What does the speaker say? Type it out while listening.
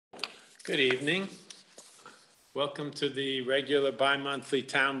Good evening. Welcome to the regular bi-monthly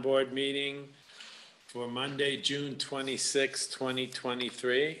town board meeting for Monday, June 26,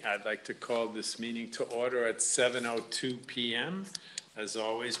 2023. I'd like to call this meeting to order at 7:02 p.m. As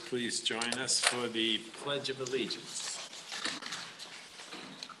always, please join us for the Pledge of Allegiance.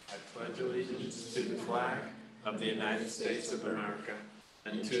 I pledge allegiance to the flag of the United States of America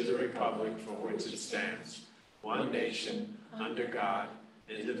and to the republic for which it stands, one nation, under God,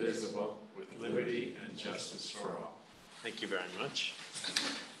 indivisible, with liberty and justice for all. Thank you very much.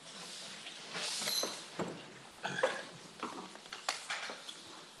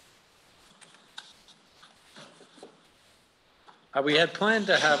 We had planned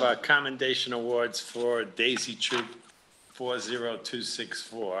to have our commendation awards for Daisy Troop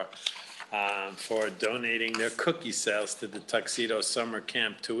 40264 for donating their cookie sales to the Tuxedo Summer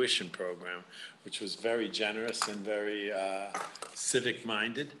Camp Tuition Program, which was very generous and very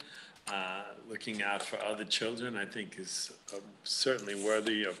civic-minded. Looking out for other children, I think, is certainly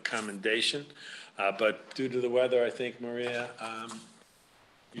worthy of commendation. But due to the weather, I think, Maria,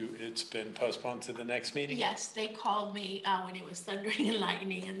 it's been postponed to the next meeting? Yes, they called me when it was thundering and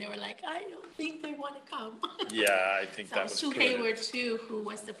lightning, and they were like, I don't think they want to come. Yeah, I think So that was Sue prudent. Hayward, too, who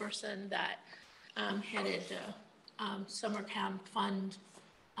was the person that headed the summer camp fund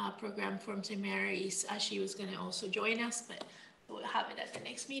program from St. Mary's. She was going to also join us, but we'll have it at the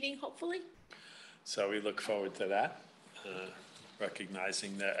next meeting, hopefully. So we look forward to that,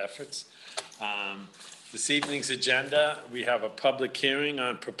 recognizing their efforts. This evening's agenda, we have a public hearing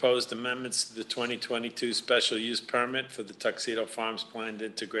on proposed amendments to the 2022 special use permit for the Tuxedo Farms Planned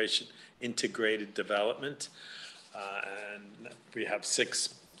Integrated Development. And we have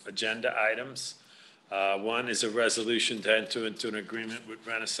 6 agenda items. One is a resolution to enter into an agreement with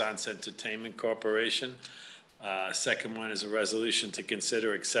Renaissance Entertainment Corporation. Second one is a resolution to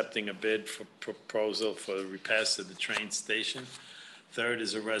consider accepting a bid for proposal for the repairs to the train station. Third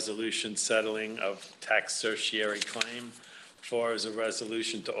is a resolution settling of tax certiorari claim. 4 is a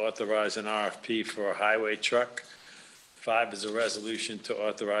resolution to authorize an RFP for a highway truck. 5 is a resolution to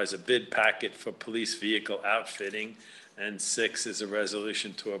authorize a bid packet for police vehicle outfitting. And 6 is a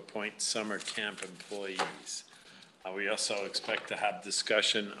resolution to appoint summer camp employees. We also expect to have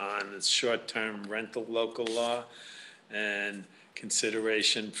discussion on the short-term rental local law and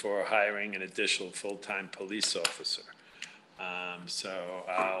consideration for hiring an additional full-time police officer. So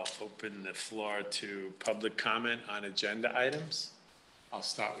I'll open the floor to public comment on agenda items. I'll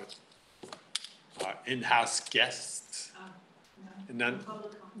start with our in-house guests.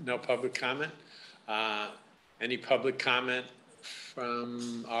 No public comment? Any public comment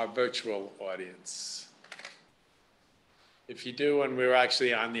from our virtual audience? If you do, when we're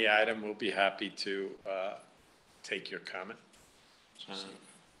actually on the item, we'll be happy to take your comment.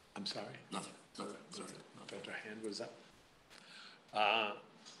 I'm sorry? Nothing. Your hand was up. I'd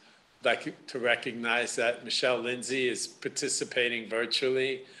like to recognize that Michelle Lindsay is participating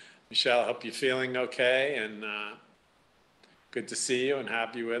virtually. Michelle, hope you're feeling okay, and good to see you and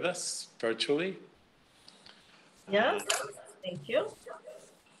have you with us virtually. Yes, thank you.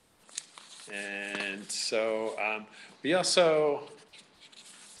 And so we also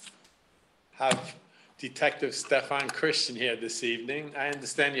have Detective Stefan Christian here this evening. I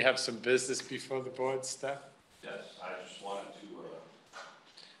understand you have some business before the board, Steph? Yes, I just wanted to.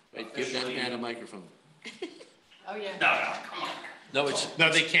 Give that man a microphone. Oh, yeah. No, come on. No,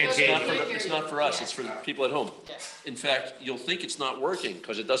 they can't hear you. It's not for us, it's for the people at home. Yes. In fact, you'll think it's not working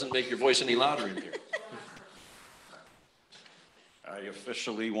because it doesn't make your voice any louder in here. I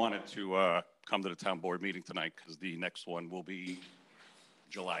officially wanted to come to the town board meeting tonight because the next one will be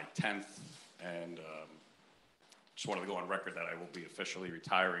July 10th. And just wanted to go on record that I will be officially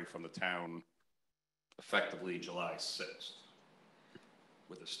retiring from the town effectively July 6th.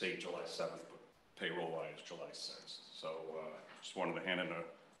 With the state July 7th, but payroll-wise July 6th. So just wanted to hand in a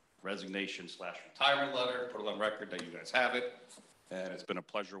resignation/retirement letter, put it on record that you guys have it. And it's been a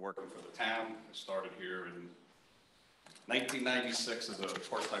pleasure working for the town. I started here in 1996 as a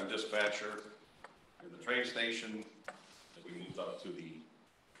part-time dispatcher in the train station. Then we moved up to the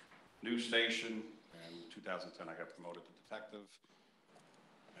news station. And in 2010, I got promoted to detective.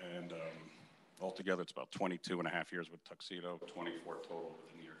 And altogether, it's about 22 and a half years with Tuxedo, 24 total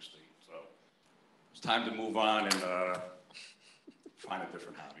with New York State. So it's time to move on and find a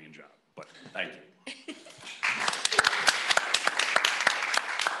different hobby and job. But thank you.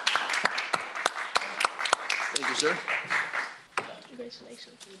 Thank you, sir.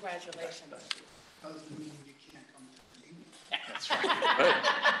 Congratulations. Congratulations. Doesn't mean you can't come to the meeting. That's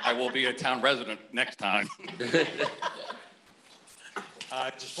right. I will be a town resident next time. I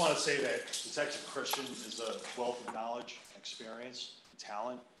just want to say that Detective Christian is a wealth of knowledge, experience, and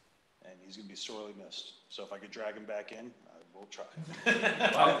talent, and he's going to be sorely missed. So if I could drag him back in, I will try.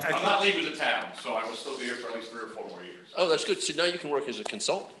 I'm not leaving the town, so I will still be here for at least 3 or 4 more years. Oh, that's good. So now you can work as a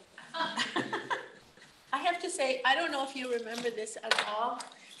consultant. I have to say, I don't know if you remember this at all,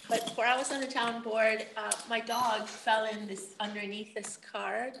 but before I was on the town board, my dog fell in this, underneath this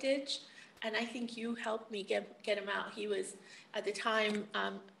car ditch, and I think you helped me get him out. He was, at the time,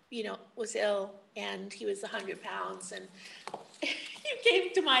 was ill, and he was 100 pounds, and you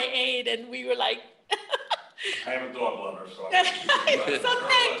came to my aid, and we were like, I am a dog lover, so so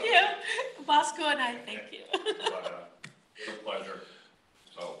thank you. Bosco and I, thank you. It's a pleasure,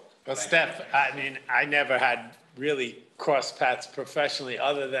 so. Well, thank Steph, I mean, I never had really crossed paths professionally,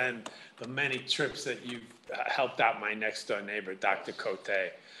 other than the many trips that you've helped out my next door neighbor, Dr.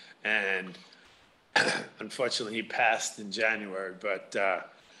 Cote. And unfortunately, he passed in January, but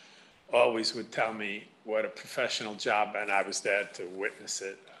always would tell me what a professional job, and I was there to witness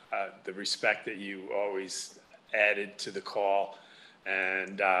it. The respect that you always added to the call.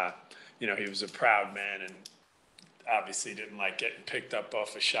 And, he was a proud man, and obviously didn't like getting picked up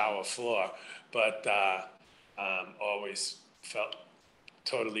off a shower floor, but always felt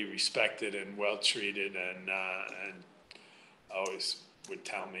totally respected and well treated, and always would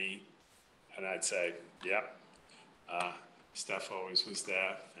tell me, and I'd say, yeah, Steph always was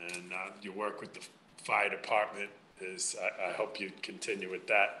there, and your work with the fire department is, I hope you continue with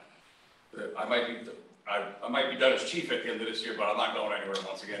that. I might be done as chief at the end of this year, but I'm not going anywhere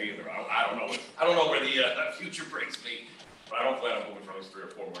once again either. I don't know. I don't know where the future brings me, but I don't plan on moving for at least 3 or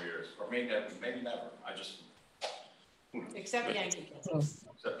 4 more years, or maybe never. I just. Except Yankee kids.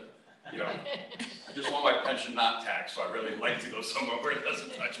 I just want my pension not taxed, so I really like to go somewhere where it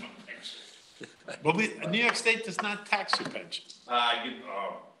doesn't touch my pension. But New York State does not tax your pension.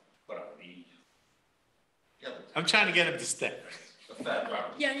 Whatever, I'm trying to get him to stay. the Fed, right?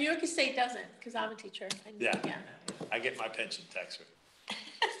 Yeah, New York State doesn't, because I'm a teacher. Yeah. I get my pension tax rate.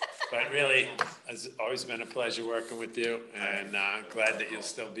 But really, it's always been a pleasure working with you, and glad that you'll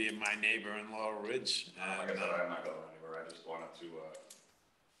still be my neighbor in Laurel Ridge. Like I said, I'm not going anywhere. I just wanted to,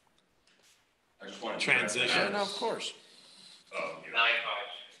 Transition. No, of course.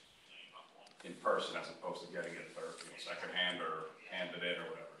 In person as opposed to getting it secondhand or handed in or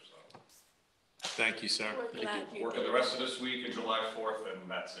whatever, so. Thank you, sir. We're glad you Working did. the rest of this week and July 4th, and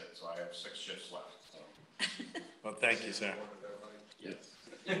that's it. So I have 6 shifts left, so. Well, thank you, sir. Yes.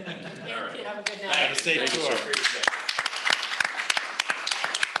 Thank you. Have a good Have night. a safe tour.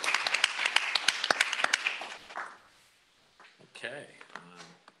 Okay,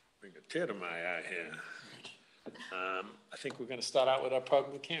 bring a tear to my eye here. I think we're gonna start out with our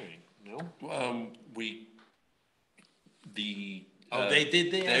public hearing, no?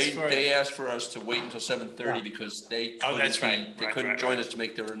 They asked for us to wait until 7:30 because they Oh, that's couldn't right. they Right, couldn't right, join right. us to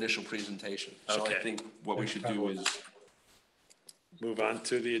make their initial presentation. So I Okay. think what we should do is, Move on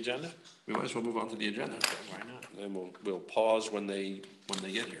to the agenda? we might as well move on to the agenda. Why not? Then we'll pause when they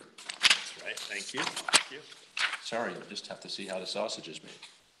get here. That's right, thank you. Thank you. Sorry, you'll just have to see how the sausage is made.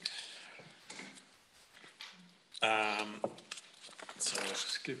 So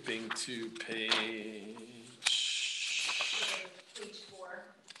skipping to page.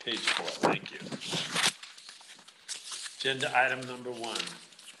 Page 4, thank you. Agenda item number 1,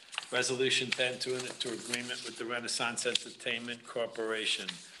 resolution to enter into agreement with the Renaissance Entertainment Corporation.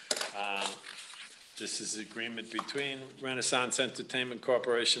 This is agreement between Renaissance Entertainment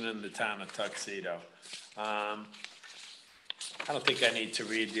Corporation and the town of Tuxedo. I don't think I need to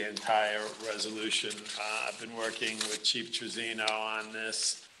read the entire resolution. I've been working with Chief Trezino on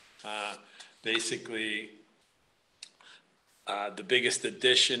this. Basically, the biggest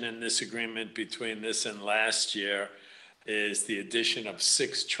addition in this agreement between this and last year is the addition of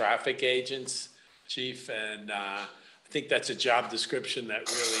 6 traffic agents, Chief, and I think that's a job description that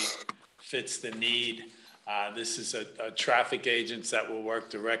really fits the need. This is a traffic agents that will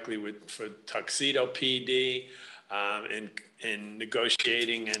work directly for Tuxedo PD in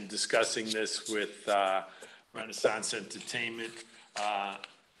negotiating and discussing this with Renaissance Entertainment.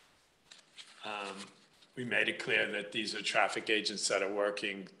 We made it clear that these are traffic agents that are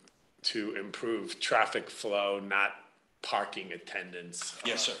working to improve traffic flow, not parking attendance.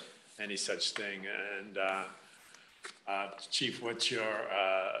 Yes, sir. Any such thing. And Chief, what's your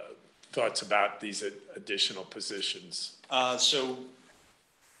thoughts about these additional positions? So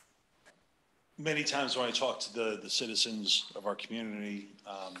many times when I talk to the citizens of our community,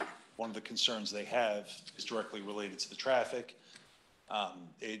 one of the concerns they have is directly related to the traffic.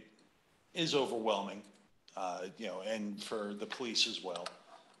 It is overwhelming. and for the police as well.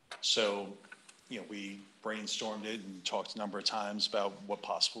 So, we brainstormed it and talked a number of times about what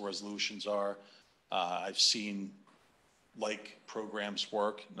possible resolutions are. I've seen like programs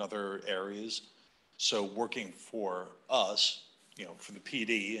work in other areas. So working for us, for the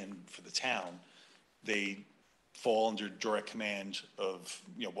PD and for the town, they fall under direct command of,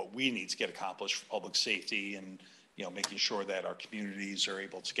 what we need to get accomplished for public safety and, making sure that our communities are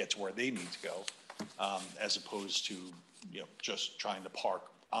able to get to where they need to go, as opposed to, just trying to park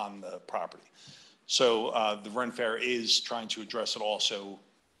on the property. So the Ren Fair is trying to address it also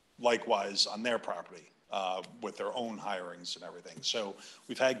likewise on their property, with their own hirings and everything. So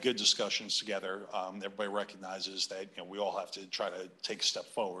we've had good discussions together. Everybody recognizes that, we all have to try to take a step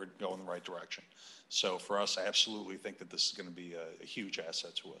forward, go in the right direction. So for us, I absolutely think that this is going to be a huge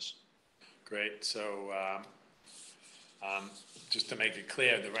asset to us. Great. So just to make it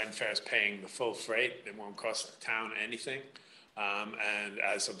clear, the Ren Fair is paying the full freight. It won't cost the town anything. And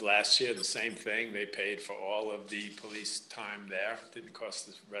as of last year, the same thing. They paid for all of the police time there. Didn't cost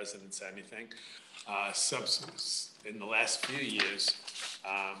the residents anything. In the last few years,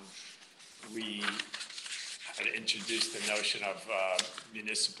 we had introduced the notion of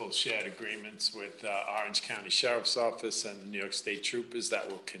municipal shared agreements with Orange County Sheriff's Office and the New York State Troopers. That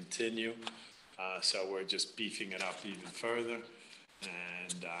will continue. So we're just beefing it up even further.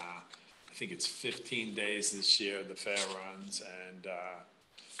 And I think it's 15 days this year the fair runs, and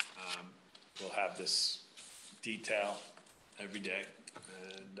we'll have this detail every day.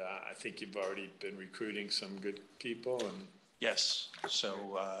 And I think you've already been recruiting some good people. And Yes,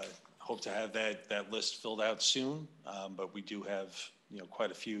 so hope to have that list filled out soon, but we do have,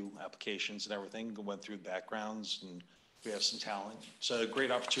 quite a few applications and everything. Went through backgrounds, and we have some talent. It's a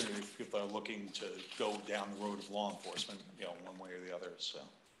great opportunity for people that are looking to go down the road of law enforcement, one way or the other, so.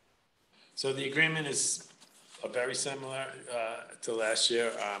 So the agreement is very similar to last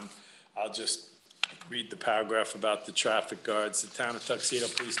year. I'll just read the paragraph about the traffic guards. The Town of Tuxedo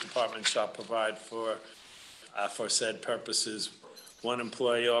Police Department shall provide for said purposes, one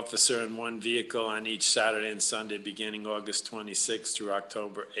employee officer and one vehicle on each Saturday and Sunday beginning August 26th through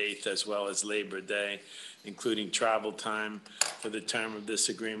October 8th, as well as Labor Day, including travel time for the term of this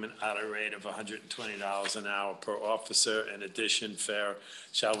agreement at a rate of $120 an hour per officer. In addition, FAIR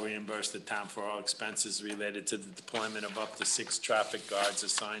shall reimburse the town for all expenses related to the deployment of up to 6 traffic guards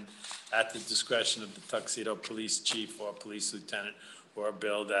assigned at the discretion of the Tuxedo Police Chief or Police Lieutenant, or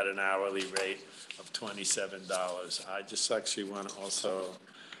billed at an hourly rate of $27. I just actually want to also,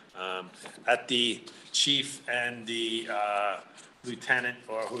 at the chief and the lieutenant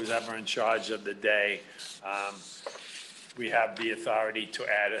or who's ever in charge of the day, we have the authority to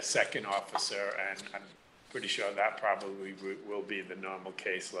add a second officer, and I'm pretty sure that probably will be the normal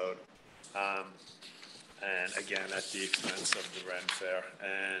caseload. And again, at the expense of the Ren Fair.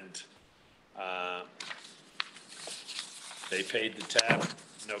 And they paid the tab,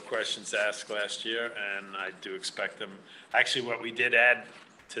 no questions asked last year, and I do expect them. Actually, what we did add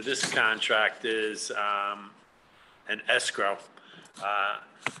to this contract is an escrow.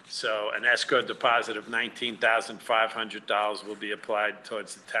 So an escrow deposit of $19,500 will be applied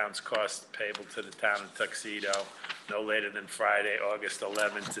towards the town's costs payable to the town of Tuxedo no later than Friday, August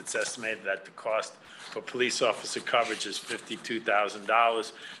 11th. It's estimated that the cost for police officer coverage is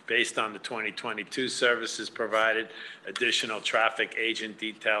 $52,000 based on the 2022 services provided. Additional traffic agent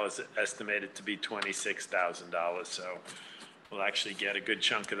detail is estimated to be $26,000. So we'll actually get a good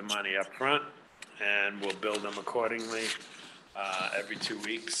chunk of the money up front, and we'll bill them accordingly every 2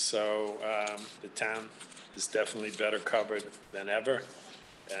 weeks. So the town is definitely better covered than ever,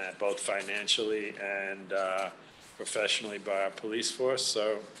 both financially and professionally by our police force.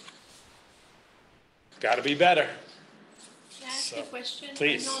 So got to be better. Can I ask you a question?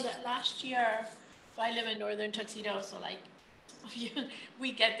 Please. I know that last year, so I live in northern Tuxedo, so like,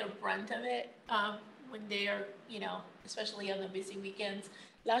 we get the brunt of it when they are, especially on the busy weekends.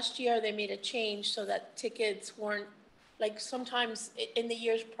 Last year, they made a change so that tickets weren't, like sometimes in the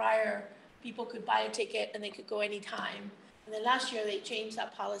years prior, people could buy a ticket and they could go anytime. And then last year, they changed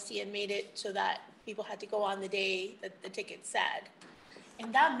that policy and made it so that people had to go on the day that the ticket said.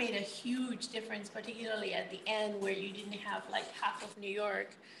 And that made a huge difference, particularly at the end where you didn't have like half of New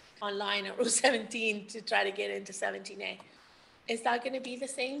York online at Route 17 to try to get into 17A. Is that going to be the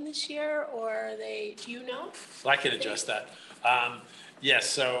same this year, or are they, do you know? Well, I can adjust that. Yes,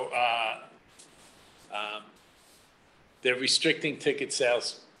 so they're restricting ticket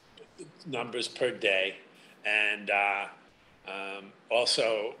sales numbers per day, and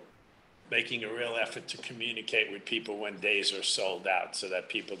also making a real effort to communicate with people when days are sold out so that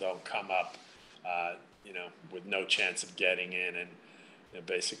people don't come up with no chance of getting in. And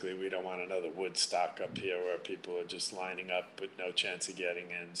basically, we don't want another Woodstock up here where people are just lining up with no chance of getting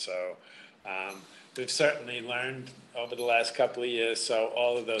in. So we've certainly learned over the last couple of years. So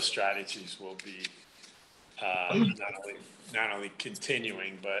all of those strategies will be not only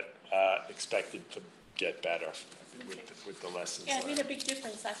continuing, but expected to get better with the lessons Yeah, I learned. made a big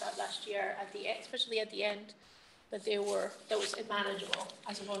difference, I thought, last year at the, especially at the end, that that was manageable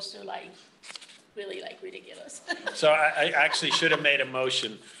as opposed to like, really like ridiculous. So I actually should have made a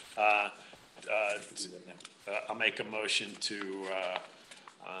motion. I'll make a motion to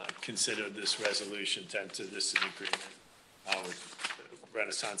consider this resolution to enter this in agreement with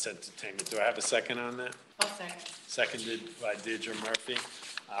Renaissance Entertainment. Do I have a second on that? I'll second. Seconded by Deirdre Murphy.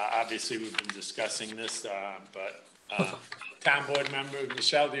 Obviously, we've been discussing this, but town board member,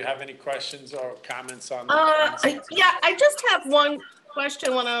 Michelle, do you have any questions or comments on the? Yeah, I just have one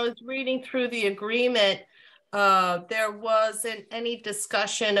question. When I was reading through the agreement, there wasn't any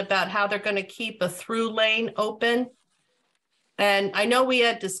discussion about how they're going to keep a through lane open. And I know we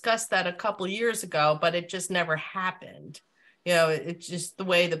had discussed that a couple of years ago, but it just never happened. It's just the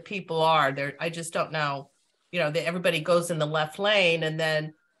way the people are there. I just don't know, everybody goes in the left lane and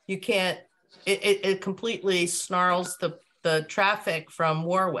then you can't, it completely snarls the traffic from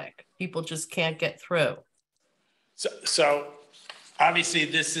Warwick. People just can't get through. So obviously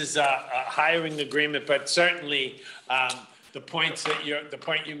this is a hiring agreement, but certainly the point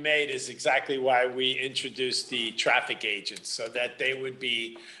you made is exactly why we introduced the traffic agents, so that they would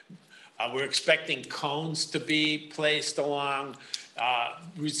be, we're expecting cones to be placed along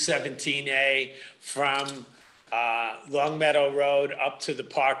Route 17A from Long Meadow Road up to the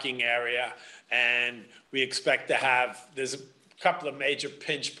parking area. And we expect to have, there's a couple of major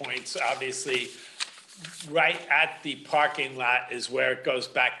pinch points, obviously. Right at the parking lot is where it goes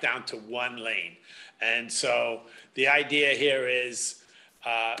back down to one lane. And so the idea here is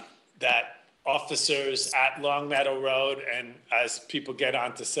that officers at Long Meadow Road, and as people get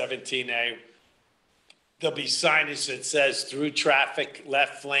onto 17A, there'll be signage that says through traffic,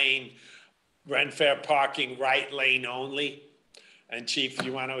 left lane, Ren Fair parking, right lane only. And Chief,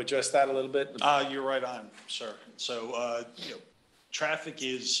 you want to address that a little bit? You're right on, sir. So, traffic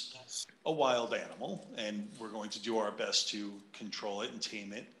is a wild animal, and we're going to do our best to control it and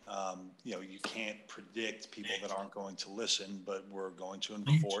tame it. You can't predict people that aren't going to listen, but we're going to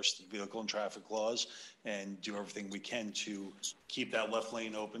enforce the vehicle and traffic laws and do everything we can to keep that left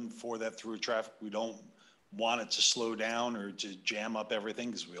lane open for that through traffic. We don't want it to slow down or to jam up everything,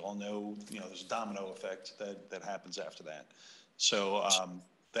 because we all know, there's a domino effect that happens after that. So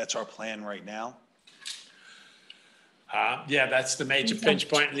that's our plan right now. Yeah, that's the major pinch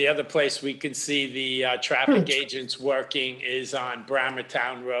point. And the other place we can see the traffic agents working is on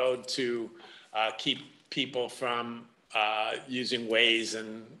Bramertown Road to keep people from using Waze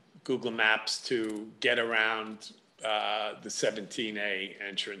and Google Maps to get around the 17A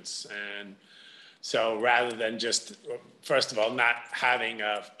entrance. And so rather than just, first of all, not having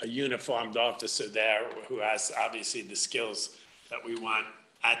a uniformed officer there who has obviously the skills that we want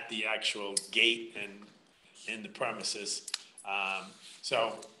at the actual gate and in the premises.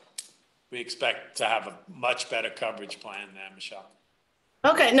 So we expect to have a much better coverage plan there, Michelle.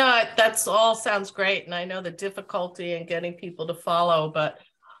 Okay, no, that's all sounds great. And I know the difficulty in getting people to follow, but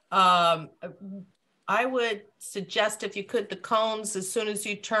I would suggest, if you could, the cones as soon as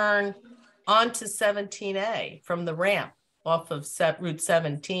you turn onto 17A from the ramp off of Route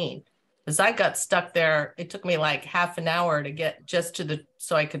 17. Because I got stuck there. It took me like half an hour to get just to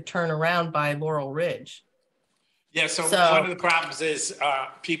so I could turn around by Laurel Ridge. Yeah, so one of the problems is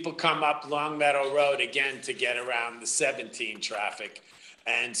people come up Long Meadow Road again to get around the 17 traffic.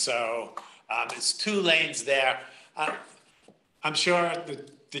 And so it's 2 lanes there. I'm sure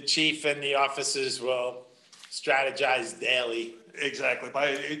the chief and the officers will strategize daily. Exactly, but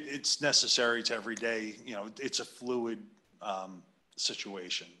it's necessary to every day. It's a fluid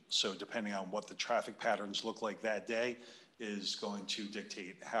situation. So depending on what the traffic patterns look like that day is going to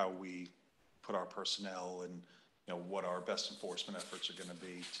dictate how we put our personnel and what our best enforcement efforts are going to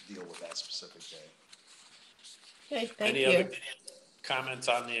be to deal with that specific day. Okay, thank you. Any other comments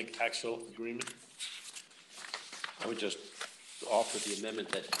on the actual agreement? I would just offer the amendment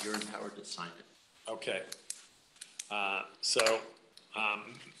that you're empowered to sign it. Okay.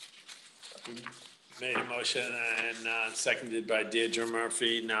 We made a motion and seconded by Deirdre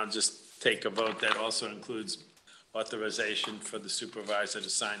Murphy. Now just take a vote that also includes authorization for the supervisor to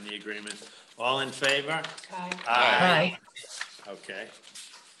sign the agreement. All in favor? Aye. Aye. Okay,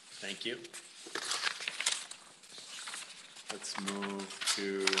 thank you. Let's move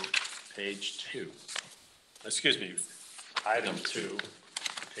to page 2. excuse me, item 2,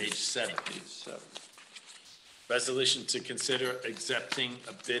 page 7. Page 7. Resolution to consider accepting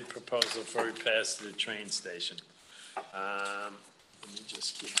a bid proposal for repairs to the train station. Let me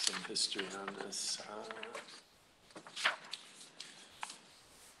just give some history on this.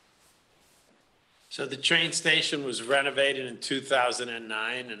 So the train station was renovated in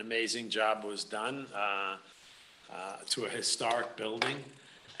 2009. An amazing job was done to a historic building.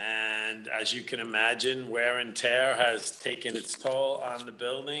 And as you can imagine, wear and tear has taken its toll on the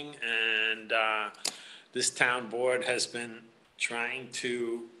building. And this town board has been trying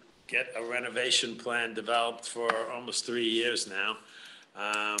to get a renovation plan developed for almost 3 years now.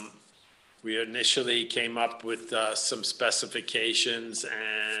 We initially came up with some specifications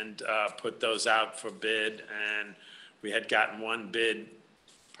and put those out for bid, and we had gotten one bid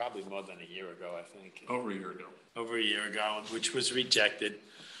probably more than a year ago, I think. Over a year ago. Over a year ago, which was rejected.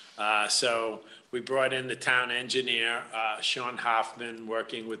 So we brought in the town engineer, Sean Hoffman,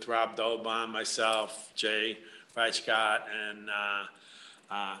 working with Rob Dolbaum, myself, Jay Reichgott, and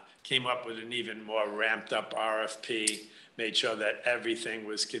came up with an even more ramped up RFP, made sure that everything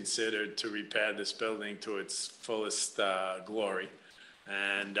was considered to repair this building to its fullest glory.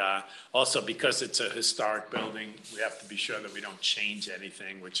 And also because it's a historic building, we have to be sure that we don't change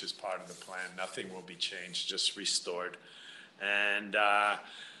anything, which is part of the plan. Nothing will be changed, just restored. And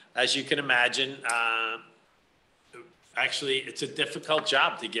as you can imagine, actually, it's a difficult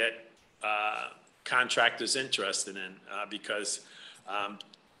job to get contractors interested in because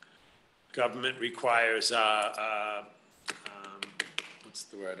government requires what's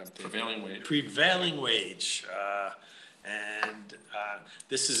the word I'm thinking? Prevailing wage. Prevailing wage. And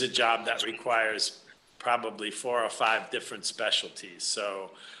this is a job that requires probably 4 or 5 different specialties.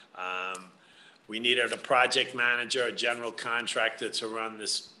 So we needed a project manager, a general contractor to run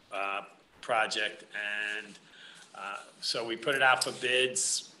this project. And so we put it out for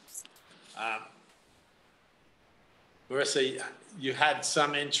bids. Marissa, you had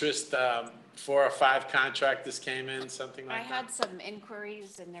some interest, 4 or 5 contractors came in, something I like that? had some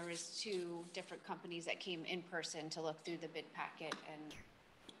inquiries, and there was 2 different companies that came in person to look through the bid packet and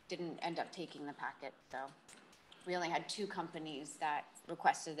didn't end up taking the packet. So we only had 2 companies that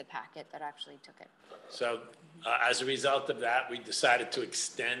requested the packet that actually took it. So as a result of that, we decided to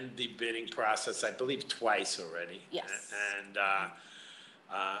extend the bidding process, I believe twice already. Yes. And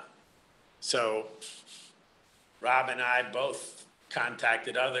so Rob and I both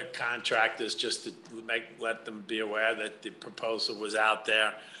contacted other contractors just to let them be aware that the proposal was out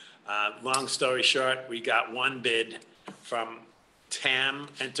there. Long story short, we got one bid from TAM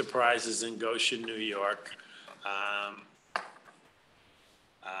Enterprises in Goshen, New York.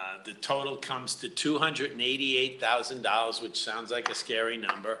 The total comes to $288,000, which sounds like a scary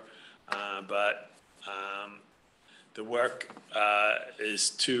number, but the work is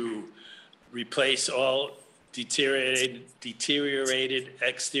to replace all deteriorated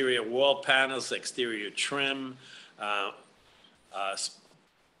exterior wall panels, exterior trim,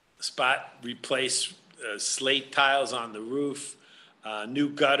 replace slate tiles on the roof, new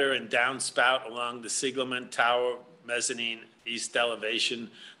gutter and downspout along the Sigelman Tower mezzanine east elevation.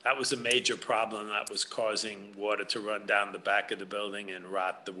 That was a major problem that was causing water to run down the back of the building and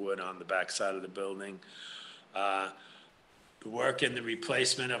rot the wood on the back side of the building. The work in the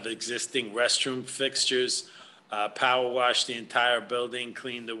replacement of existing restroom fixtures, power wash the entire building,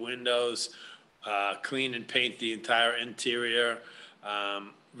 clean the windows, clean and paint the entire interior,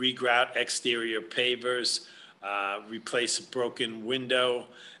 regrout exterior pavers, replace a broken window,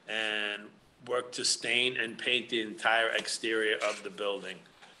 and work to stain and paint the entire exterior of the building.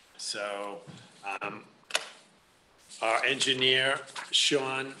 So our engineer,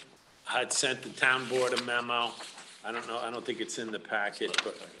 Sean, had sent the town board a memo. I don't think it's in the packet,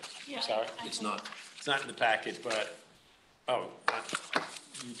 but, Yeah, sorry? It's not. It's not in the packet, but,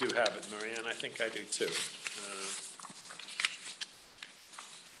 you do have it, Maria, and I think I do too.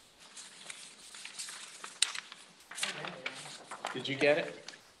 Did you get it?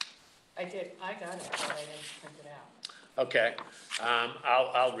 I did, I got it, but I didn't print it out. Okay,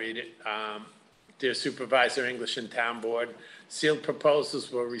 I'll read it. Dear Supervisor, English and Town Board, sealed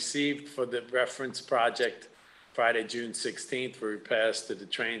proposals were received for the reference project Friday, June 16th for repairs to the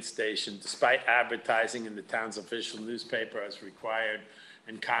train station. Despite advertising in the town's official newspaper as required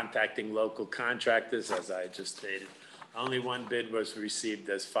and contacting local contractors, as I just stated, only one bid was received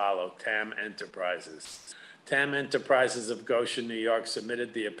as follows: TAM Enterprises. TAM Enterprises of Goshen, New York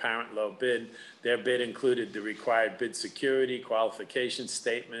submitted the apparent low bid. Their bid included the required bid security, qualification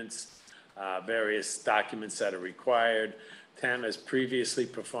statements, various documents that are required. TAM has previously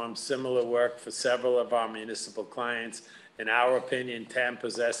performed similar work for several of our municipal clients. In our opinion, TAM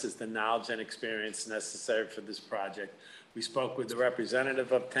possesses the knowledge and experience necessary for this project. We spoke with the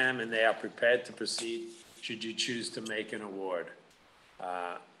representative of TAM, and they are prepared to proceed should you choose to make an award.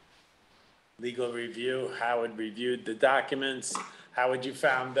 Legal review, Howard reviewed the documents. Howard, you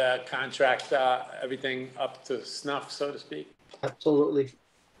found the contract, everything up to snuff, so to speak? Absolutely.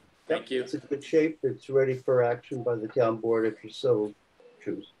 Thank you. It's in good shape. It's ready for action by the town board if you so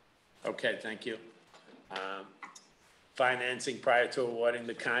choose. Okay, thank you. Financing, prior to awarding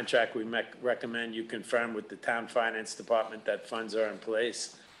the contract, we recommend you confirm with the town finance department that funds are in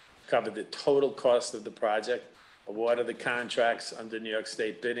place, cover the total cost of the project. Award of the contracts under New York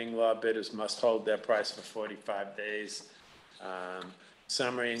State bidding law, bidders must hold their price for 45 days.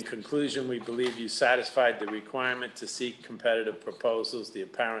 Summary and conclusion, we believe you satisfied the requirement to seek competitive proposals. The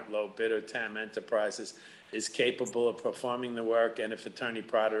apparent low bidder, TAM Enterprises, is capable of performing the work, and if Attorney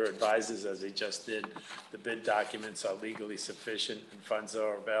Prater advises, as he just did, the bid documents are legally sufficient and funds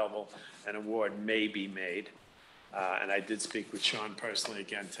are available, an award may be made. And I did speak with Sean personally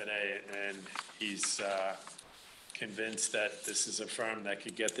again today, and he's convinced that this is a firm that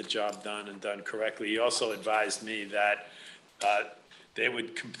could get the job done and done correctly. He also advised me that they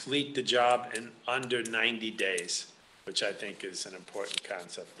would complete the job in under 90 days, which I think is an important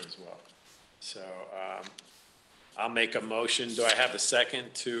concept as well. So I'll make a motion. Do I have a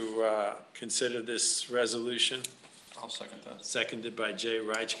second to consider this resolution? I'll second that. Seconded by Jay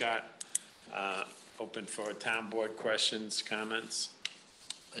Reichgott. Open for town board questions, comments.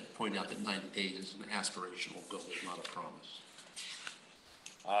 I'd point out that 90 days is an aspirational goal, not a promise.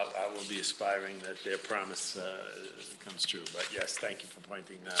 I will be aspiring that their promise comes true, but yes, thank you for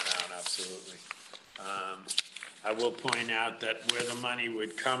pointing that out, absolutely. I will point out that where the money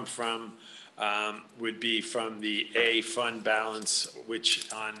would come from would be from the A fund balance,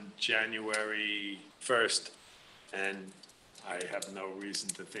 which on January 1st, and I have no reason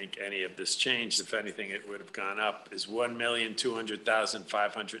to think any of this changed. If anything, it would have gone up, is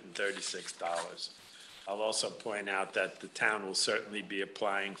 $1,200,536. I'll also point out that the town will certainly be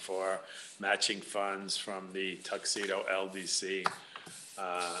applying for matching funds from the Tuxedo LDC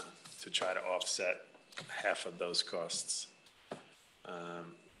to try to offset half of those costs. I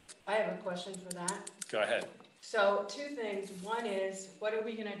have a question for that. Go ahead. So two things. One is, what are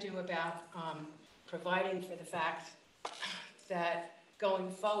we gonna do about providing for the fact that going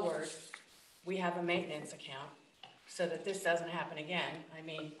forward, we have a maintenance account so that this doesn't happen again? I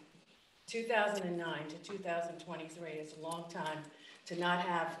mean, 2009 to 2023 is a long time to not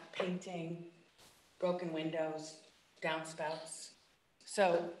have painting, broken windows, downspouts.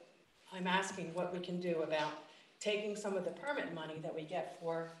 So I'm asking what we can do about taking some of the permit money that we get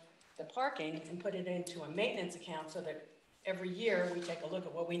for the parking and put it into a maintenance account so that every year we take a look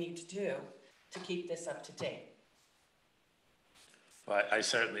at what we need to do to keep this up to date. Well, I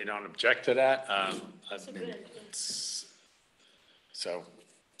certainly don't object to that. So.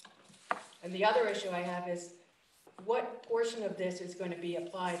 And the other issue I have is, what portion of this is going to be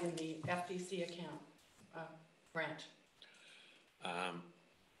applied in the FDC account branch?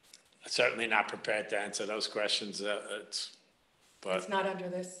 Certainly not prepared to answer those questions, It's but not under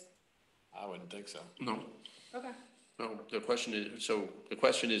this? I wouldn't think so. No, Okay. no, the question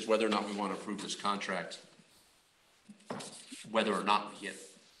is whether or not we want to approve this contract, whether or not we get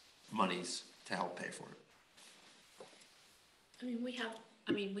monies to help pay for it. I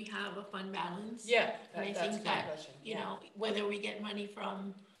mean, we have a fund balance. Yeah, And I that's think my that, question. you Yeah. know, whether we get money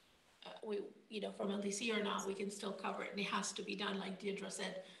from, from LDC or not, we can still cover it, and it has to be done, like Deirdre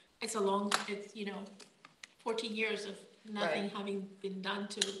said. It's 14 years of nothing Right. having been done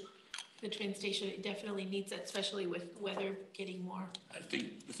to the train station. It definitely needs it, especially with weather getting more. I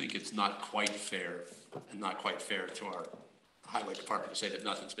think it's not quite fair, and not quite fair to our highway department to say that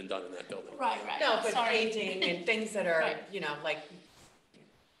nothing's been done in that building. Right. No, but Sorry. painting and things that are, Right. like,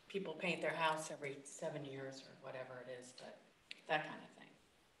 people paint their house every 7 years or whatever it is, but that kind of thing.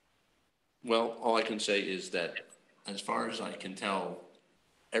 Well, all I can say is that, as far as I can tell,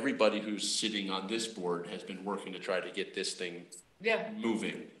 everybody who's sitting on this board has been working to try to get this thing Yeah.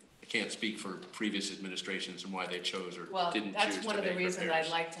 moving. I can't speak for previous administrations and why they chose or Well, didn't choose that's to one of the make reasons repairs.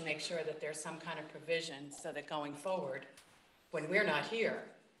 I'd like to make sure that there's some kind of provision so that going forward, when we're not here,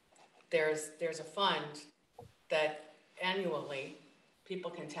 there's a fund that annually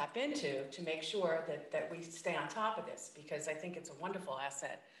people can tap into to make sure that we stay on top of this, because I think it's a wonderful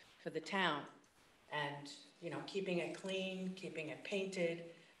asset for the town. And, keeping it clean, keeping it painted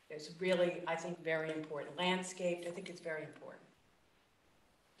is really, I think, very important. Landscaped, I think it's very important.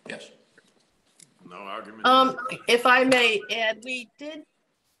 Yes. No argument. If I may add, we did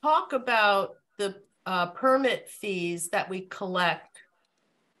talk about the permit fees that we collect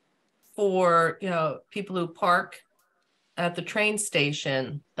for, people who park at the train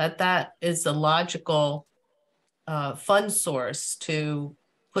station, that is a logical fund source to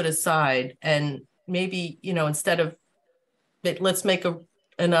put aside. And maybe, instead of, let's make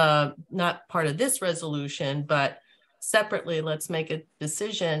not part of this resolution, but separately, let's make a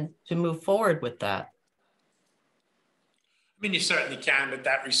decision to move forward with that. I mean, you certainly can, but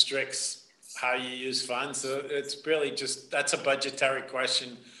that restricts how you use funds. So it's really just, that's a budgetary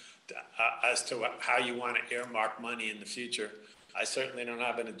question as to how you want to earmark money in the future. I certainly don't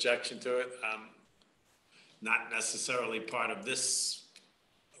have an objection to it. Not necessarily part of this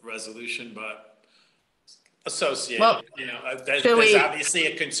resolution, but associated. Well, there's obviously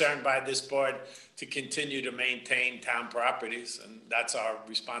a concern by this board to continue to maintain town properties, and that's our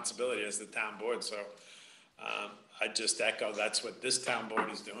responsibility as the town board. So I just echo that's what this town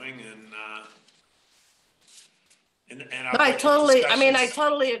board is doing, and I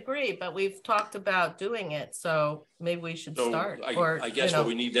totally agree, but we've talked about doing it, so maybe we should start, I guess what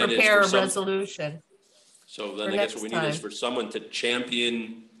we need then is prepare for a resolution. So then for I guess what we next need is time. for someone to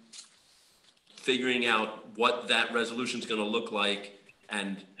champion figuring out what that resolution's gonna look like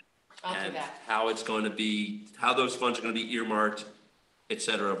and I'll do that. how it's going to be, how those funds are gonna be earmarked, et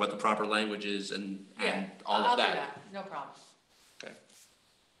cetera, what the proper language is and all I'll of do that. No problem. Okay.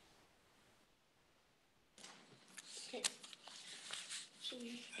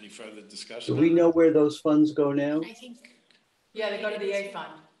 any further discussion? Do we know where those funds go now? I think. Yeah, they go to the A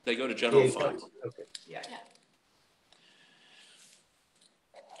fund. They go to general Yeah, fund. Okay. Yeah.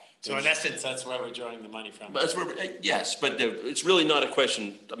 So in essence, that's where we're drawing the money from. But that's where, yes, but it's really not a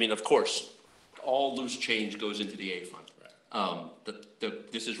question, I mean, of course, all loose change goes into the A fund.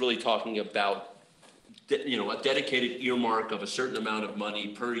 This is really talking about, a dedicated earmark of a certain amount of money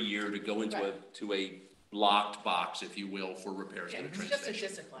per year to go into a locked box, if you will, for repairs Yeah, to the it's train just a station.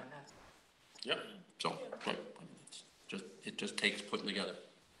 discipline, that's. Yep. So, it just takes putting together.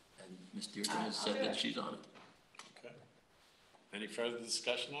 And Ms. Deirdre has said that she's on it. Okay. Any further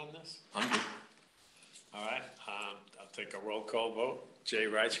discussion on this? I'm good. All right, I'll take a roll call vote. Jay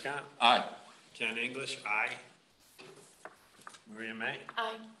Reichkant, Aye. Ken English, aye. Maria May,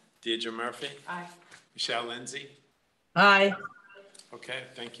 Aye. Deirdre Murphy, Aye. Michelle Lindsay. Aye. Okay,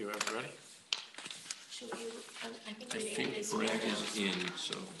 thank you, everybody. Should we, I think I we think is Greg here. is in,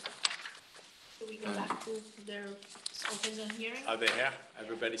 so. Should we go back to their open the hearing? Are they here?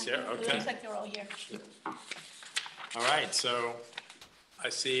 Everybody's here? It Okay. looks like they're all here. All right, so I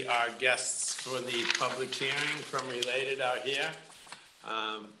see our guests for the public hearing from Related are here.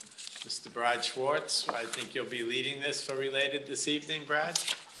 Mr. Brad Schwartz, I think you'll be leading this for Related this evening, Brad?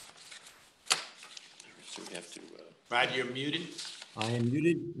 So we have to, Brad, you're muted. I am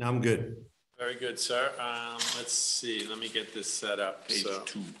muted. Now I'm good. Very good, sir. Let's see, let me get this set up. page So,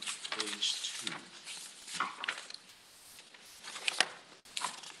 2. Page 2.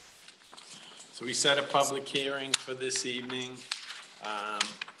 So we set a public hearing for this evening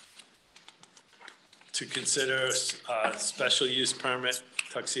to consider special use permit,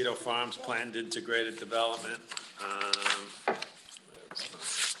 Tuxedo Farms Planned Integrated Development.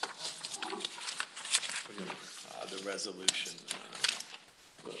 The resolution.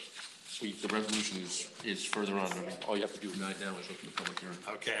 The resolution is further on. I mean, all you have to do right now is open the public hearing.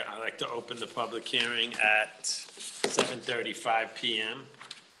 Okay, I'd like to open the public hearing at 7:35 PM.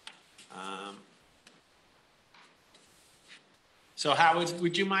 So Howard,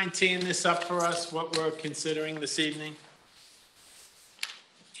 would you mind teeing this up for us, what we're considering this evening?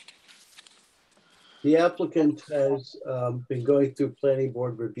 The applicant has been going through planning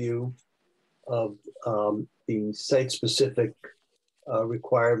board review of the site-specific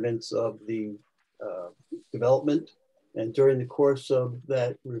requirements of the development. And during the course of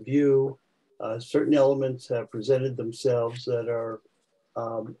that review, certain elements have presented themselves that are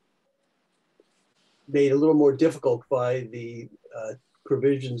made a little more difficult by the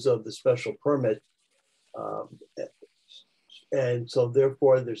provisions of the special permit. And so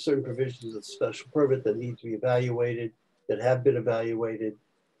therefore, there's certain provisions of the special permit that need to be evaluated, that have been evaluated,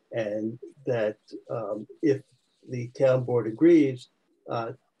 and that if the town board agrees,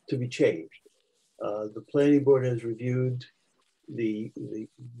 to be changed. The planning board has reviewed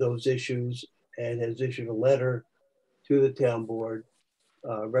those issues and has issued a letter to the town board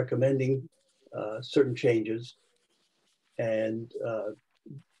recommending certain changes. And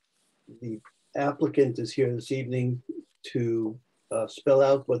the applicant is here this evening to spell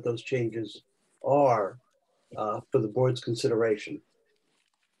out what those changes are for the board's consideration.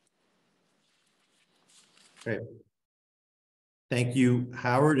 Great. Thank you,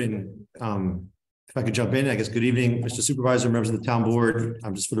 Howard. And if I could jump in, I guess, good evening, Mr. Supervisor, members of the town board.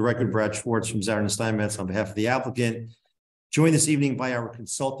 I'm just for the record, Brad Schwartz from Zarin and Steinmetz on behalf of the applicant. Joined this evening by our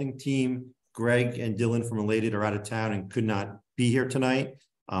consulting team. Greg and Dylan from Related are out of town and could not be here tonight.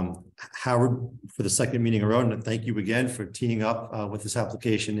 Howard, for the second meeting in a row, and thank you again for teeing up what this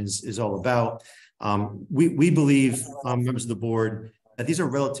application is all about. We believe, members of the board, that these are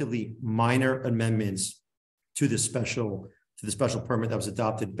relatively minor amendments to the special permit that was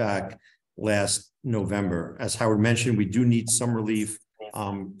adopted back last November. As Howard mentioned, we do need some relief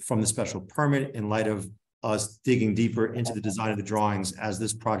from the special permit in light of us digging deeper into the design of the drawings as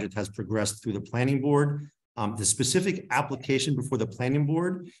this project has progressed through the planning board. The specific application before the planning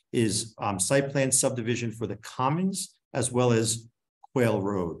board is site plan subdivision for the commons as well as Quail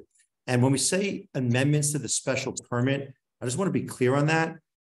Road. And when we say amendments to the special permit, I just want to be clear on that.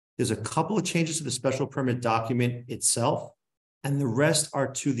 There's a couple of changes to the special permit document itself, and the rest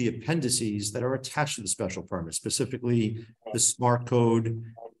are to the appendices that are attached to the special permit, specifically the SMART code,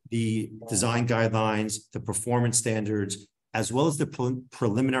 the design guidelines, the performance standards, as well as the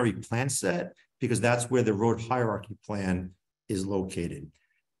preliminary plan set, because that's where the road hierarchy plan is located.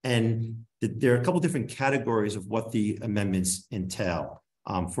 And there are a couple of different categories of what the amendments entail.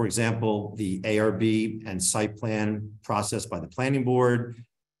 For example, the ARB and site plan process by the planning board,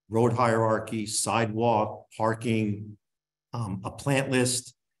 road hierarchy, sidewalk, parking, a plant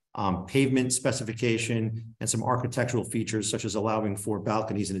list, pavement specification, and some architectural features such as allowing 4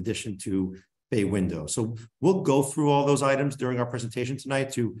 balconies in addition to bay windows. So we'll go through all those items during our presentation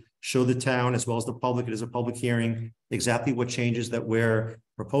tonight to show the town as well as the public, it is a public hearing, exactly what changes that we're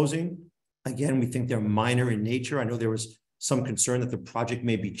proposing. Again, we think they're minor in nature. I know there was some concern that the project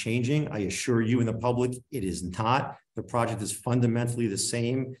may be changing. I assure you in the public, it is not. The project is fundamentally the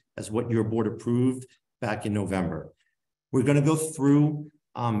same as what your board approved back in November. We're going to go through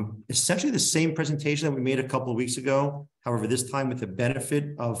essentially the same presentation that we made a couple of weeks ago. However, this time with the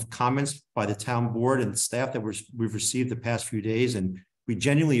benefit of comments by the town board and staff that we've received the past few days. And we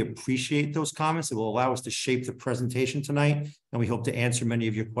genuinely appreciate those comments. It will allow us to shape the presentation tonight. And we hope to answer many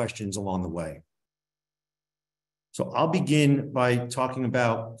of your questions along the way. So I'll begin by talking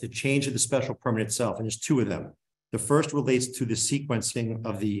about the change of the special permit itself. And there's 2 of them. The first relates to the sequencing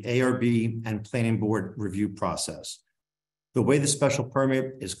of the ARB and planning board review process. The way the special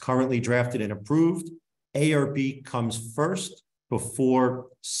permit is currently drafted and approved, ARB comes first before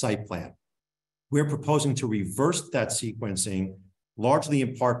site plan. We're proposing to reverse that sequencing, largely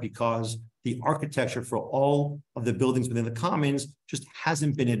in part because the architecture for all of the buildings within the commons just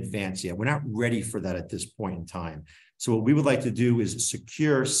hasn't been advanced yet. We're not ready for that at this point in time. So what we would like to do is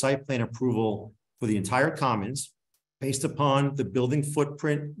secure site plan approval for the entire commons based upon the building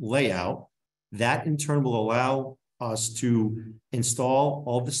footprint layout. That in turn will allow us to install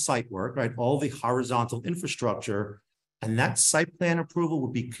all the site work, right? All the horizontal infrastructure, and that site plan approval will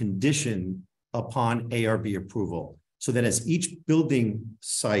be conditioned upon ARB approval. So that as each building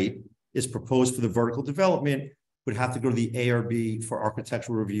site is proposed for the vertical development, would have to go to the ARB for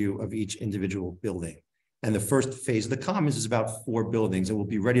architectural review of each individual building. And the first phase of the commons is about 4 buildings, and we'll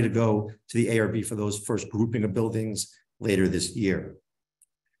be ready to go to the ARB for those first grouping of buildings later this year.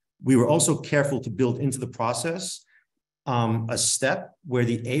 We were also careful to build into the process a step where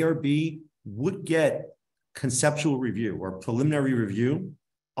the ARB would get conceptual review or preliminary review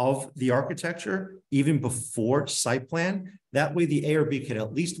of the architecture even before site plan. That way the ARB could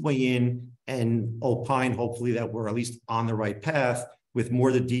at least weigh in and opine, hopefully, that we're at least on the right path with more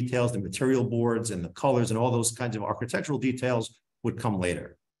of the details, the material boards and the colors and all those kinds of architectural details would come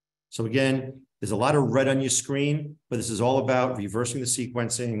later. So again, there's a lot of red on your screen, but this is all about reversing the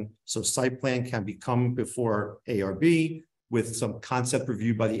sequencing so site plan can become before ARB with some concept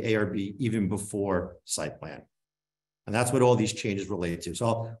review by the ARB even before site plan. And that's what all these changes relate to.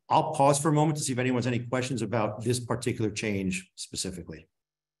 So I'll pause for a moment to see if anyone has any questions about this particular change specifically.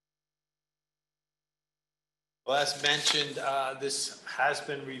 Well, as mentioned, this has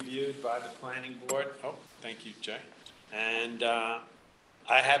been reviewed by the planning board. Oh, thank you, Jay. And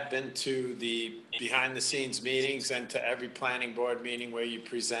I have been to the behind the scenes meetings and to every planning board meeting where you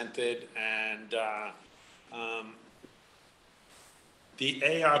presented, and the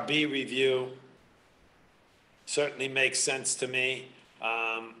ARB review certainly makes sense to me.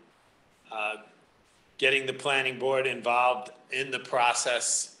 Getting the planning board involved in the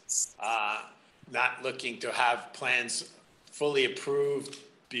process, not looking to have plans fully approved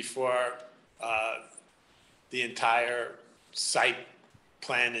before the entire site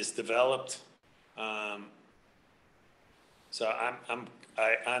plan is developed. So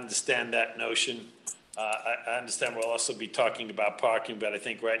I understand that notion. I understand we'll also be talking about parking, but I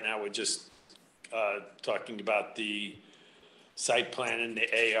think right now we're just talking about the site plan and the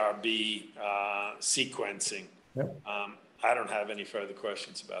ARB sequencing. Yep. I don't have any further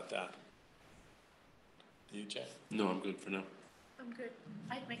questions about that. Do you, Jay? No, I'm good for now. I'm good.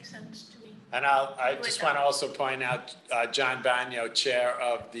 It makes sense to me. And I just want to also point out, John Bagno, Chair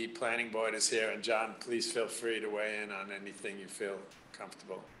of the Planning Board, is here. And John, please feel free to weigh in on anything you feel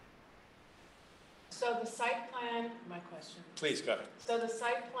comfortable. So the site plan, my question. Please, go ahead. So the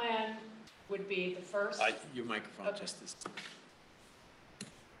site plan would be the first? Your microphone, Okay. just this.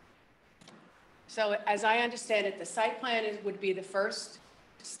 So as I understand it, the site plan would be the first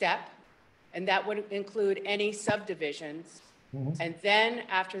step, and that would include any subdivisions. And then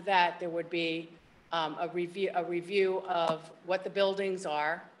after that, there would be a review of what the buildings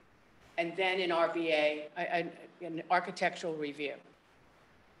are, and then an RBA, an architectural review.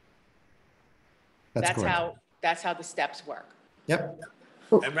 That's correct. That's how the steps work. Yep.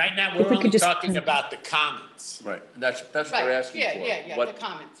 And right now, we're only talking about the comments. Right, and that's what Right, they're asking for. yeah, What- the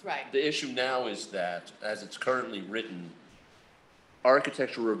comments, right. The issue now is that, as it's currently written,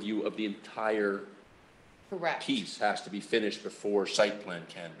 architectural review of the entire Correct. piece has to be finished before site plan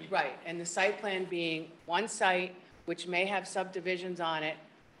can be. Right, and the site plan being one site, which may have subdivisions on it,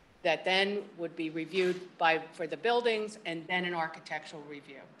 that then would be reviewed for the buildings, and then an architectural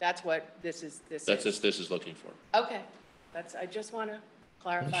review. That's what this is. That's what this is looking for. Okay, I just want to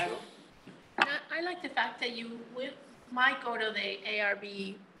clarify. I like the fact that you might go to the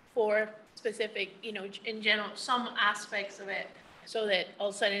ARB for specific, in general, some aspects of it, so that all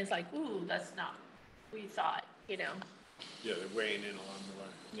of a sudden it's like, ooh, that's not what we thought, Yeah, they're weighing in along the way.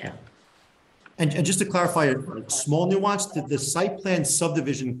 Yeah. And just to clarify, a small nuance, the site plan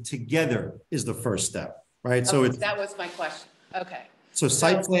subdivision together is the first step, right? So it's, That was my question. Okay. so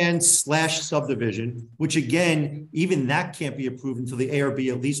site plan / subdivision, which again, even that can't be approved until the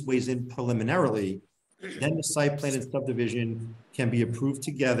ARB at least weighs in preliminarily. Then the site plan and subdivision can be approved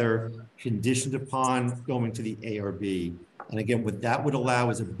together, conditioned upon going to the ARB. And again, what that would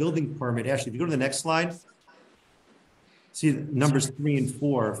allow is a building permit. Actually, if you go to the next slide, see numbers 3 and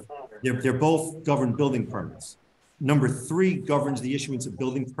 4, they're both governed building permits. Number 3 governs the issuance of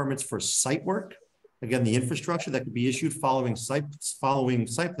building permits for site work. Again, the infrastructure that could be issued following site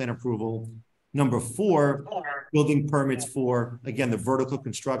plan approval. Number 4, building permits for, again, the vertical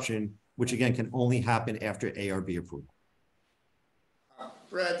construction, which again can only happen after ARB approval.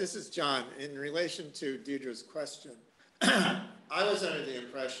 Brad, this is John. In relation to Deirdre's question, I was under the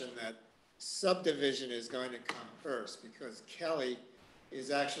impression that subdivision is going to come first because Kelly is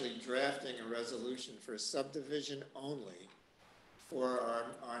actually drafting a resolution for subdivision only for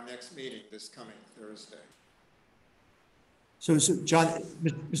our next meeting this coming Thursday. So John,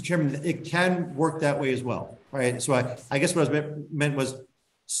 Mr. Chairman, it can work that way as well, right? So I guess what I was meant was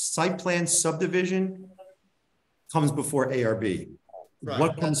site plan subdivision comes before ARB. Right.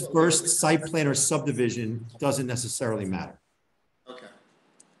 What comes first, site plan or subdivision, doesn't necessarily matter. Okay.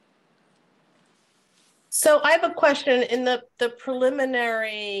 So I have a question in the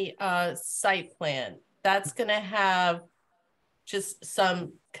preliminary site plan. That's going to have just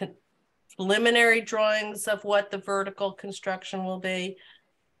some preliminary drawings of what the vertical construction will be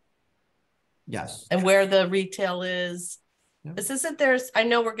Yes. and where the retail is. Yeah. Isn't there, I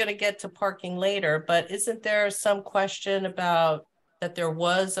know we're going to get to parking later, but isn't there some question about that there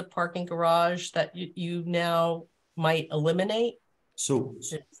was a parking garage that you now might eliminate? So,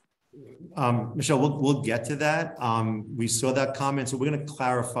 Michelle, we'll get to that. We saw that comment, so we're going to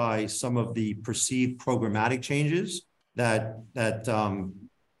clarify some of the perceived programmatic changes that are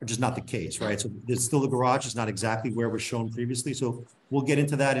just not the case, right? So there's still a garage, it's not exactly where it was shown previously. So we'll get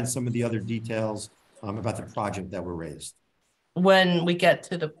into that and some of the other details about the project that were raised. When we get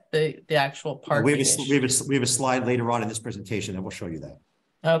to the actual parking We issue. have a slide later on in this presentation that will show you that.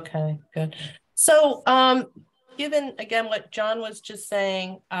 Okay, good. So, given again what John was just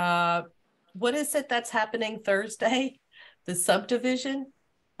saying, what is it that's happening Thursday? The subdivision?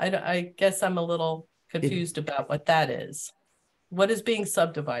 I guess I'm a little confused about what that is. What is being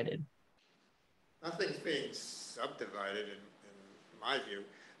subdivided? Nothing's being subdivided in my view.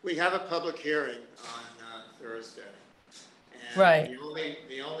 We have a public hearing on Thursday. And Right.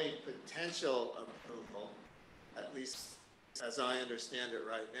 The only potential approval, at least as I understand it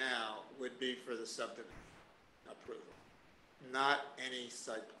right now, would be for the subdivision approval, not any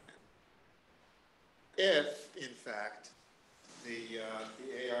site plan. If, in fact, the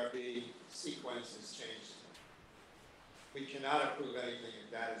ARB sequence is changed, we cannot approve anything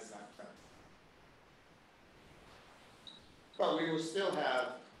if that is not done. But we will still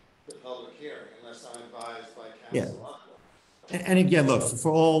have the public hearing unless I'm advised by Yeah. council. And again, look,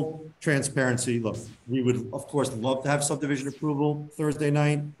 for all transparency, look, we would, of course, love to have subdivision approval Thursday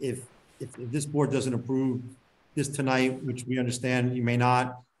night. If this board doesn't approve this tonight, which we understand you may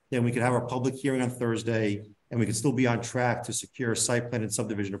not, then we could have our public hearing on Thursday, and we could still be on track to secure site plan and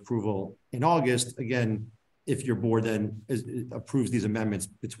subdivision approval in August. Again, if your board then approves these amendments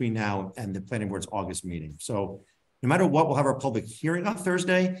between now and the planning board's August meeting. So no matter what, we'll have our public hearing on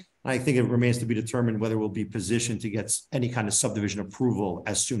Thursday. I think it remains to be determined whether we'll be positioned to get any kind of subdivision approval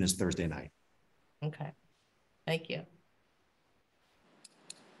as soon as Thursday night. Okay, thank you.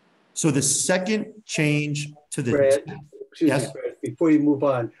 So the second change to the— Brad, excuse Yes? me, Brad, before you move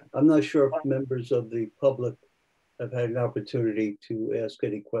on, I'm not sure if members of the public have had an opportunity to ask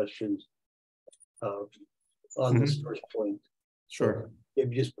any questions on this first point. Sure. If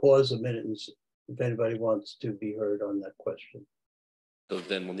you just pause a minute and if anybody wants to be heard on that question. So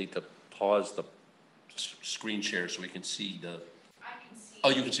then we'll need to pause the screen share so we can see the. I can see. Oh,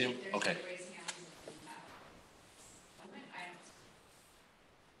 you can see them? Okay.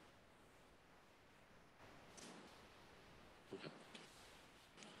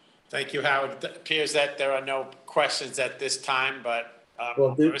 Thank you, Howard. It appears that there are no questions at this time, but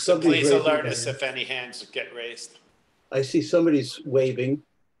Well, there- Marissa, somebody's please raising alert their us if any hands get raised. I see somebody's waving.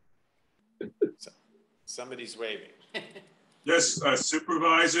 Somebody's waving. Yes,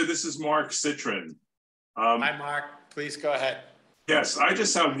 Supervisor, this is Mark Citron. Hi, Mark. Please go ahead. Yes, I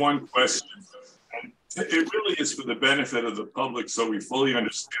just have one question. And it really is for the benefit of the public so we fully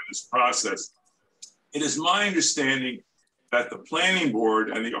understand this process. It is my understanding that the planning board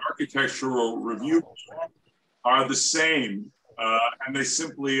and the architectural review board are the same, and they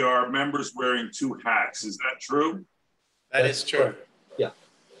simply are members wearing two hats. Is that true? That is true. Yeah.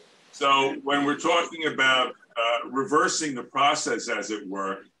 So when we're talking about reversing the process, as it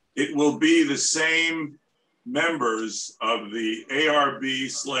were, it will be the same members of the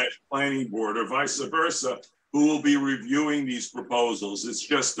ARB/planning board or vice versa who will be reviewing these proposals. It's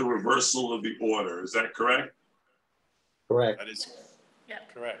just the reversal of the order. Is that correct? Correct. That is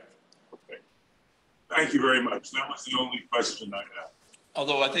correct. Okay. Thank you very much. That was the only question I had.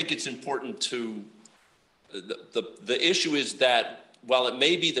 Although I think it's important to, the issue is that while it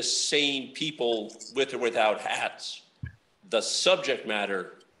may be the same people with or without hats, the subject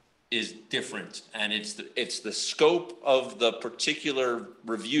matter is different, and it's the scope of the particular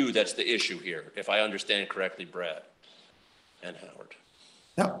review that's the issue here, if I understand correctly, Brad and Howard.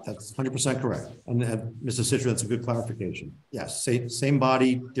 Yeah, that's 100% correct. And Mr. Citron, that's a good clarification. Yes, same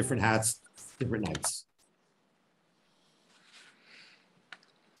body, different hats, different nights.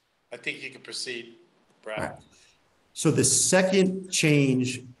 I think you can proceed, All Brad. right. So the second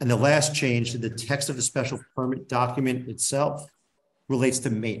change and the last change to the text of the special permit document itself relates to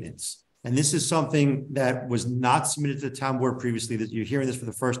maintenance. And this is something that was not submitted to the town board previously, that you're hearing this for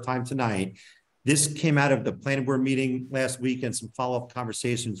the first time tonight. This came out of the planning board meeting last week and some follow-up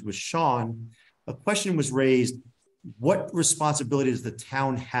conversations with Sean. A question was raised: what responsibility does the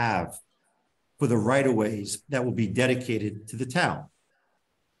town have for the right-of-ways that will be dedicated to the town?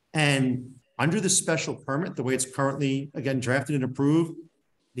 And under the special permit, the way it's currently, again, drafted and approved,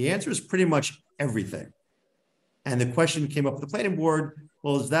 the answer is pretty much everything. And the question came up with the planning board: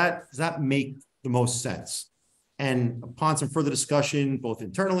 well, does that make the most sense? And upon some further discussion, both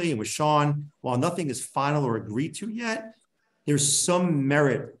internally and with Sean, while nothing is final or agreed to yet, there's some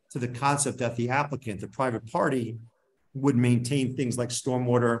merit to the concept that the applicant, the private party, would maintain things like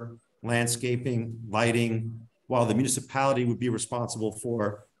stormwater, landscaping, lighting, while the municipality would be responsible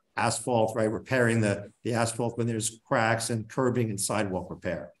for asphalt, right? Repairing the asphalt when there's cracks, and curbing and sidewalk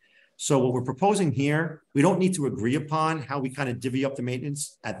repair. So what we're proposing here, we don't need to agree upon how we kind of divvy up the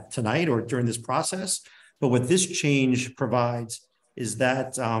maintenance at tonight or during this process. But what this change provides is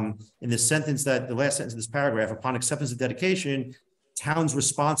that in the sentence, that the last sentence of this paragraph, upon acceptance of dedication, town's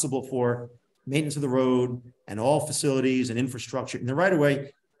responsible for maintenance of the road and all facilities and infrastructure in the right of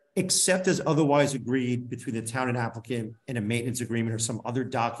way, except as otherwise agreed between the town and applicant in a maintenance agreement or some other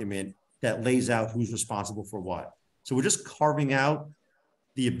document that lays out who's responsible for what. So we're just carving out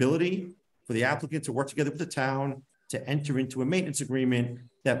the ability for the applicant to work together with the town to enter into a maintenance agreement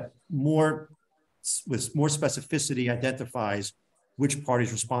that with more specificity identifies which party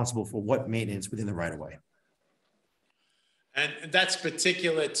is responsible for what maintenance within the right of way. And that's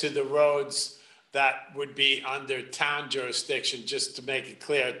particular to the roads that would be under town jurisdiction, just to make it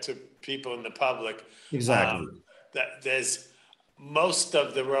clear to people in the public. Exactly. That there's, most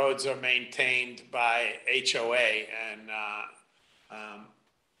of the roads are maintained by HOA and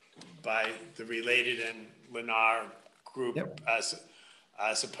by the Related and Lennar group. Yep. As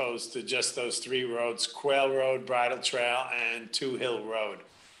as opposed to just those 3 roads, Quail Road, Bridle Trail, and Two Hill Road.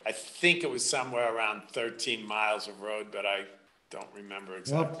 I think it was somewhere around 13 miles of road, but I don't remember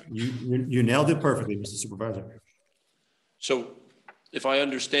exactly. Well, you nailed it perfectly, Mr. Supervisor. So if I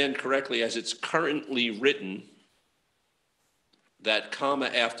understand correctly, as it's currently written, that comma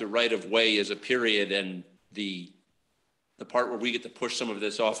after right-of-way is a period, and the part where we get to push some of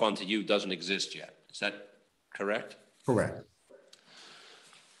this off onto you doesn't exist yet. Is that correct? Correct.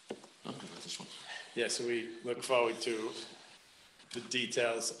 Oh, this one. Yeah, so we look forward to the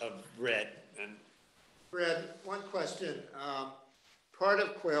details of red. And Brad, one question. Part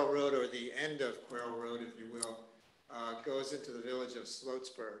of Quail Road, or the end of Quail Road, if you will, goes into the village of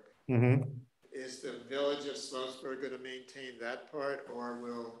Sloatsburg. Mm-hmm. Is the village of Sloatsburg going to maintain that part, or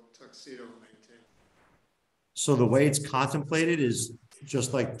will Tuxedo maintain? So the way it's contemplated is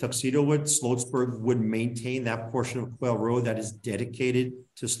just like Tuxedo would, Sloatsburg would maintain that portion of Quail Road that is dedicated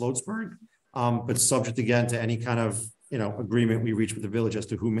to Sloatsburg, but subject again to any kind of, agreement we reach with the village as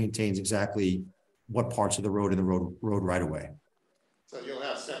to who maintains exactly what parts of the road and the road right away. So you'll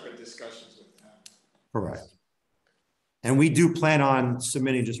have separate discussions with them. Correct. And we do plan on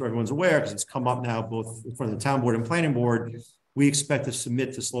submitting, just so everyone's aware, because it's come up now both in front of the town board and planning board. We expect to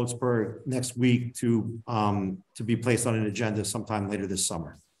submit to Sloatsburg next week to be placed on an agenda sometime later this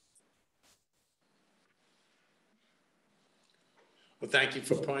summer. well, thank you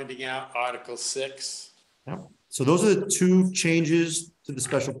for pointing out Article 6. Yep. So those are the 2 changes to the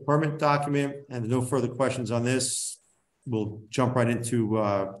special permit document, and no further questions on this. We'll jump right into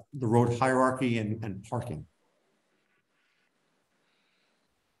the road hierarchy and parking.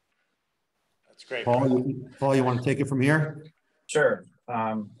 That's great. Paul, you want to take it from here? Sure.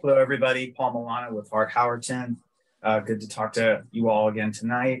 Hello, everybody. Paul Milano with Hart Howerton. Good to talk to you all again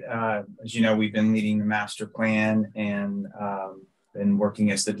tonight. As you know, we've been leading the master plan and been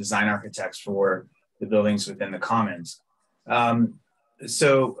working as the design architects for the buildings within the commons.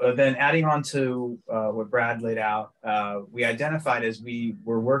 So then adding on to what Brad laid out, we identified as we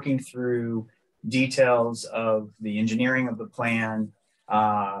were working through details of the engineering of the plan,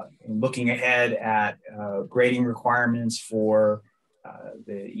 looking ahead at grading requirements for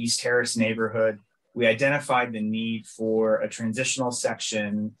the East Terrace neighborhood, we identified the need for a transitional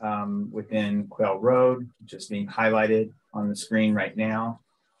section within Quail Road, which is being highlighted on the screen right now,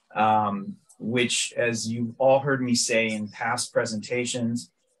 which, as you've all heard me say in past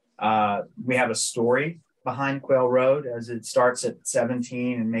presentations, we have a story behind Quail Road as it starts at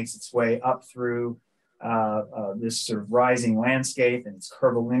 17 and makes its way up through this sort of rising landscape, and it's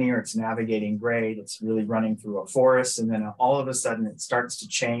curvilinear, it's navigating grade, it's really running through a forest, and then all of a sudden it starts to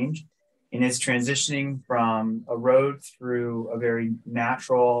change, and it's transitioning from a road through a very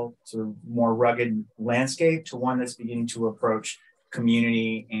natural, sort of more rugged landscape to one that's beginning to approach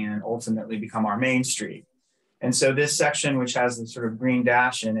community and ultimately become our main street. And so this section, which has the sort of green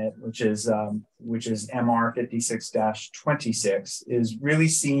dash in it, which is MR 56-26, is really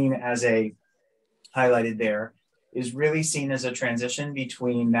seen as a, highlighted there, is really seen as a transition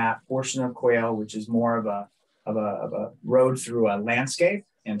between that portion of Quail, which is more of a road through a landscape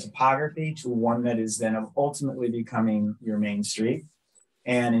and topography, to one that is then ultimately becoming your main street.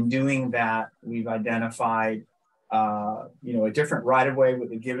 And in doing that, we've identified a different right-of-way that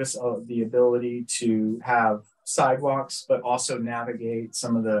would give us the ability to have sidewalks, but also navigate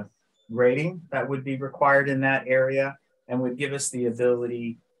some of the grading that would be required in that area, and would give us the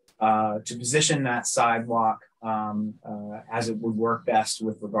ability to position that sidewalk as it would work best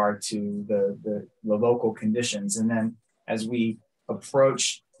with regard to the local conditions. And then as we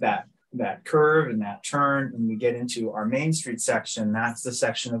approach that curve and that turn, and we get into our Main Street section, that's the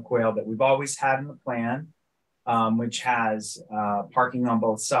section of Quail that we've always had in the plan, which has parking on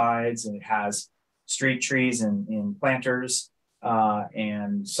both sides, and it has street trees and planters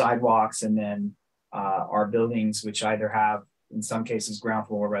and sidewalks, and then our buildings, which either have, in some cases, ground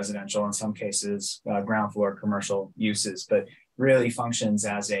floor residential, in some cases, ground floor commercial uses, but really functions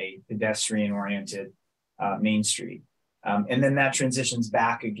as a pedestrian-oriented Main Street. And then that transitions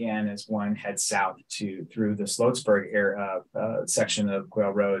back again as one heads south through the Sloatsburg area, section of Quail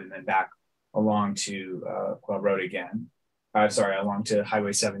Road, and then back along to Quail Road again. Along to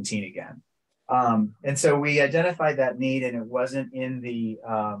Highway 17 again. And so we identified that need, and it wasn't in the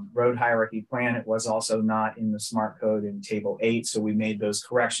road hierarchy plan. It was also not in the SMART code in Table 8. So we made those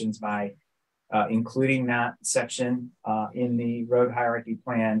corrections by including that section in the road hierarchy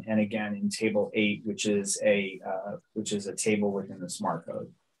plan, and again in Table 8, which is a table within the SMART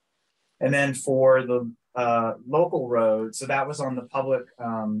code. And then for the local road, so that was on the public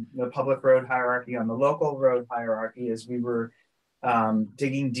road hierarchy. On the local road hierarchy, as we were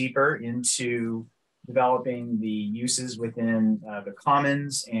digging deeper into developing the uses within the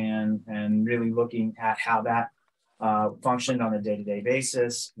commons and really looking at how that functioned on a day-to-day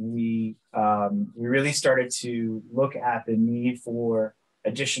basis. We really started to look at the need for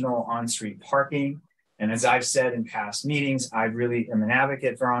additional on-street parking. And as I've said in past meetings, I really am an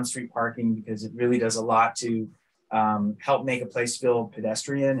advocate for on-street parking because it really does a lot to help make a place feel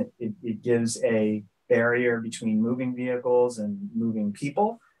pedestrian. It gives a barrier between moving vehicles and moving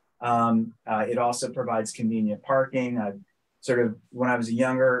people. It also provides convenient parking. When I was a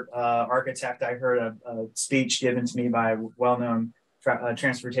younger architect, I heard a speech given to me by a well-known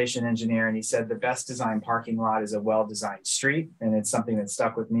transportation engineer, and he said the best designed parking lot is a well-designed street, and it's something that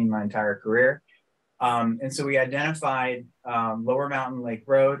stuck with me my entire career. And so we identified Lower Mountain Lake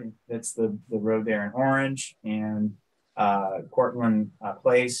Road, that's the road there in orange, and Cortland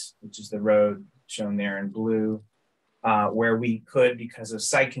Place, which is the road shown there in blue, where we could, because of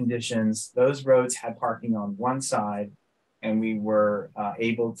site conditions, those roads had parking on one side, and we were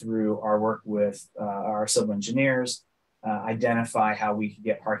able, through our work with our civil engineers, identify how we could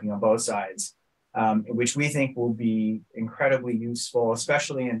get parking on both sides, which we think will be incredibly useful,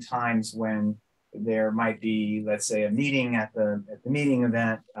 especially in times when there might be, let's say, a meeting at the meeting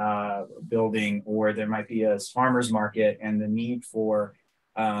event building, or there might be a farmer's market, and the need for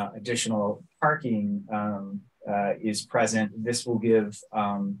additional parking is present. This will give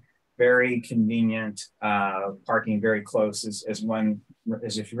very convenient parking very close, as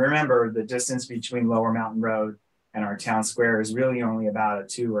if you remember, the distance between Lower Mountain Road and our town square is really only about a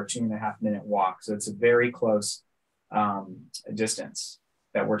 2 or 2.5 minute walk. So it's a very close distance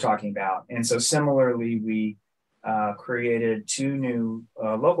that we're talking about. And so similarly, we created 2 new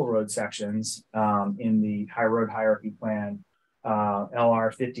local road sections in the high road hierarchy plan,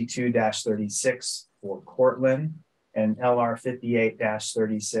 LR 52-36 for Cortland and LR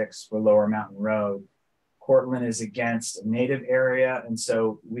 58-36 for Lower Mountain Road. Cortland is against a native area, and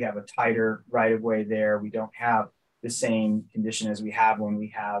so we have a tighter right of way there. We don't have the same condition as we have when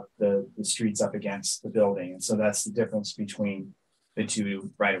we have the streets up against the building. And so that's the difference between the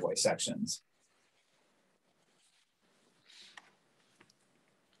 2 right of way sections.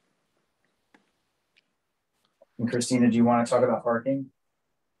 And Christina, do you want to talk about parking?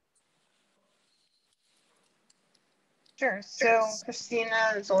 Sure. So Christina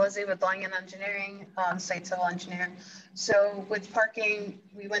Zolizzi with Langen Engineering, site civil engineer. So with parking,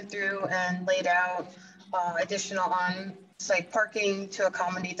 we went through and laid out additional on-site parking to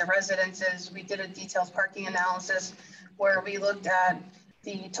accommodate the residences. We did a detailed parking analysis where we looked at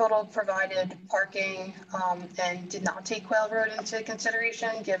the total provided parking and did not take Quail Road into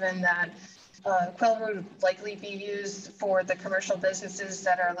consideration, given that Quail Road would likely be used for the commercial businesses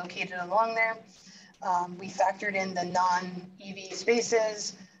that are located along there. We factored in the non-EV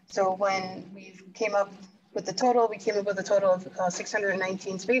spaces. So when we came up with the total, we came up with a total of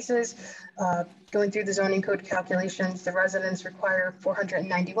 619 spaces. Going through the zoning code calculations, the residents require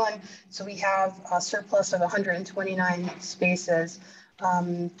 491. So we have a surplus of 129 spaces.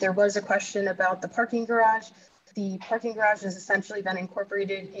 There was a question about the parking garage. The parking garage has essentially been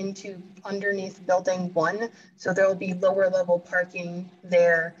incorporated into underneath building 1. So there will be lower level parking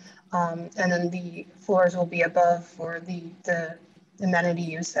there. And then the floors will be above for the amenity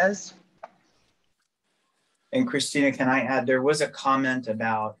uses. And Christina, can I add, there was a comment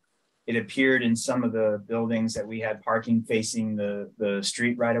about, it appeared in some of the buildings that we had parking facing the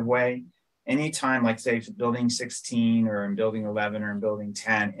street right of way. Anytime, like say building 16 or in building 11 or in building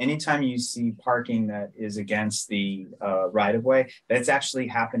 10, anytime you see parking that is against the right of way, that's actually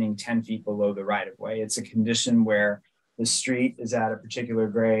happening 10 feet below the right of way. It's a condition where the street is at a particular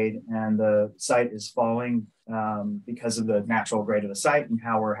grade and the site is falling because of the natural grade of the site and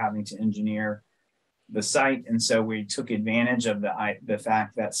how we're having to engineer the site. And so we took advantage of the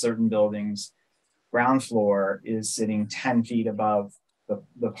fact that certain buildings ground floor is sitting 10 feet above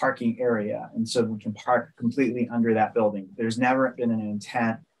the parking area. And so we can park completely under that building. There's never been an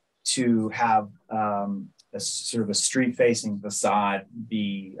intent to have a sort of a street facing facade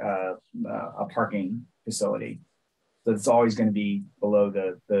be a parking facility. So it's always going to be below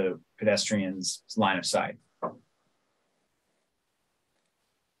the pedestrian's line of sight.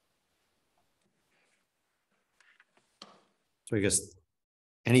 So I guess,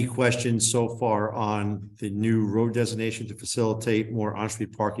 any questions so far on the new road designation to facilitate more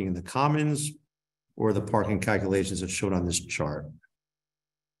on-street parking in the commons, or the parking calculations that showed on this chart?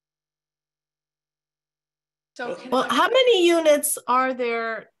 So well, how many units are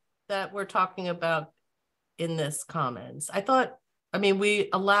there that we're talking about in this commons? I mean, we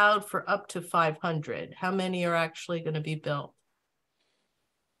allowed for up to 500. How many are actually going to be built?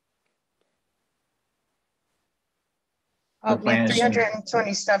 We have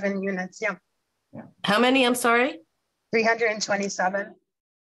 327 units, yeah. How many, I'm sorry? 327.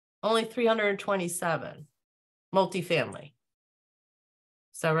 Only 327 multifamily.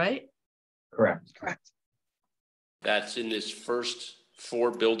 Is that right? Correct. Correct. That's in this first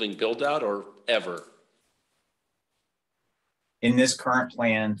 4-building build out or ever? In this current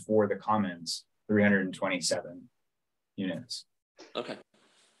plan for the Commons, 327 units. Okay.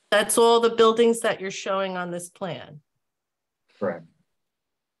 That's all the buildings that you're showing on this plan. Correct.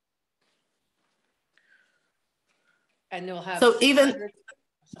 And they'll have. So even,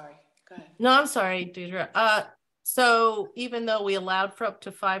 Sorry, go ahead. no, I'm sorry, Deidre. So even though we allowed for up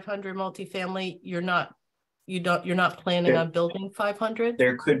to 500 multifamily, you're not planning on building 500?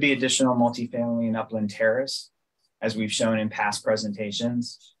 There could be additional multifamily in Upland Terrace, as we've shown in past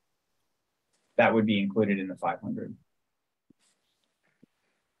presentations. That would be included in the 500.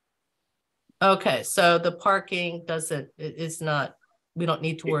 Okay, so the parking is not, we don't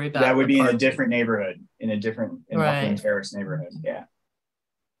need to worry about that would be parking. in a different neighborhood, in Upland Terrace neighborhood. Yeah.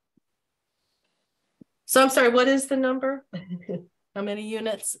 So I'm sorry, what is the number? How many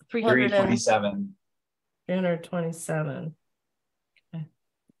units? 327. 327. Okay.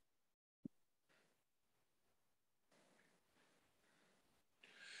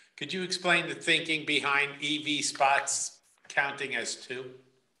 Could you explain the thinking behind EV spots counting as 2?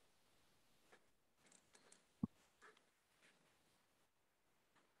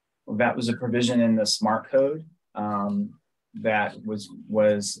 Well, that was a provision in the smart code. That was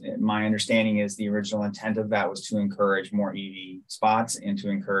my understanding is the original intent of that was to encourage more EV spots and to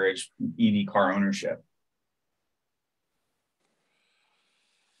encourage EV car ownership.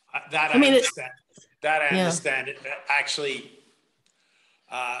 That I understand. That I understand. It actually,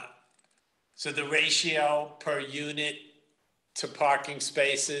 so the ratio per unit to parking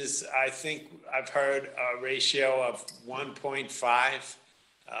spaces, I think I've heard a ratio of 1.5.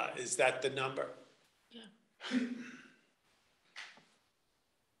 Is that the number? Yeah.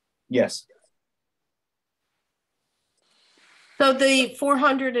 Yes. So the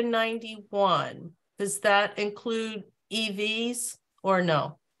 491, does that include EVs or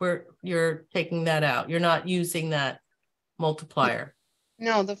no? You're taking that out. You're not using that multiplier.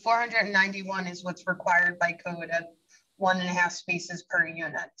 No, the 491 is what's required by code at 1.5 spaces per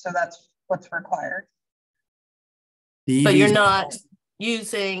unit. So that's what's required. But you're not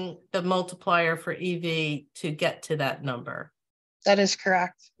using the multiplier for EV to get to that number. That is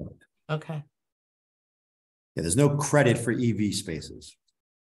correct. Okay. Yeah, there's no credit for EV spaces.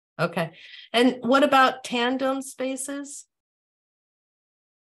 Okay. And what about tandem spaces?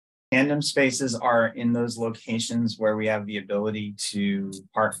 Tandem spaces are in those locations where we have the ability to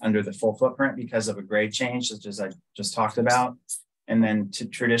park under the full footprint because of a grade change, such as I just talked about. And then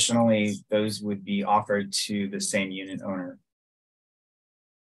traditionally, those would be offered to the same unit owner.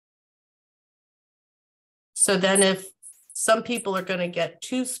 So then if some people are going to get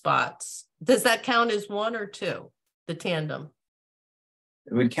 2 spots, does that count as 1 or 2, the tandem?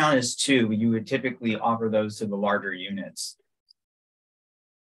 It would count as 2. You would typically offer those to the larger units.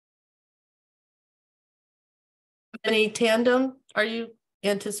 Any tandem are you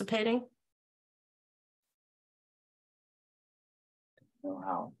anticipating? Know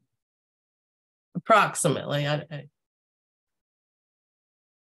how. Approximately.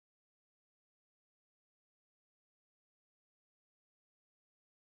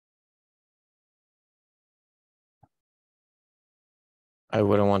 I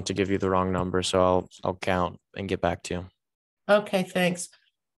wouldn't want to give you the wrong number, so I'll count and get back to you. Okay, thanks.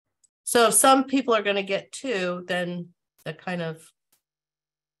 So if some people are going to get 2, then that kind of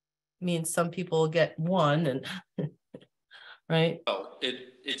means some people will get 1, and right? Well,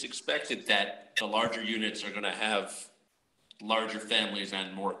 it's expected that the larger units are going to have larger families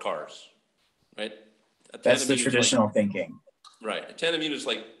and more cars, right? That's the traditional thinking. Right. A tandem unit is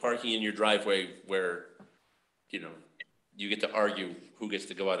like parking in your driveway where, you get to argue who gets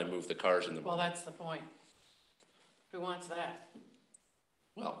to go out and move the cars in the Well, that's the point. Who wants that?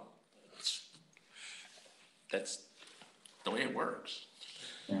 Well, that's the way it works.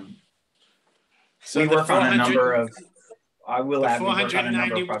 Yeah. So we work on a number of, I will add, we work on a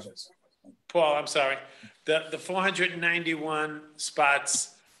number of projects. Paul, I'm sorry. The 491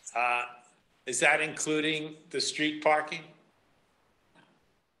 spots, is that including the street parking?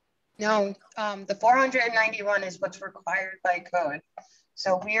 No, the 491 is what's required by code.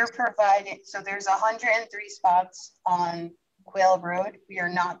 So we are providing, so there's 103 spots on Quail Road. We are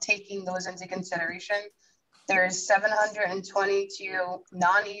not taking those into consideration There's 722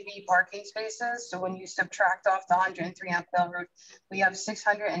 non-EV parking spaces. So when you subtract off the 103 on Quail Road, we have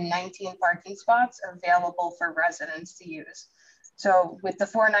 619 parking spots available for residents to use. So with the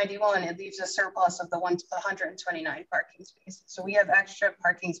 491, it leaves a surplus of the 129 parking spaces. So we have extra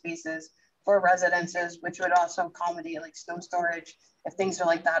parking spaces for residences, which would also accommodate like snow storage if things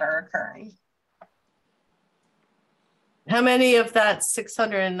like that are occurring. How many of that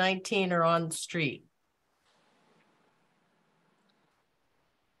 619 are on the street?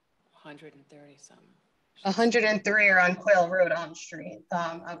 130 something. 103 are on Quail Road on street.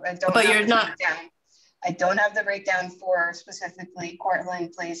 I don't But have you're the not. breakdown. I don't have the breakdown for specifically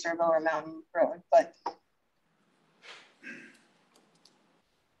Cortland Place or Lower Mountain Road, but.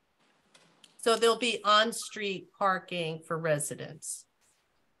 So there'll be on-street parking for residents.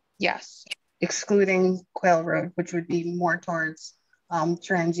 Yes, excluding Quail Road, which would be more towards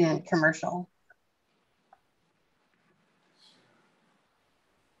transient commercial.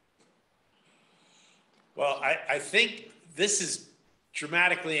 Well, I think this is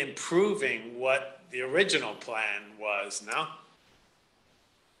dramatically improving what the original plan was, no?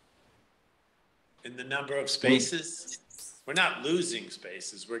 In the number of spaces? We're not losing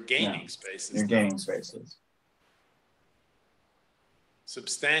spaces, we're gaining spaces. You're gaining spaces.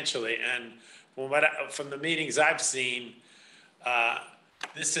 Substantially, and from the meetings I've seen,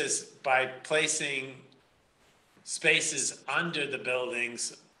 this is by placing spaces under the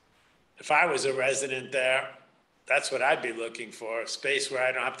buildings. If I was a resident there, that's what I'd be looking for, a space where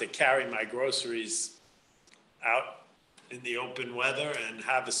I don't have to carry my groceries out in the open weather and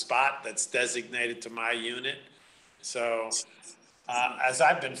have a spot that's designated to my unit. So as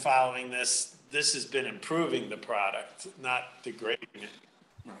I've been following this, this has been improving the product, not degrading it.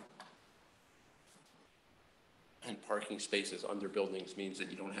 And parking spaces under buildings means that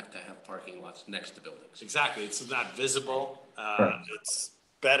you don't have to have parking lots next to buildings. Exactly, it's not visible. Right. It's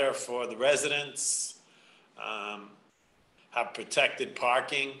better for the residents, have protected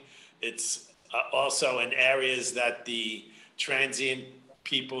parking. It's also in areas that the transient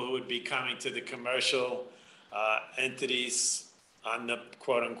people who would be coming to the commercial entities on the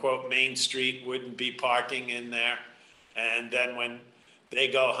quote unquote main street wouldn't be parking in there. And then when they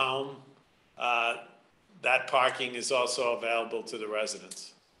go home, that parking is also available to the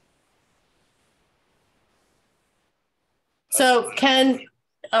residents. So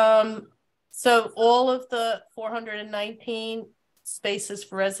so all of the 419 spaces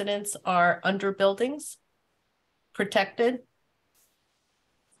for residents are under buildings, protected?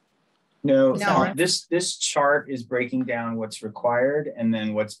 No, No. This chart is breaking down what's required, and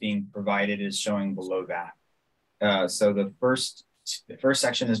then what's being provided is showing below that. So the first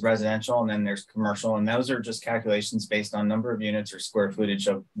section is residential, and then there's commercial, and those are just calculations based on number of units or square footage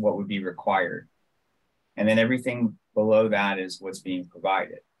of what would be required. And then everything below that is what's being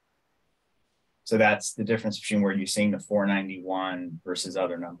provided. So that's the difference between where you're seeing the 491 versus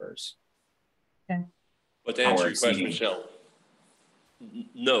other numbers. Okay. But to answer your question, Michelle,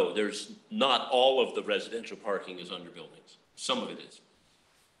 no, there's not all of the residential parking is under buildings. Some of it is.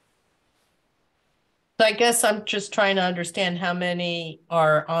 So I guess I'm just trying to understand how many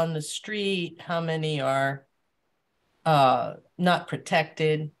are on the street, how many are not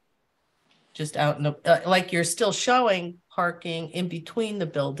protected, just out in the, like you're still showing parking in between the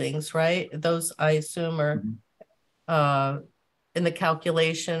buildings, right? Those I assume are in the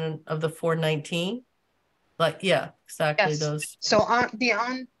calculation of the 419. Like, yeah, exactly. Yes. Those. So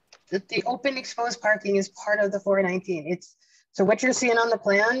beyond the open exposed parking is part of the 419. So what you're seeing on the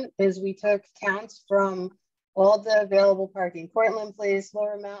plan is we took counts from all the available parking, Cortland Place,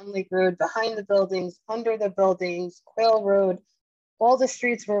 Lower Mountain Lake Road, behind the buildings, under the buildings, Quail Road, all the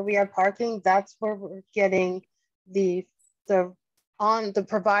streets where we have parking. That's where we're getting the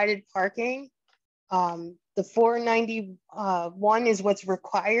provided parking. The 491 is what's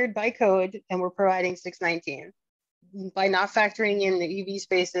required by code, and we're providing 619 by not factoring in the EV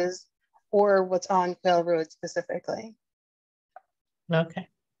spaces or what's on Quail Road specifically. Okay.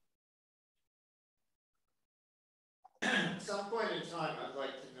 At some point in time, I'd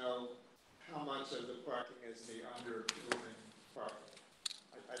like to know how much of the parking is the under building parking.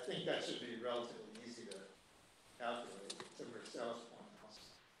 I think that should be relatively easy to calculate, to Michelle's point also.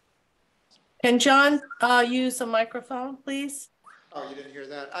 Can John use a microphone, please? Oh, you didn't hear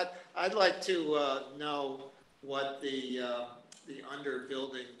that? I'd like to know what the under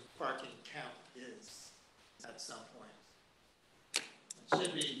building parking count is at some point. It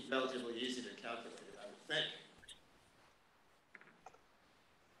should be relatively easy to calculate it, I would think.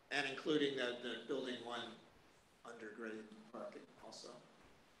 And including the building one undergrade parking also.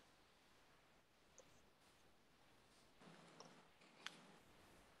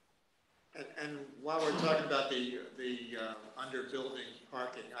 And while we're talking about the under building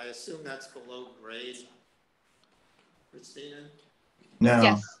parking, I assume that's below grade, Christina? No.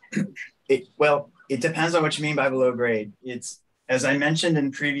 Yes. It depends on what you mean by below grade. It's, as I mentioned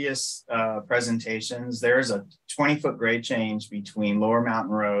in previous presentations, there is a 20-foot grade change between Lower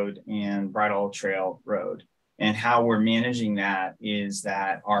Mountain Road and Bridal Trail Road. And how we're managing that is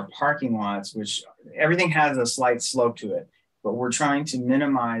that our parking lots, which everything has a slight slope to it, but we're trying to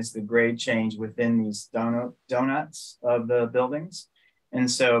minimize the grade change within these donuts of the buildings. And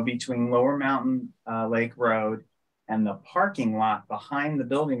so between Lower Mountain Lake Road and the parking lot behind the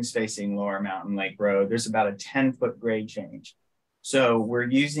buildings facing Lower Mountain Lake Road, there's about a 10-foot grade change. So we're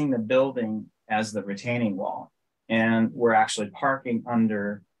using the building as the retaining wall, and we're actually parking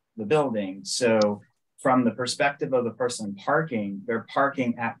under the building. So from the perspective of the person parking, they're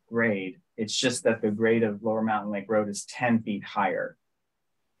parking at grade. It's just that the grade of Lower Mountain Lake Road is 10 feet higher.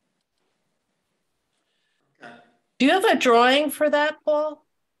 Do you have a drawing for that, Paul?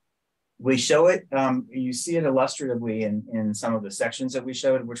 We show it, you see it illustratively in some of the sections that we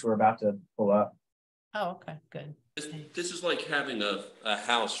showed, which we're about to pull up. Oh, okay, good. This is like having a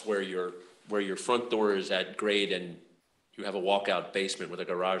house where your front door is at grade and you have a walkout basement with a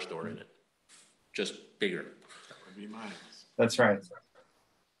garage door in it, just bigger. That would be mine. That's right.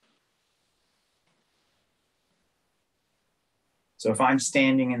 So if I'm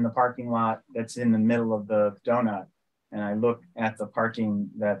standing in the parking lot that's in the middle of the donut and I look at the parking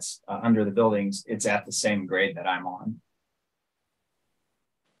that's under the buildings, it's at the same grade that I'm on.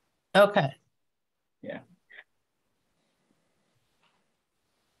 Okay. Yeah.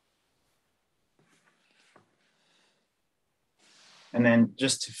 And then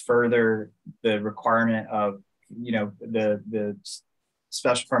just to further the requirement of, you know, the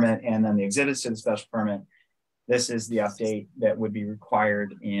special permit and then the exhibits to the special permit, this is the update that would be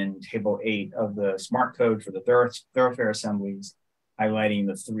required in table 8 of the smart code for the thoroughfare assemblies, highlighting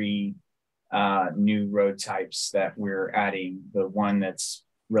the 3 new road types that we're adding. The one that's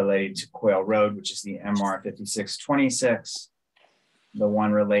related to Quail Road, which is the MR 5626, the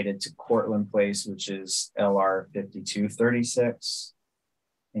one related to Cortland Place, which is LR 5236,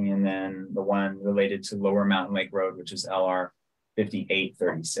 and then the one related to Lower Mountain Lake Road, which is LR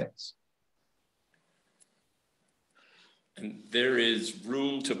 5836. And there is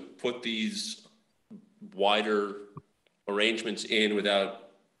room to put these wider arrangements in without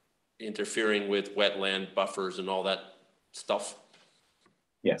interfering with wetland buffers and all that stuff?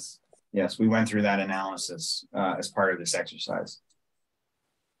 Yes, yes, we went through that analysis as part of this exercise.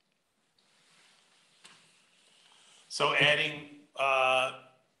 So adding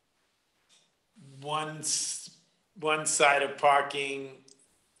one side of parking,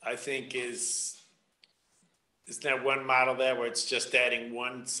 I think is there one model there where it's just adding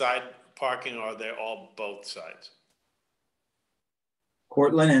one side parking, or they're all both sides?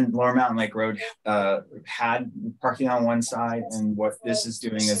 Cortland and Lower Mountain Lake Road had parking on one side, and what this is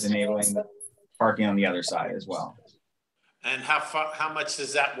doing is enabling the parking on the other side as well. And how much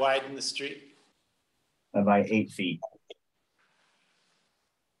does that widen the street? By 8 feet.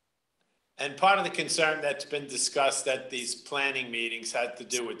 And part of the concern that's been discussed at these planning meetings had to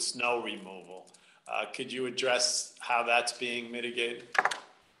do with snow removal. Could you address how that's being mitigated?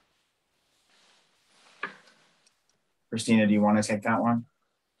 Christina, do you want to take that one?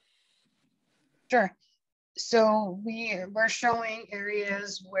 Sure. So we're showing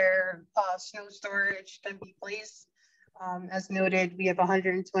areas where snow storage can be placed. As noted, we have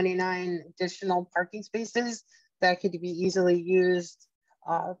 129 additional parking spaces that could be easily used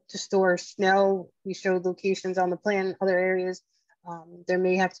to store snow. We showed locations on the plan, other areas. There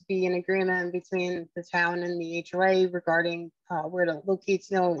may have to be an agreement between the town and the HOA regarding where to locate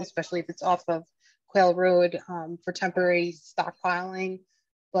snow, especially if it's off of Quail Road for temporary stockpiling.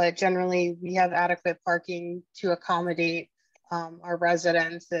 But generally, we have adequate parking to accommodate our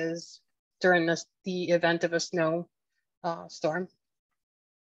residences during the event of a snow storm.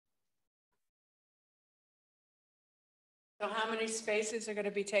 So how many spaces are going to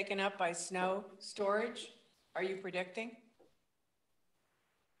be taken up by snow storage? Are you predicting?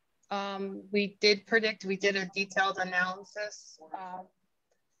 We did predict, we did a detailed analysis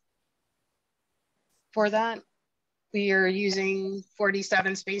for that. We are using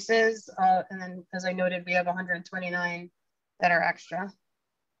 47 spaces, and then as I noted, we have 129 that are extra.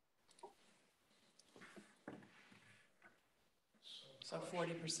 So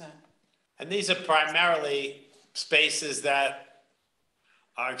 40%. And these are primarily spaces that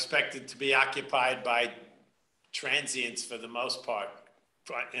are expected to be occupied by transients for the most part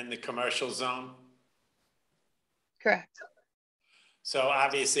in the commercial zone? Correct. So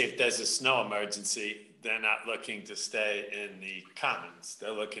obviously, if there's a snow emergency, they're not looking to stay in the commons.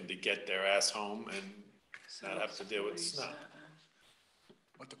 They're looking to get their ass home and not have to deal with snow.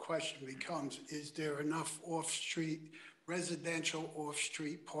 But the question becomes, is there enough off-street, residential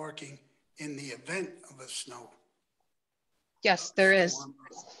off-street parking in the event of a snow? Yes, there is.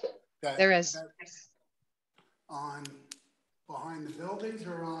 There is. On, behind the buildings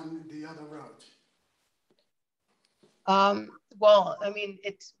or on the other roads? Well, I mean,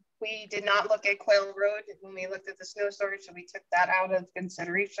 we did not look at Quail Road when we looked at the snow storage, so we took that out of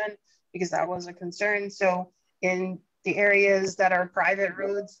consideration because that was a concern. So in the areas that are private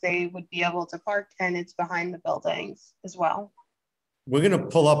roads, they would be able to park, and it's behind the buildings as well. We're gonna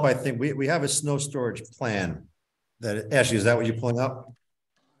pull up, I think, we have a snow storage plan. That, Ashley, is that what you're pulling up?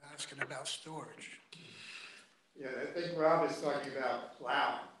 Asking about storage. Yeah, I think Rob is talking about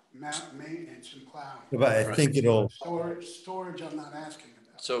plowing. Maintenance and plowing. But I think it'll. Storage, I'm not asking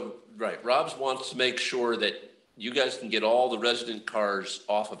about. So, right, Rob's wants to make sure that you guys can get all the resident cars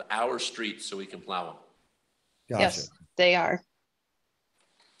off of our streets so we can plow them. Gotcha. Yes, they are.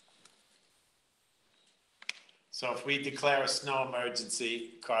 So if we declare a snow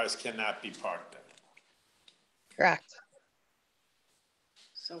emergency, cars cannot be parked there. Correct.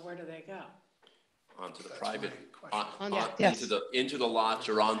 So where do they go? Onto the private, Yes. into the lots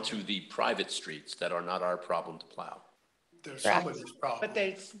or onto the private streets that are not our problem to plow. There's Correct. somebody's problem. But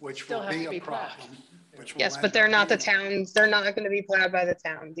they which still will have be to a be plowed. problem. Which will Yes, end but they're up not the being- towns. They're not going to be plowed by the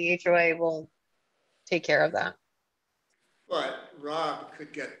town. The HOA will take care of that. But Rob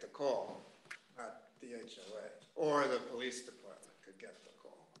could get the call, not the HOA, or the police department could get the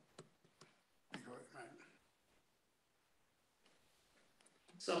call. Right.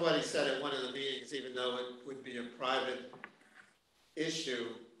 Somebody said at one of the meetings, even though it would be a private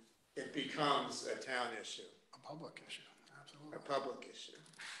issue, it becomes a town issue, A public issue, absolutely. a public issue.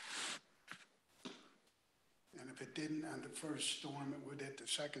 And if it didn't on the first storm, it would hit the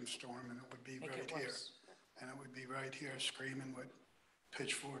second storm, and it would be Make right it here. worse. And it would be right here screaming with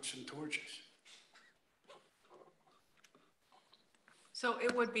pitchforks and torches. So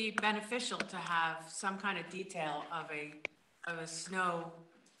it would be beneficial to have some kind of detail of a snow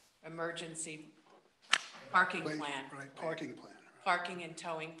emergency parking plan. Right, parking plan. Parking and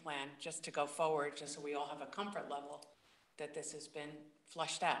towing plan, just to go forward, just so we all have a comfort level that this has been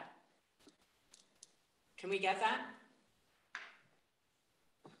flushed out. Can we get that?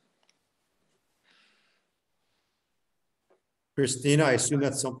 Christina, I assume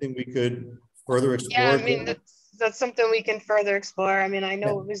that's something we could further explore. Yeah, I mean, that's something we can further explore. I mean, I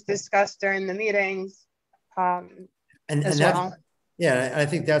know it was discussed during the meetings and as that's, well. yeah, I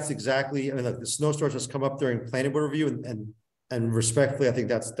think that's exactly, I mean, look, the snow storage has come up during planning board review and respectfully, I think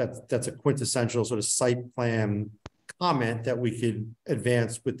that's a quintessential sort of site plan comment that we could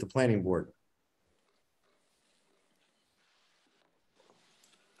advance with the planning board.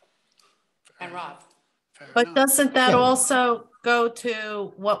 And Rob? But doesn't that also go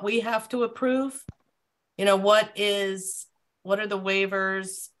to what we have to approve? You know, what are the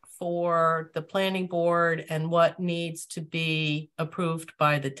waivers for the planning board and what needs to be approved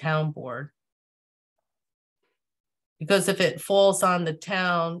by the town board? Because if it falls on the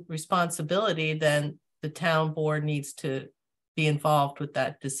town responsibility, then the town board needs to be involved with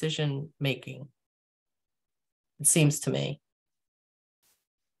that decision making. It seems to me.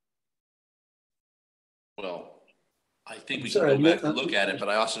 Well, I think we can go back and look at it, but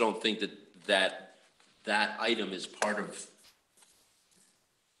I also don't think that item is part of,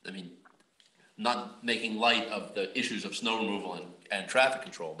 I mean, not making light of the issues of snow removal and traffic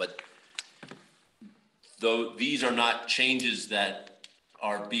control, but though these are not changes that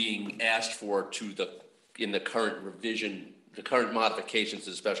are being asked for in the current revision, the current modifications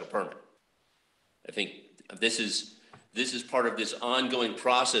to the special permit. I think this is part of this ongoing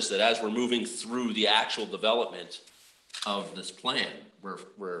process that as we're moving through the actual development of this plan,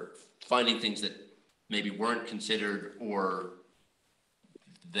 we're finding things that maybe weren't considered, or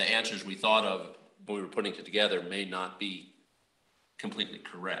the answers we thought of when we were putting it together may not be completely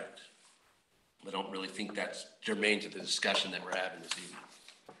correct. I don't really think that's germane to the discussion that we're having this evening.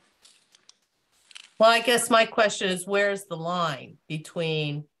 Well, I guess my question is, where's the line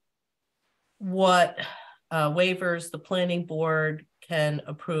between what waivers the planning board can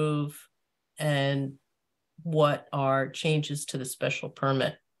approve and what are changes to the special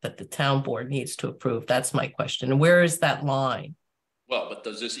permit that the town board needs to approve? That's my question. And where is that line? Well, but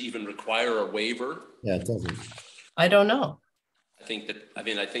does this even require a waiver? Yeah, it doesn't. I don't know. I think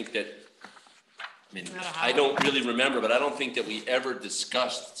that I mean, I don't really remember, but I don't think that we ever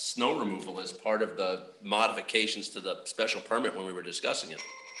discussed snow removal as part of the modifications to the special permit when we were discussing it.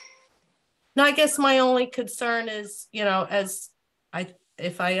 No, I guess my only concern is,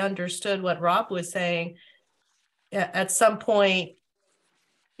 if I understood what Rob was saying, at some point,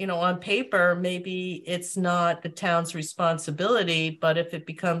 on paper, maybe it's not the town's responsibility, but if it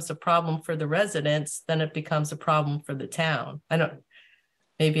becomes a problem for the residents, then it becomes a problem for the town.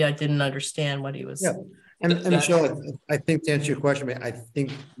 Maybe I didn't understand what he was. Yeah. And Michelle, I think to answer your question, I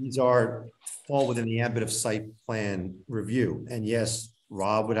think these fall within the ambit of site plan review. And yes,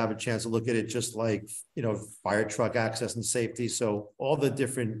 Rob would have a chance to look at it just like, fire truck access and safety. So all the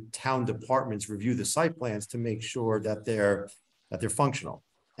different town departments review the site plans to make sure that they're functional.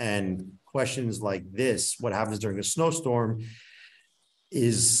 And questions like this, what happens during a snowstorm,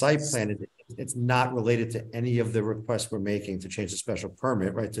 is site plan. It's not related to any of the requests we're making to change the special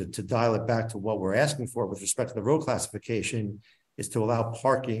permit, right? To dial it back to what we're asking for with respect to the road classification is to allow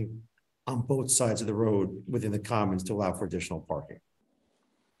parking on both sides of the road within the commons to allow for additional parking.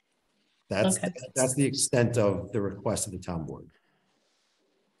 That's the extent of the request of the town board.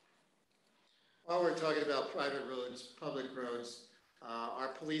 While we're talking about private roads, public roads,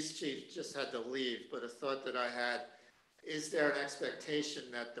 our police chief just had to leave, but a thought that I had, is there an expectation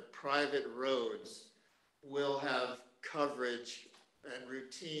that the private roads will have coverage and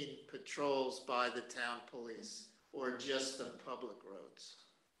routine patrols by the town police, or just the public roads?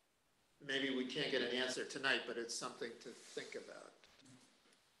 Maybe we can't get an answer tonight, but it's something to think about.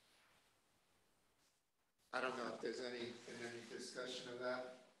 I don't know if there's any discussion of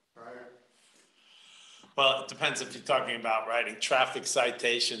that prior. Well, it depends if you're talking about writing traffic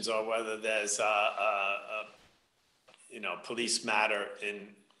citations or whether there's police matter in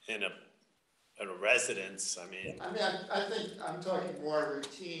a residence. I think I'm talking more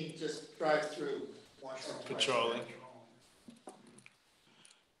routine, just drive through. Patrolling.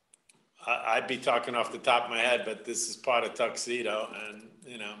 I'd be talking off the top of my head, but this is part of Tuxedo, and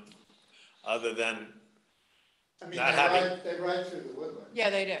other than they ride through the woodland. Yeah,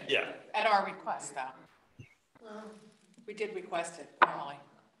 they do. Yeah. At our request, though. We did request it normally.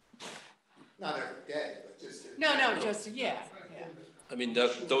 Not every day, but just. Yeah. I mean,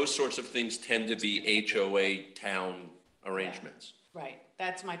 those sorts of things tend to be HOA town arrangements. Right,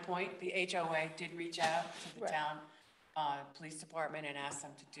 that's my point. The HOA did reach out to the town police department and ask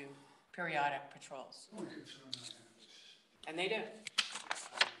them to do periodic patrols. And they do.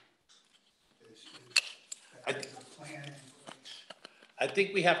 I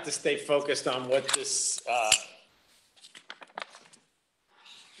think we have to stay focused on what this,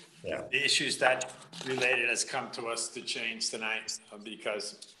 the issues that related has come to us to change tonight,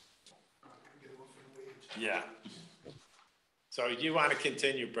 because, So you want to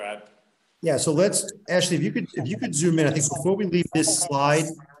continue, Brad? Yeah, so Ashley, if you could zoom in. I think before we leave this slide,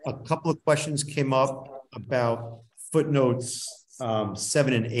 a couple of questions came up about footnotes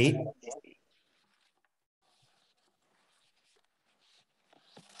 7 and 8.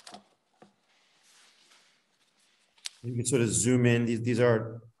 You can sort of zoom in. These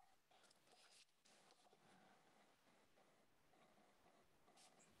are.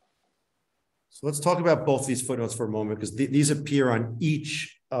 So let's talk about both these footnotes for a moment, because these appear on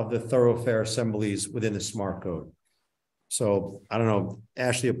each of the thoroughfare assemblies within the SMART code. So I don't know,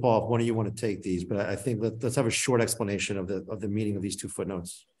 Ashley or Paul, if one of you want to take these, but I think let's have a short explanation of the meaning of these two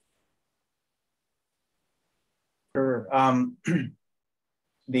footnotes. Sure.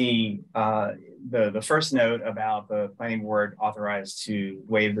 The first note about the planning board authorized to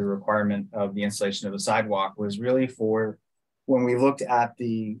waive the requirement of the installation of a sidewalk was really for when we looked at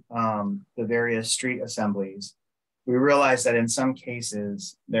the various street assemblies. We realized that in some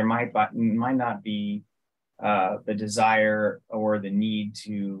cases there might not be the desire or the need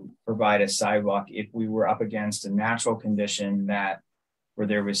to provide a sidewalk if we were up against a natural condition where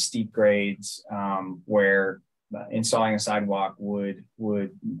there was steep grades, where installing a sidewalk would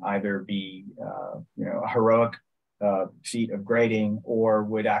either be a heroic feat of grading, or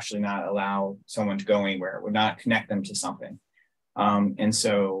would actually not allow someone to go anywhere, would not connect them to something. And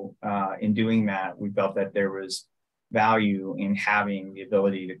so in doing that, we felt that there was value in having the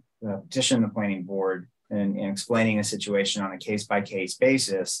ability to petition the planning board and explaining a situation on a case-by-case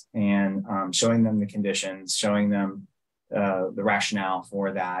basis, and showing them the conditions, showing them the rationale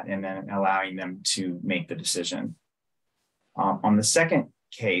for that, and then allowing them to make the decision. On the second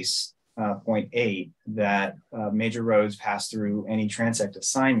case, point 8, that major roads pass through any transect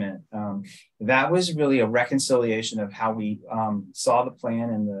assignment, that was really a reconciliation of how we saw the plan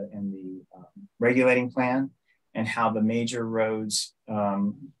and the regulating plan, and how the major roads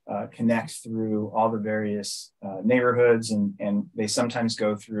connect through all the various neighborhoods, and they sometimes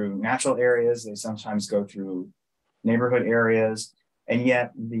go through natural areas, they sometimes go through neighborhood areas, and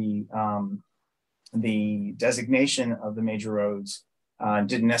yet the designation of the major roads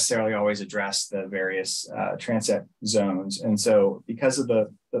didn't necessarily always address the various transect zones. And so because of the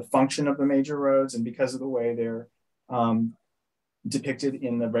function of the major roads and because of the way they're depicted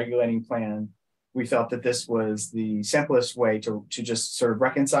in the regulating plan, we felt that this was the simplest way to just sort of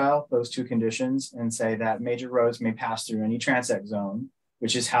reconcile those two conditions and say that major roads may pass through any transect zone,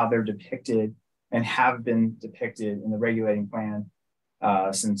 which is how they're depicted and have been depicted in the regulating plan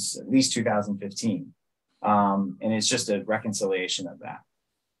since at least 2015. And it's just a reconciliation of that.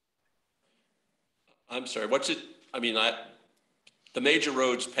 I'm sorry, what's it, I mean, the major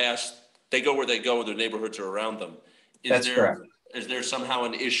roads pass, they go where they go, the neighborhoods are around them. That's correct. Is there somehow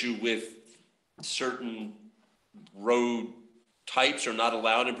an issue with certain road types are not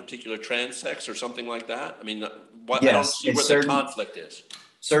allowed in particular transects or something like that? I mean, what, I don't see where the conflict is.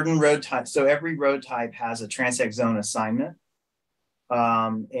 Certain road types, so every road type has a transect zone assignment.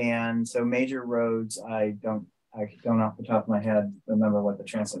 And so major roads, I don't off the top of my head remember what the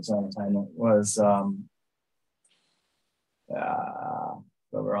transect zone assignment was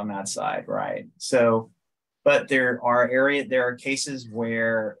over on that side, right? So, but there are cases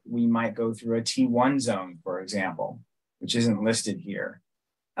where we might go through a T1 zone, for example, which isn't listed here.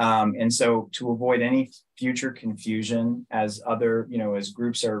 And so to avoid any future confusion as as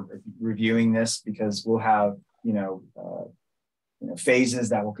groups are reviewing this, because we'll have, phases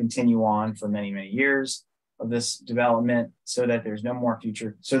that will continue on for many, many years of this development, so that there's no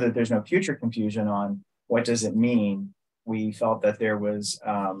future confusion on what does it mean. We felt that there was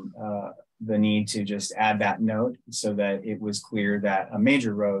the need to just add that note so that it was clear that a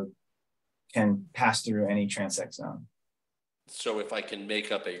major road can pass through any transect zone. So if I can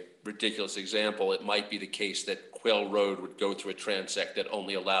make up a ridiculous example, it might be the case that Quail Road would go through a transect that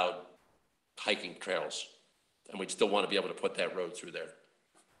only allowed hiking trails, and we'd still want to be able to put that road through there.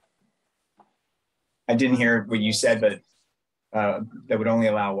 I didn't hear what you said, but that would only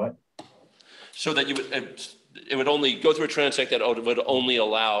allow what? So that it would only go through a transect that would only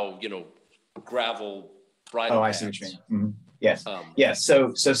allow, gravel bridle Oh, paths. I see what you mean. Mm-hmm. Yes. Yes.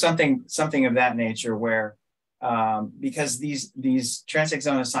 So something of that nature where, because these transect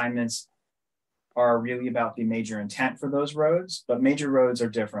zone assignments are really about the major intent for those roads, but major roads are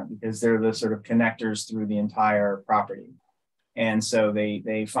different because they're the sort of connectors through the entire property. And so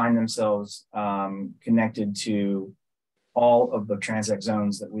they find themselves connected to all of the transect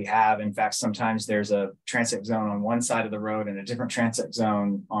zones that we have. In fact, sometimes there's a transect zone on one side of the road and a different transect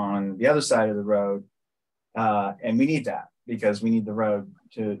zone on the other side of the road. And we need that because we need the road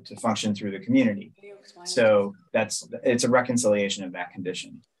to function through the community. So it's a reconciliation of that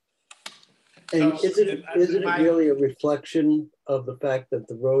condition. And isn't it really a reflection of the fact that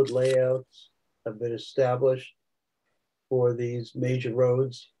the road layouts have been established for these major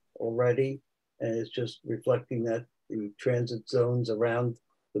roads already? And it's just reflecting that the transit zones around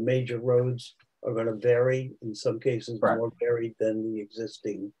the major roads are going to vary, in some cases more varied than the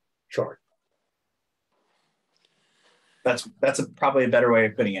existing chart. That's probably a better way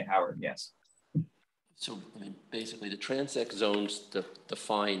of putting it, Howard. Yes. So I mean, basically the transect zones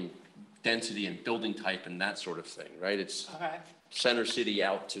define density and building type and that sort of thing, right? It's center city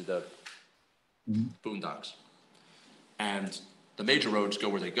out to the boondocks. And the major roads go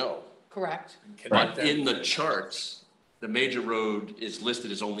where they go. Correct. But in the charts, the major road is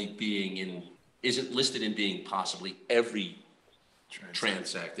listed as only isn't listed in being possibly every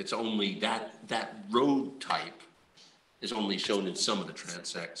transect. It's only that road type is only shown in some of the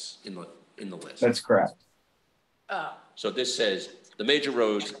transects in the list. That's correct. So this says the major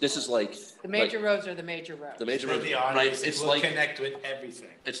roads, this is like. The major roads are the major roads. The major roads, right? It's like connect with everything.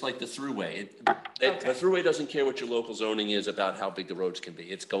 It's like the thruway. The thruway doesn't care what your local zoning is about how big the roads can be.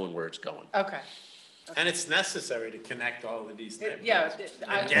 It's going where it's going. Okay. And it's necessary to connect all of these neighborhoods. Yeah.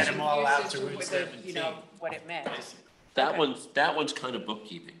 And get them all out to Route 17. What it meant. That one's kind of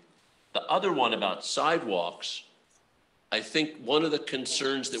bookkeeping. The other one about sidewalks, I think one of the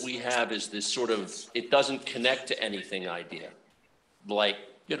concerns that we have is this sort of, it doesn't connect to anything idea. Like,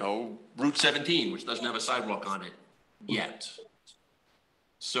 Route 17, which doesn't have a sidewalk on it yet.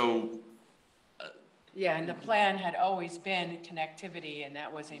 So. Yeah, and the plan had always been connectivity, and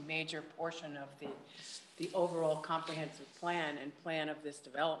that was a major portion of the overall comprehensive plan and plan of this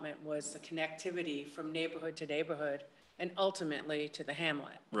development was the connectivity from neighborhood to neighborhood and ultimately to the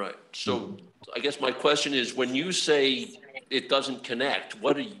hamlet. Right. So I guess my question is, when you say it doesn't connect,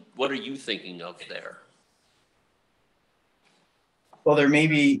 what are you thinking of there? Well, there may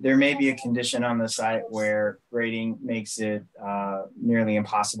be a condition on the site where grading makes it nearly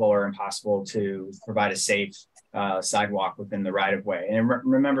impossible to provide a safe sidewalk within the right of way. And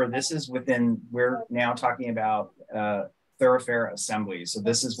remember, we're now talking about thoroughfare assemblies. So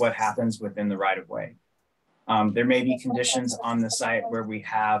this is what happens within the right of way. There may be conditions on the site where we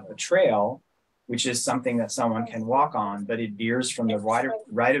have a trail, which is something that someone can walk on, but it veers from the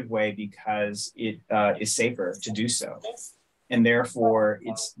right of way because it is safer to do so. And therefore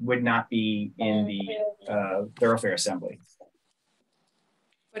it would not be in the thoroughfare assembly.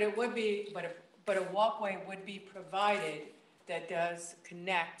 But it would be, but a walkway would be provided that does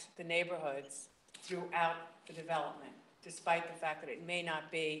connect the neighborhoods throughout the development, despite the fact that it may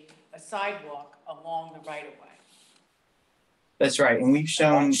not be a sidewalk along the right of way. That's right. And we've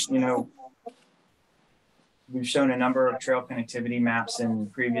shown, we've shown a number of trail connectivity maps in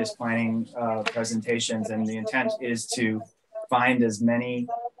previous planning presentations, and the intent is to find as many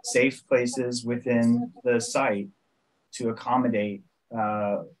safe places within the site to accommodate,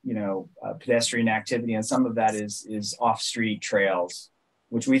 pedestrian activity. And some of that is off-street trails,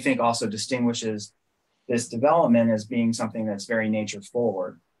 which we think also distinguishes this development as being something that's very nature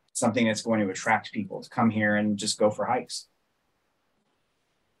forward, something that's going to attract people to come here and just go for hikes.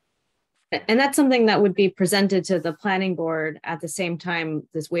 And that's something that would be presented to the planning board at the same time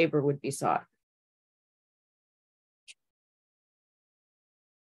this waiver would be sought.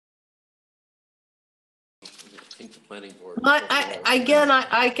 I think the planning board.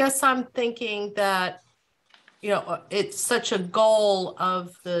 I guess I'm thinking that, it's such a goal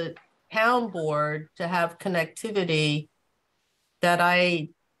of the town board to have connectivity that I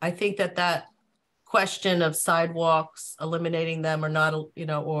think that question of sidewalks, eliminating them or not,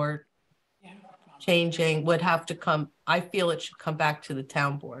 or changing would have to come, I feel it should come back to the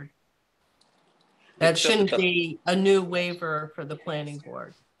town board. That shouldn't be a new waiver for the planning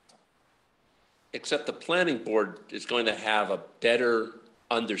board. Except the planning board is going to have a better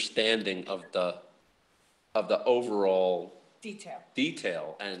understanding of the overall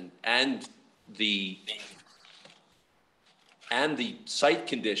detail and the site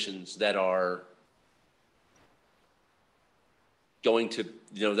conditions that are going to,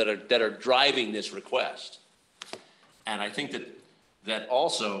 that are driving this request. And I think that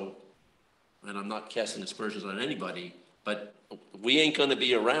also, and I'm not casting aspersions on anybody, but we ain't going to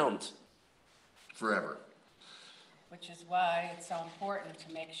be around forever. Which is why it's so important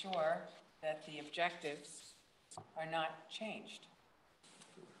to make sure that the objectives are not changed.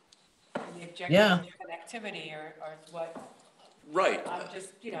 And the objectives of connectivity are what. Right. I'm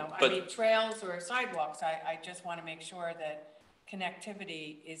just, I mean, trails or sidewalks, I just want to make sure that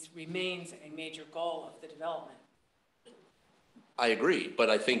connectivity remains a major goal of the development. I agree, but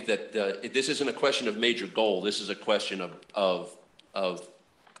I think that this isn't a question of major goal. This is a question of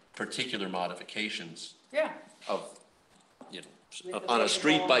particular modifications. Yeah. Of, on a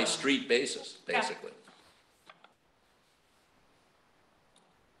street by street basis, basically.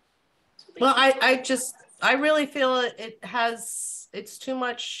 Well, I really feel it's too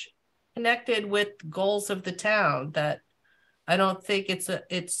much connected with goals of the town that I don't think it's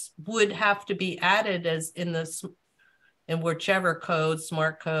would have to be added as in whichever code,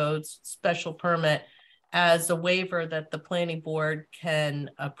 smart codes, special permit, as a waiver that the planning board can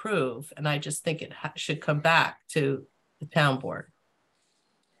approve. And I just think it should come back to the town board.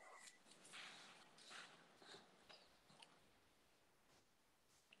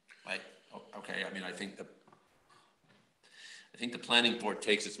 Okay, I mean, I think the planning board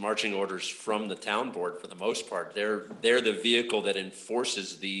takes its marching orders from the town board for the most part. They're the vehicle that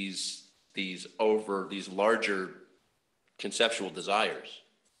enforces these larger conceptual desires.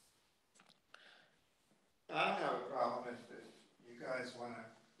 I don't have a problem if you guys want to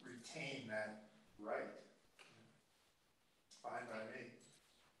retain that right. It's fine by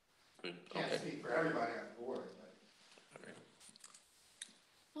me. Can't speak for everybody on the board, but.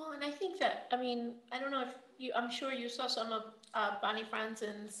 Well, and I think that, I mean, I don't know if I'm sure you saw some of Bonnie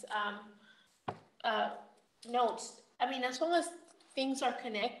Franzen's notes. I mean, as long as things are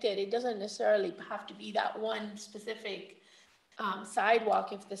connected, it doesn't necessarily have to be that one specific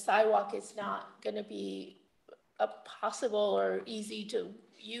sidewalk. If the sidewalk is not going to be possible or easy to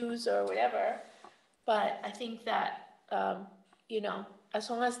use or whatever. But I think that, as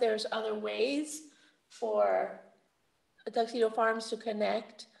long as there's other ways for Tuxedo Farms to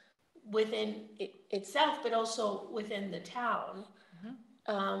connect within itself, but also within the town.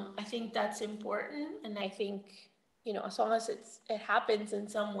 I think that's important. And I think, as long as it happens in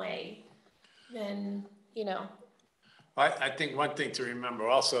some way, then, I think one thing to remember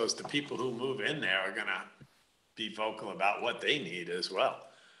also is the people who move in there are gonna be vocal about what they need as well,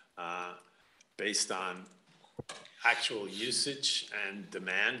 based on actual usage and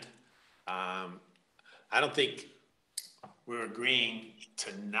demand. I don't think we're agreeing to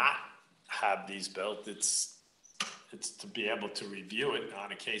not have these built. It's to be able to review it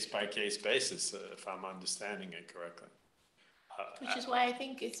on a case-by-case basis, if I'm understanding it correctly. Which is why I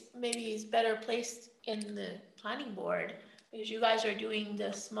think it's better placed in the planning board, because you guys are doing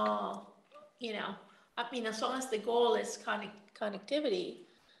the small, you know, I mean, as long as the goal is connectivity,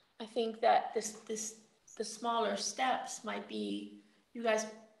 I think that the smaller steps might be, you guys,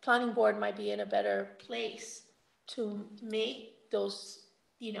 planning board might be in a better place to make those,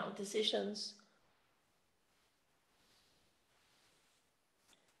 you know, decisions.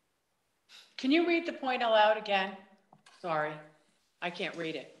 Can you read the point aloud again? Sorry, I can't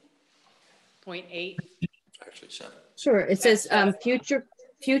read it. Point 8. Actually, 7. Sure, it says,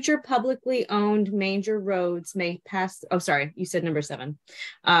 future publicly owned major roads may pass, oh, sorry, you said number 7.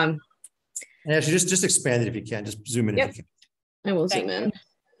 And actually, just expand it if you can, just zoom in if you can. I will zoom in.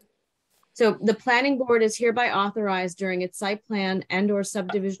 So the planning board is hereby authorized during its site plan and/or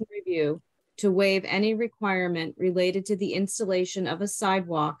subdivision review to waive any requirement related to the installation of a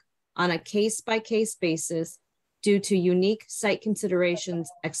sidewalk on a case-by-case basis due to unique site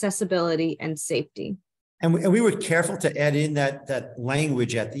considerations, accessibility, and safety. And we were careful to add in that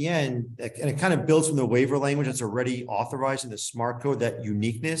language at the end, and it kind of builds from the waiver language that's already authorized in the smart code, that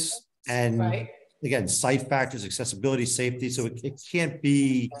uniqueness and again, site factors, accessibility, safety. So it can't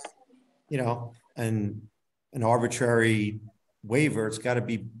be, you know, an arbitrary waiver. It's got to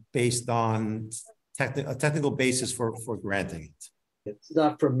be based on a technical basis for granting it. It's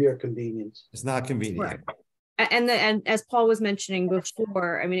not for mere convenience. It's not convenient. Right. And as Paul was mentioning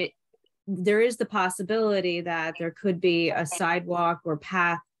before, I mean, there is the possibility that there could be a sidewalk or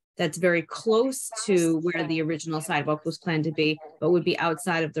path that's very close to where the original sidewalk was planned to be, but would be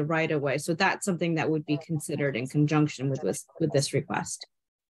outside of the right of way. So that's something that would be considered in conjunction with this request.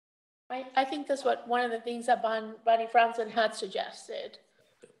 I think that's what one of the things that Bonnie Franzen had suggested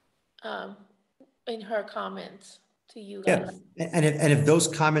in her comments to you guys. Yeah, and if those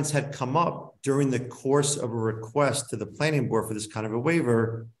comments had come up during the course of a request to the planning board for this kind of a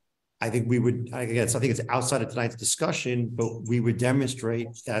waiver, I think we would, again, so I think it's outside of tonight's discussion, but we would demonstrate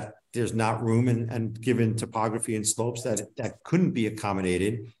that there's not room and given topography and slopes that couldn't be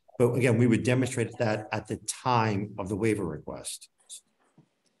accommodated. But again, we would demonstrate that at the time of the waiver request.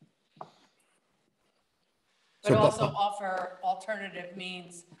 But also offer alternative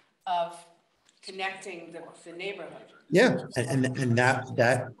means of connecting the neighborhood. Yeah, and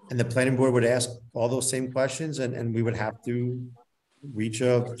the planning board would ask all those same questions, and we would have to reach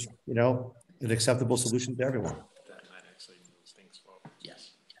an acceptable solution to everyone. That might actually move things forward.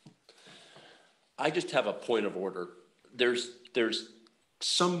 Yes. I just have a point of order. There's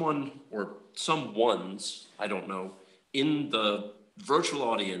someone or some ones, I don't know, in the virtual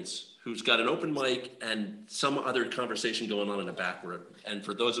audience who's got an open mic and some other conversation going on in the background. And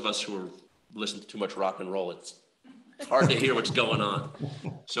for those of us who are listening to too much rock and roll, it's hard to hear what's going on.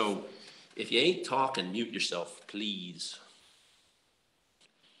 So if you ain't talking, mute yourself, please.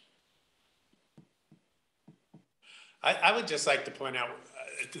 I would just like to point out,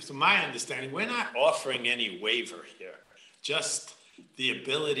 to my understanding, we're not offering any waiver here, just the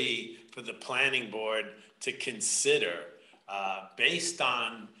ability for the planning board to consider, based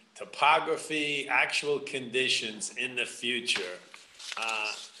on topography, actual conditions in the future.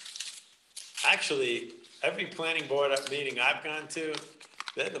 Actually, every planning board meeting I've gone to,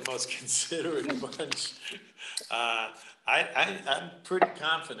 they're the most considerate bunch. I'm pretty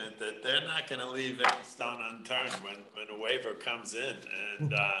confident that they're not going to leave any stone unturned when a waiver comes in,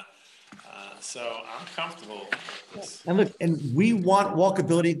 and so I'm comfortable with this. And look, and we want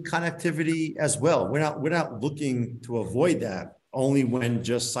walkability, connectivity as well. We're not looking to avoid that, only when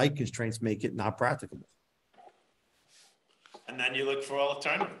just site constraints make it not practicable. And then you look for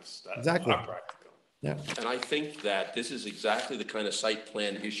alternatives that Exactly. are practical. Yeah. And I think that this is exactly the kind of site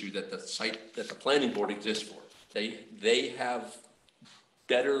plan issue that the planning board exists for. They have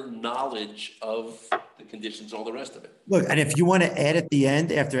better knowledge of the conditions and all the rest of it. Look, and if you want to add at the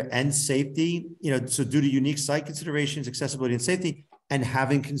end, after end safety, so due to unique site considerations, accessibility and safety, and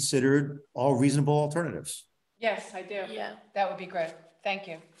having considered all reasonable alternatives. Yes, I do. Yeah. That would be great. Thank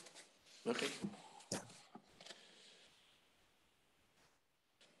you. Okay.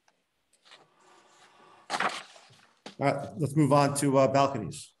 All right, let's move on to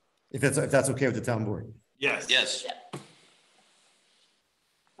balconies, if that's okay with the town board. Yes. Yes.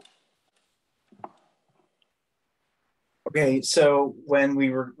 Okay, so when we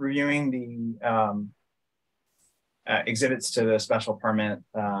were reviewing exhibits to the special permit,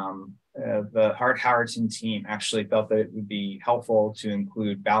 the Hart-Howerton team actually felt that it would be helpful to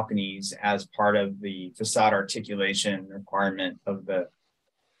include balconies as part of the facade articulation requirement of the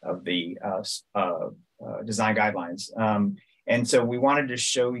design guidelines. And so we wanted to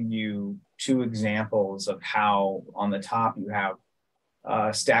show you two examples of how on the top you have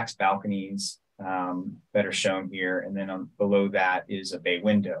stacked balconies that are shown here, and then below that is a bay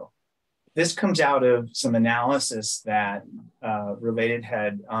window. This comes out of some analysis that Related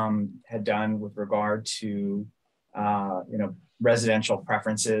had done with regard to residential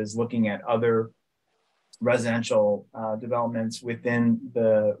preferences, looking at other residential developments within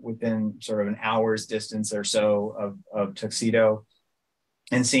sort of an hour's distance or so of Tuxedo,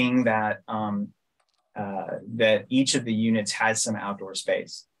 and seeing that that each of the units has some outdoor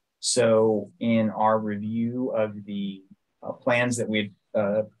space. So in our review of the plans that we'd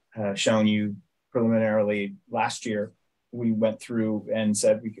shown you preliminarily last year, we went through and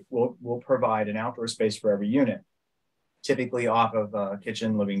said we'll provide an outdoor space for every unit, typically off of a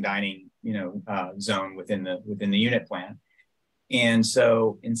kitchen, living, dining, zone within the unit plan. And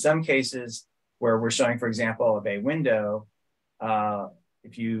so in some cases where we're showing, for example, a bay window,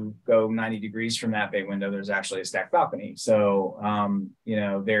 if you go 90 degrees from that bay window, there's actually a stacked balcony. So,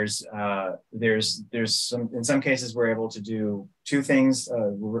 there's some, in some cases we're able to do two things.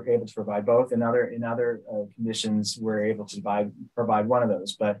 We're able to provide both. In other conditions, we're able to provide one of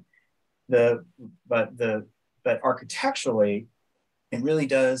those. But architecturally, it really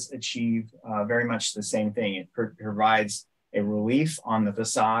does achieve very much the same thing. It provides a relief on the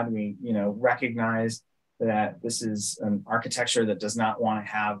facade. We, recognize that this is an architecture that does not want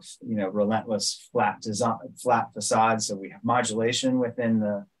to have, relentless flat facades. So we have modulation within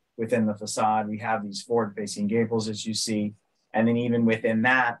the facade. We have these forward-facing gables, as you see, and then even within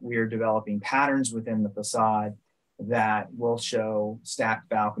that, we are developing patterns within the facade that will show stacked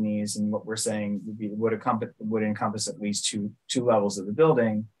balconies, and what we're saying would encompass at least two levels of the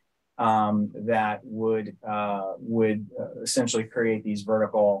building that would essentially create these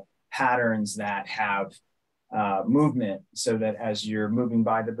vertical patterns that have movement, so that as you're moving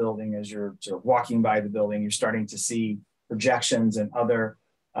by the building, as you're sort of walking by the building, you're starting to see projections and other,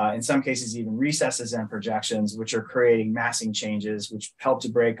 in some cases, even recesses and projections, which are creating massing changes, which help to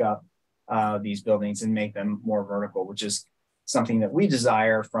break up these buildings and make them more vertical, which is something that we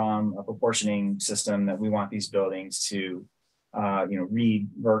desire from a proportioning system, that we want these buildings to, read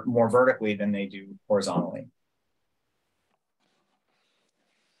more vertically than they do horizontally.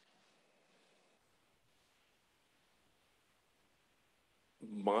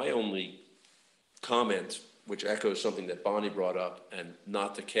 My only comment, which echoes something that Bonnie brought up, and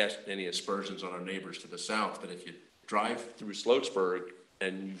not to cast any aspersions on our neighbors to the south, but if you drive through Sloatsburg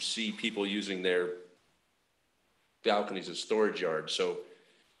and you see people using their balconies as storage yards, so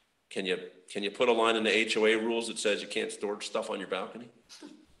can you put a line in the HOA rules that says you can't store stuff on your balcony?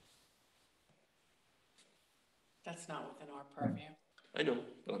 That's not within our purview. I know,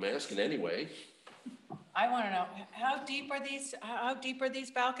 but I'm asking anyway. I want to know, how deep are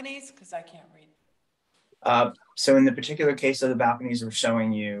these balconies? Because I can't read. So in the particular case of the balconies we're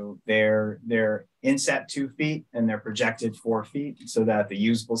showing you, they're inset 2 feet and they're projected 4 feet, so that the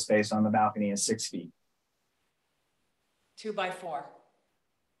usable space on the balcony is 6 feet. 2 by 4.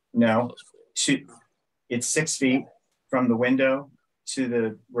 No, it's 6 feet from the window to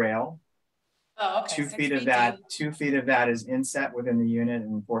the rail. Oh, okay. 2 feet of that, 2 feet of that is inset within the unit,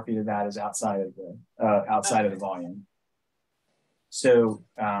 and 4 feet of that is outside of the volume. So,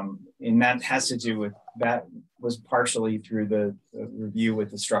 and that has to do with, that was partially through the review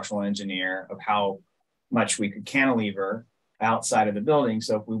with the structural engineer of how much we could cantilever outside of the building.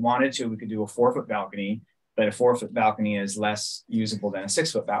 So if we wanted to, we could do a 4-foot balcony, but a 4-foot balcony is less usable than a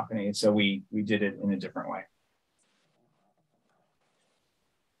 6-foot balcony. So we did it in a different way.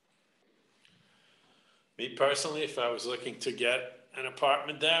 Me personally, if I was looking to get an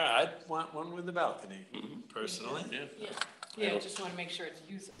apartment there, I'd want one with a balcony, personally. Yeah, just want to make sure it's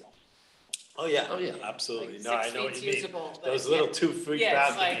usable. Oh, yeah, absolutely. Like no, I 6 know what feet's you mean. usable, but Those little 2-foot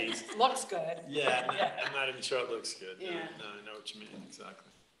balconies. It's like, looks good. Yeah, I'm not even sure it looks good. Yeah. No, I know what you mean,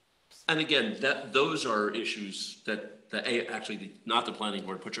 exactly. And again, those are issues that not the planning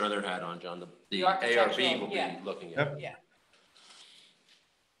board, put your other hat on, John, the ARB will be looking at. Yeah.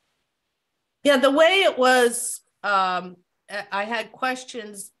 Yeah, the way it was, I had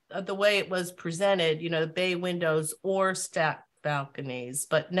questions of the way it was presented, the bay windows or stacked balconies.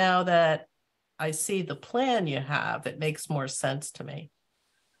 But now that I see the plan you have, it makes more sense to me.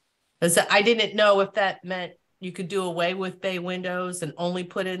 I didn't know if that meant you could do away with bay windows and only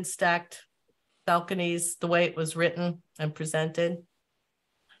put in stacked balconies the way it was written and presented.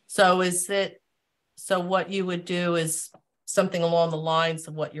 So so what you would do is something along the lines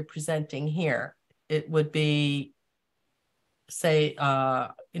of what you're presenting here. It would be, say,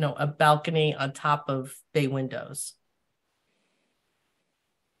 a balcony on top of bay windows.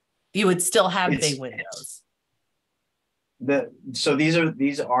 You would still have bay windows. So these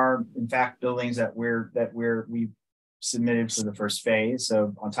are in fact buildings that we've submitted for the first phase.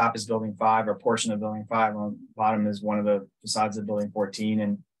 So on top is building 5, or portion of building 5. On bottom is one of the facades of building 14,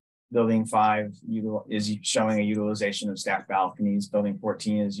 and building 5 is showing a utilization of stacked balconies. Building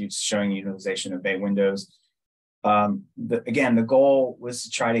 14 is showing utilization of bay windows. Again, the goal was to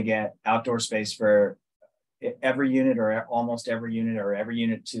try to get outdoor space for every unit, or almost every unit, or every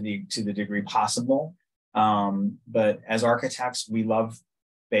unit to the degree possible. But as architects, we love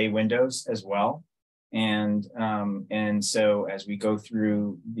bay windows as well. And so as we go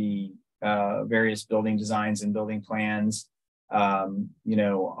through the various building designs and building plans,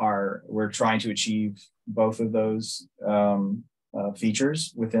 we're trying to achieve both of those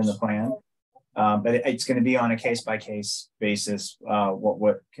features within the plan. But it's going to be on a case-by-case basis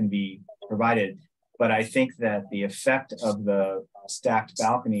what can be provided. But I think that the effect of the stacked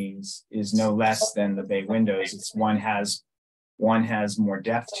balconies is no less than the bay windows. One has more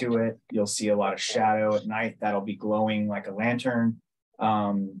depth to it. You'll see a lot of shadow at night that'll be glowing like a lantern.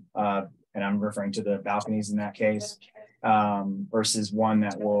 And I'm referring to the balconies in that case, versus one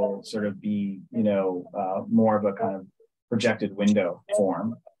that will sort of be, more of a kind of projected window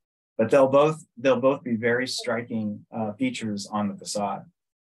form. But they'll both be very striking features on the facade.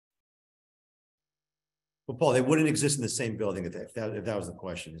 Well, Paul, they wouldn't exist in the same building if that was the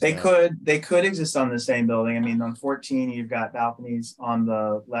question. They could exist on the same building. I mean, on 14, you've got balconies on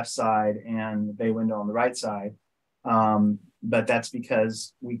the left side and the bay window on the right side. But that's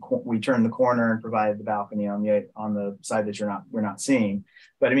because we turned the corner and provided the balcony on the side that we're not seeing.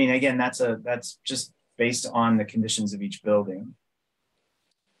 But I mean, again, that's just based on the conditions of each building.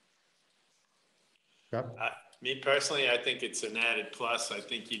 Me personally, I think it's an added plus. I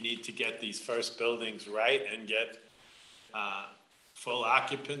think you need to get these first buildings right and get full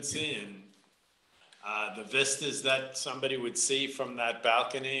occupancy, and the vistas that somebody would see from that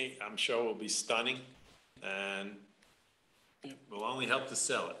balcony, I'm sure will be stunning, and will only help to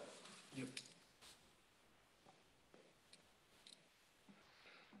sell it. Yep.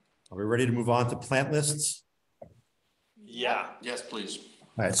 Are we ready to move on to plant lists? Yeah. Yes, please.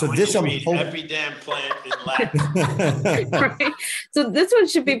 All right, so this I'm hoping every damn plant in Latin. Right. So this one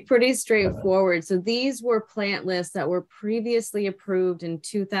should be pretty straightforward. So these were plant lists that were previously approved in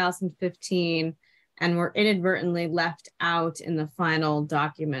 2015 and were inadvertently left out in the final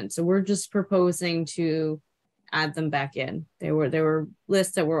document. So we're just proposing to add them back in. They were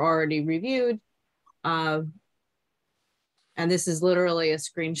lists that were already reviewed. And this is literally a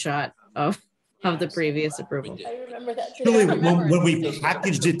screenshot of the previous approval. I remember that. Really, when we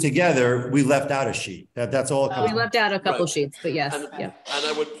packaged it together, we left out a sheet. That's all. We left out a couple Right. sheets, but yes, yeah. And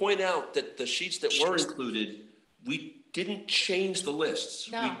I would point out that the sheets that were included, we didn't change the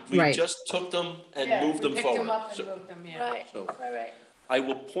lists. No. We Right. just took them and Yeah, moved them picked forward. them up and So- moved them, yeah. Right, So- right. I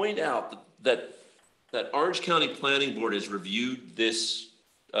will point out that Orange County Planning Board has reviewed this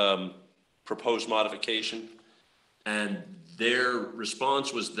proposed modification, and their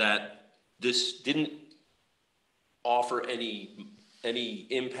response was that this didn't offer any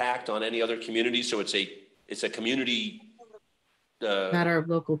impact on any other community, so it's a community. Matter of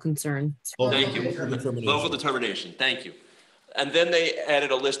local concern. Thank you. Local determination. Thank you. And then they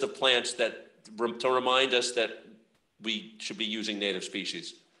added a list of plants to remind us that we should be using native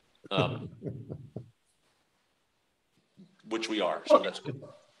species, which we are. So that's good.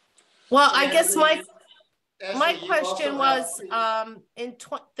 Well, I guess my Ashley, you question also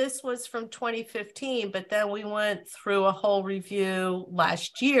was, this was from 2015, but then we went through a whole review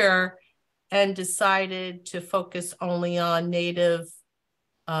last year and decided to focus only on native,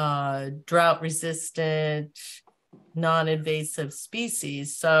 drought-resistant, non-invasive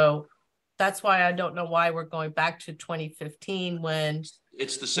species. So that's why I don't know why we're going back to 2015 when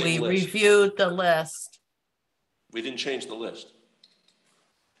It's the same we list. reviewed the list. We didn't change the list.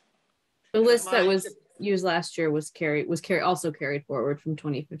 The list that was used last year was also carried forward from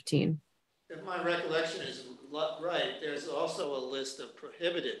 2015. If my recollection is right, there's also a list of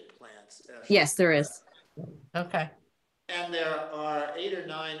prohibited plants. Ashley. Yes, there is. Okay. And there are 8 or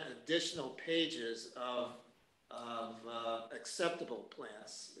 9 additional pages of acceptable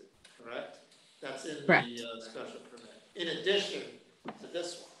plants, correct? That's in Correct. the special permit, in addition to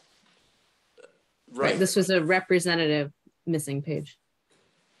this one. Right. This was a representative missing page.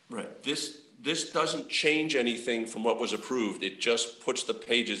 Right. This this doesn't change anything from what was approved. It just puts the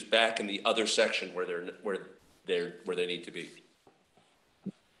pages back in the other section where they need to be.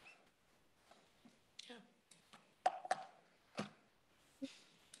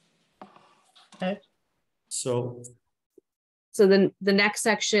 Okay. So So then the next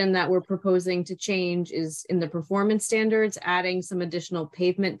section that we're proposing to change is in the performance standards, adding some additional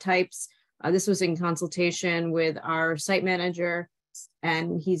pavement types. This was in consultation with our site manager,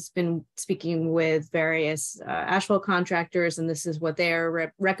 and he's been speaking with various asphalt contractors, and this is what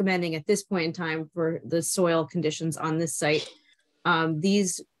they're recommending at this point in time for the soil conditions on this site.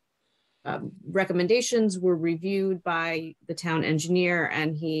 These recommendations were reviewed by the town engineer,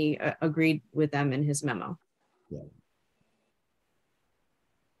 and he agreed with them in his memo. Yeah.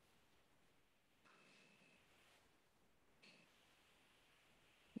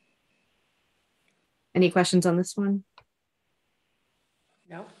 Any questions on this one?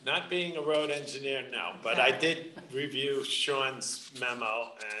 No? Not being a road engineer, no, but I did review Sean's memo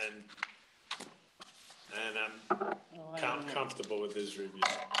and I'm comfortable with his review.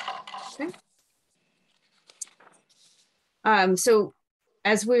 Okay. So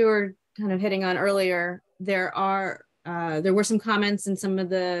as we were kind of hitting on earlier, there were some comments in some of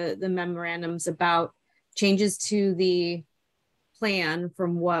the memorandums about changes to the plan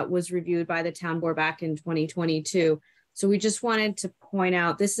from what was reviewed by the town board back in 2022. So we just wanted to point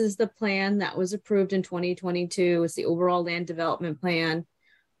out, this is the plan that was approved in 2022. It's the overall land development plan.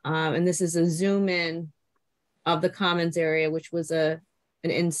 And this is a zoom in of the commons area, which was an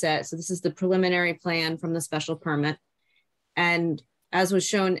inset. So this is the preliminary plan from the special permit. And as was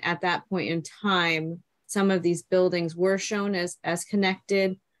shown at that point in time, some of these buildings were shown as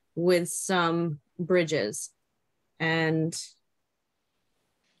connected with some bridges. And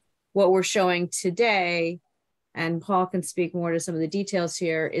what we're showing today, and Paul can speak more to some of the details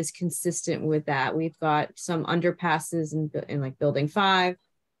here, is consistent with that. We've got some underpasses in like building 5,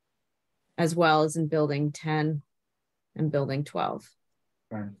 as well as in building 10 and building 12.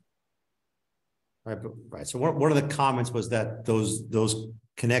 Right. Right. So one of the comments was that those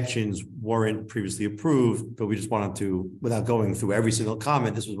connections weren't previously approved, but we just wanted to, without going through every single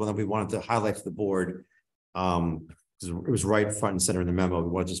comment, this was one that we wanted to highlight to the board. It was right front and center in the memo. We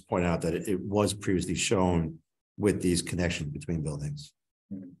want to just point out that it was previously shown with these connections between buildings.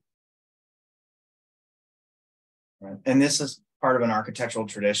 Right. And this is part of an architectural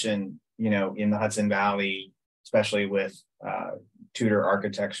tradition, you know, in the Hudson Valley, especially with Tudor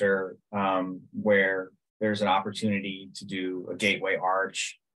architecture, where there's an opportunity to do a gateway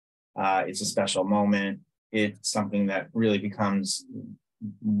arch. It's a special moment. It's something that really becomes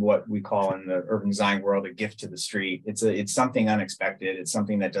what we call in the urban design world a gift to the street. It's something unexpected. It's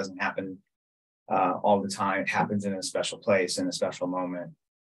something that doesn't happen all the time. It happens in a special place, in a special moment.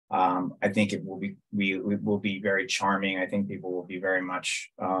 I think it will be very charming. I think people will be very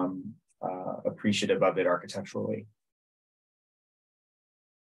much appreciative of it architecturally.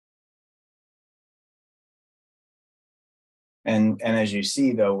 And as you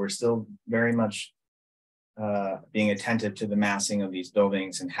see, though, we're still very much being attentive to the massing of these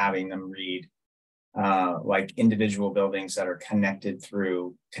buildings and having them read like individual buildings that are connected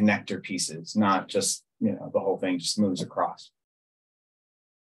through connector pieces, not just, you know, the whole thing just moves across.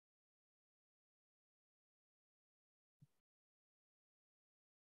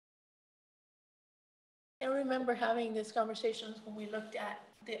 I remember having these conversations when we looked at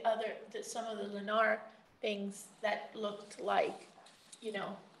some of the Lennar things that looked like, you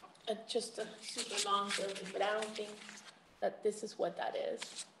know, just a super long building, but I don't think that this is what that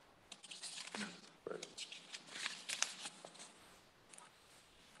is.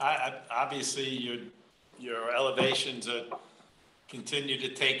 Obviously, your elevations continue to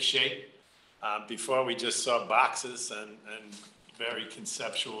take shape. Before we just saw boxes and very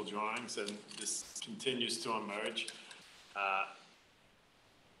conceptual drawings, and this continues to emerge.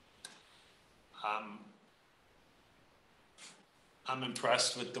 I'm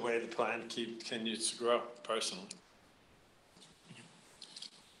impressed with the way the plan continues to grow, personally.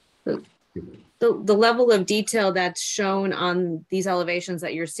 The level of detail that's shown on these elevations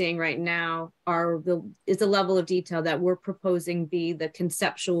that you're seeing right now is the level of detail that we're proposing be the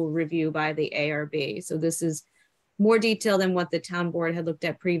conceptual review by the ARB. So this is more detail than what the town board had looked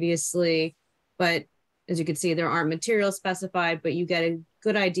at previously, but as you can see, there aren't materials specified, but you get a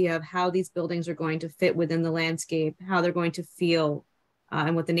good idea of how these buildings are going to fit within the landscape, how they're going to feel,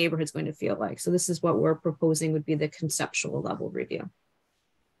 and what the neighborhood's going to feel like. So this is what we're proposing would be the conceptual level review.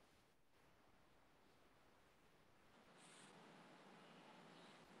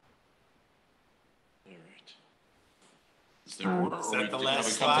 Is there more? Is or that the we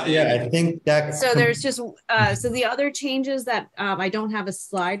last haven't come to slide? the Yeah, end? I think that. So there's just, so the other changes that I don't have a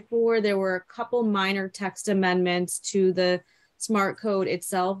slide for, there were a couple minor text amendments to the smart code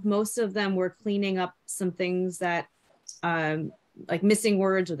itself. Most of them were cleaning up some things that like missing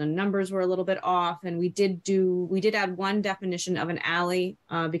words or the numbers were a little bit off. And we did add one definition of an alley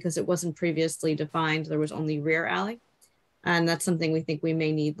because it wasn't previously defined. There was only rear alley. And that's something we think we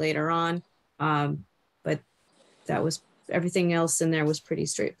may need later on. But that was, everything else in there was pretty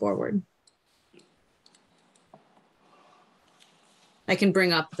straightforward. I can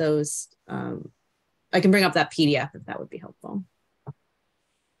bring up those, I can bring up that PDF if that would be helpful.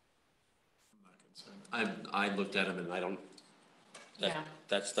 I looked at them and I don't, Yeah.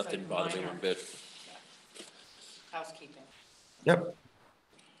 that stuff didn't bother me one bit. Housekeeping. Yep.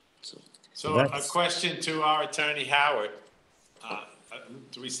 So a question to our attorney, Howard.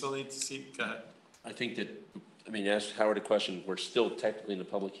 Do we still need to see, go ahead. I think that, I mean, ask Howard a question. We're still technically in the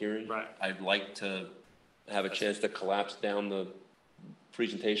public hearing. Right. I'd like to have a chance to collapse down the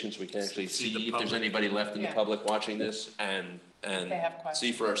presentation so we can actually See see the if there's public. anybody left in the Yeah. public watching this and They have questions.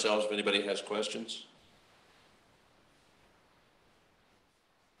 see for ourselves if anybody has questions.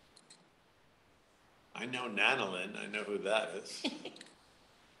 I know Nanolin, I know who that is.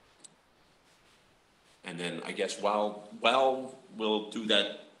 And then I guess while we'll do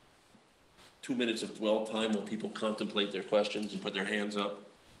that 2 minutes of dwell time while people contemplate their questions and put their hands up.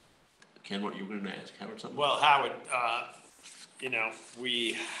 Ken, what you were gonna ask Howard something? Well, Howard, you know,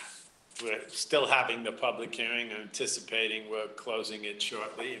 we're still having the public hearing, anticipating we're closing it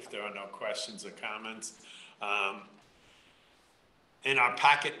shortly if there are no questions or comments. In our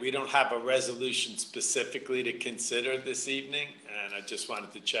packet, we don't have a resolution specifically to consider this evening, and I just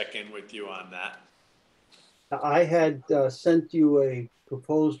wanted to check in with you on that. I had sent you a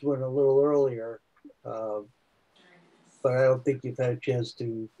proposed one a little earlier, but I don't think you've had a chance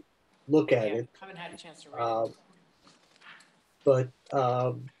to look at it. Haven't had a chance to read it. But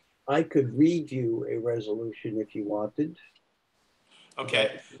I could read you a resolution if you wanted.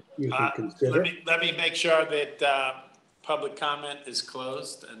 Okay. You can consider. Let me make sure that public comment is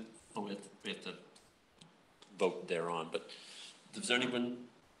closed and. Oh, we have to vote thereon, but is there anyone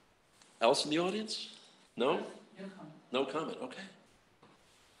else in the audience? No? No comment. No comment, okay.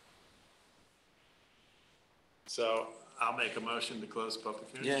 So I'll make a motion to close public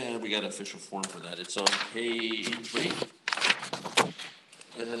hearing. Yeah, we got an official form for that. It's on page 3.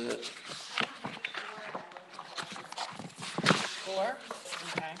 Four?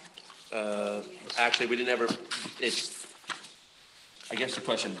 Okay. Actually, we didn't ever, it's, I guess the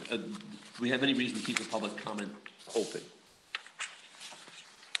question, do we have any reason to keep the public comment open?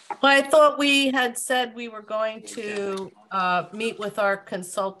 Well, I thought we had said we were going to meet with our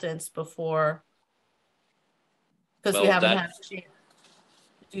consultants before. Because we Well, haven't that- had a chance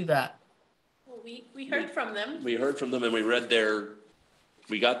to do that. Well, we heard from them. We heard from them and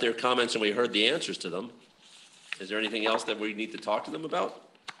we got their comments and we heard the answers to them. Is there anything else that we need to talk to them about?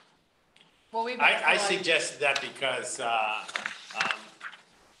 Well, we've. I suggested that because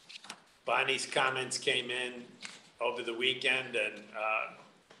Bonnie's comments came in over the weekend and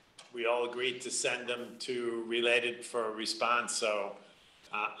we all agreed to send them to Related for a response, so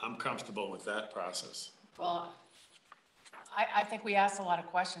I'm comfortable with that process. Well, I think we asked a lot of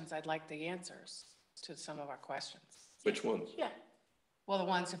questions. I'd like the answers to some of our questions. Which ones? Yeah. Well, the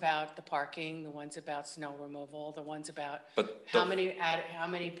ones about the parking, the ones about snow removal, the ones about But how many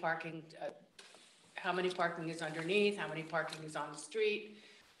parking is underneath, how many parking is on the street,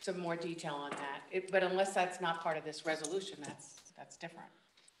 some more detail on that. But unless that's not part of this resolution, that's different.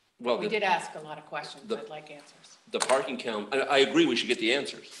 Well, We did ask a lot of questions. I'd like answers. The parking count, I agree we should get the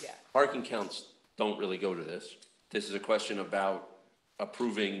answers. Yeah. Parking counts don't really go to this. This is a question about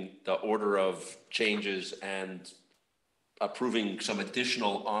approving the order of changes and approving some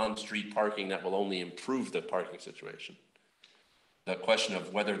additional on-street parking that will only improve the parking situation. The question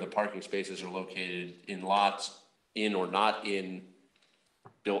of whether the parking spaces are located in lots, in or not in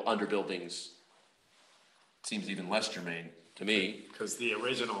under buildings seems even less germane to me. Because the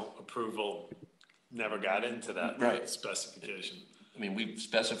original approval never got into that Right. specification. I mean, we've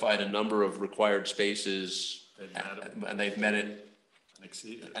specified a number of required spaces and they've met it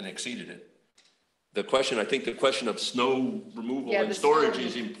and exceeded it. The question, I think the question of snow removal Yeah, and the storage snow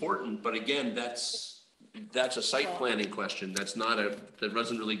is important, but again, that's a site planning question. That's not that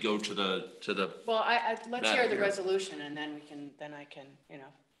doesn't really go to the. Well, let's hear the Matt, resolution and then I can,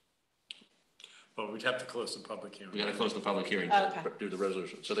 But we'd have to close the public hearing. We gotta close the public hearing Okay. to do the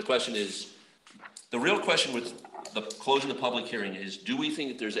resolution. So the question is, the real question with the closing the public hearing is, do we think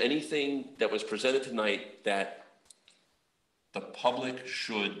that there's anything that was presented tonight that the public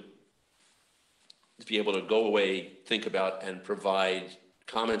should be able to go away, think about, and provide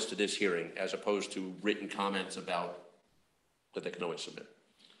comments to this hearing as opposed to written comments about that they can always submit.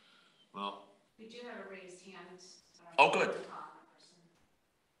 Well, We do have a raised hand. Oh, good.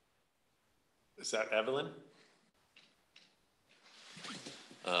 is that Evelyn?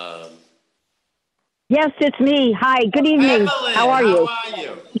 Yes, it's me. Hi, good evening. Evelyn, how are you? How are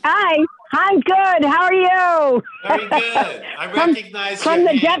you? Hi, I'm good. How are you? Very good. I recognize from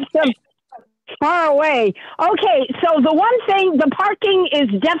your the hand. depths of far away. Okay, so the one thing, the parking is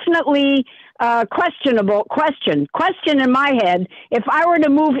definitely questionable. Question in my head. If I were to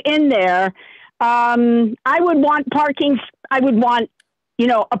move in there, I would want parking. I would want,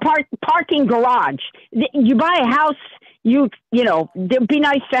 a parking garage. You buy a house. You know, it'd be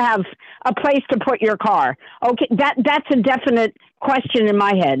nice to have a place to put your car. Okay, that's a definite question in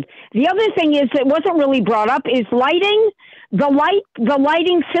my head. The other thing is that wasn't really brought up is lighting. The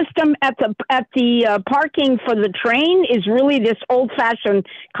lighting system at the parking for the train is really this old-fashioned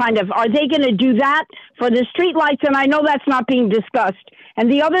kind of. Are they going to do that for the street lights? And I know that's not being discussed.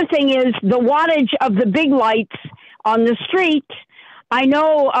 And the other thing is the wattage of the big lights on the street. I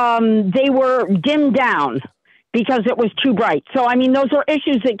know they were dimmed down because it was too bright. So, I mean, those are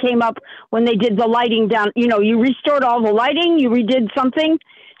issues that came up when they did the lighting down. You restored all the lighting, you redid something.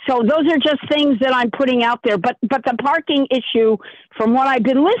 So those are just things that I'm putting out there. But the parking issue, from what I've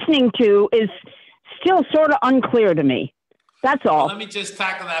been listening to, is still sort of unclear to me. That's all. Well, let me just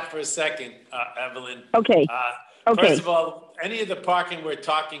tackle that for a second, Evelyn. Okay. Okay. First of all, any of the parking we're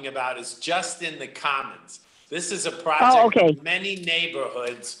talking about is just in the commons. This is a project in many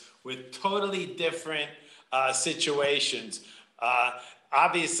neighborhoods with totally different situations.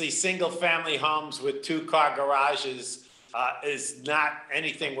 Obviously, single-family homes with two-car garages is not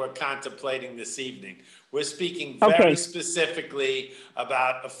anything we're contemplating this evening. We're speaking very specifically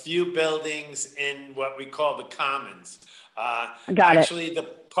about a few buildings in what we call the commons. Actually, the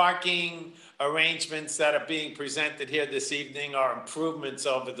parking arrangements that are being presented here this evening are improvements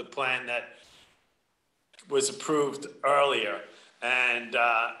over the plan that was approved earlier. And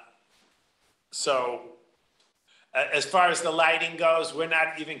so as far as the lighting goes, we're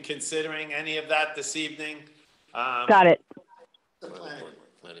not even considering any of that this evening. Got it.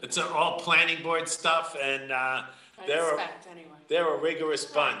 It's all planning board stuff, and they're a rigorous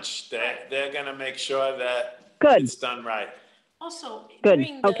bunch. They're going to make sure that it's done right. Also, Good.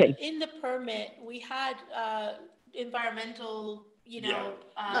 in the permit, we had environmental,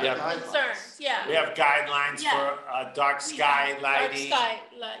 concerns. Yeah. We have guidelines for dark sky lighting. Dark sky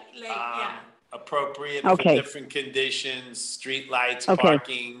light, appropriate for different conditions, street lights,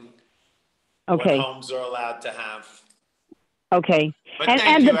 parking, what homes are allowed to have. Okay. But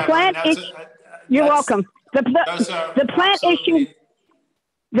and the plant you're welcome. The plant issue.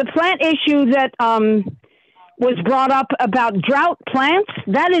 The plant issue that was brought up about drought plants,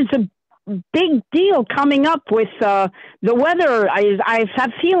 that is a big deal coming up with the weather. I have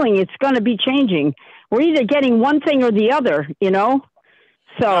a feeling it's going to be changing. We're either getting one thing or the other,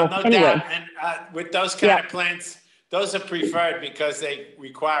 So no anyway. doubt. And with those kind of plants, those are preferred because they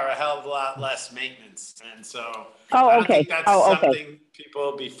require a hell of a lot less maintenance. And so I don't think that's something people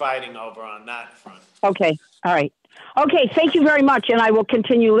will be fighting over on that front. Okay. All right. Okay. Thank you very much. And I will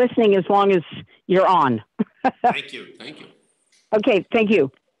continue listening as long as you're on. Thank you. Thank you. Okay. Thank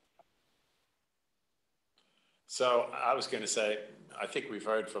you. So I was going to say, I think we've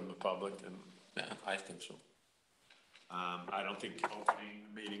heard from the public, and I think so. I don't think opening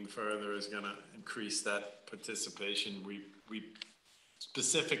the meeting further is going to increase that participation. We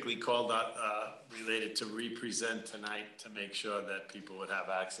specifically called out related to represent tonight to make sure that people would have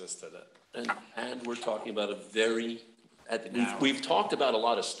access to that. And we're talking about we've talked about a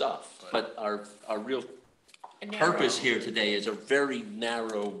lot of stuff, but our real purpose here today is a very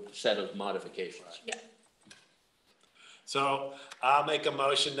narrow set of modifications. Yeah. So I'll make a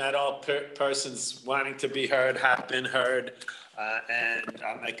motion that all persons wanting to be heard have been heard. And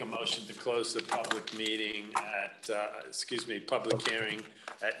I'll make a motion to close the public meeting public hearing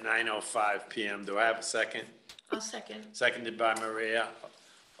at 9:05 p.m. Do I have a second? I'll second. Seconded by Maria.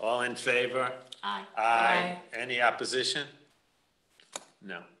 All in favor? Aye. Aye. Any opposition?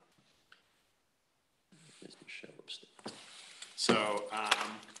 No.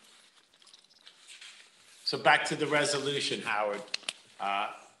 So back to the resolution, Howard.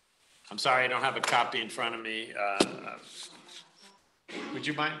 I'm sorry, I don't have a copy in front of me. Would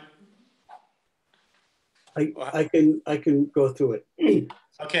you mind? I can go through it.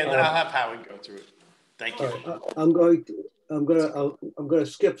 Okay, I'll have Howard go through it. Thank you. I'm going to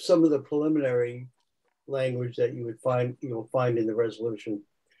skip some of the preliminary language that you'll find in the resolution.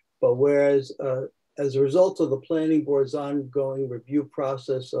 But whereas as a result of the planning board's ongoing review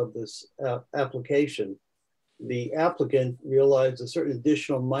process of this application, the applicant realized that certain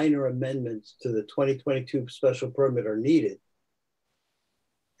additional minor amendments to the 2022 special permit are needed.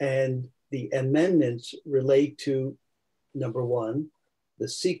 And the amendments relate to, number one, the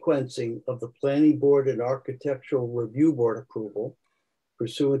sequencing of the planning board and architectural review board approval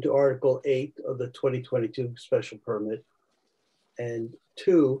pursuant to Article 8 of the 2022 special permit. And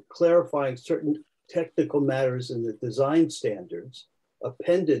two, clarifying certain technical matters in the design standards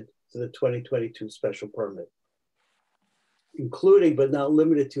appended to the 2022 special permit, including but not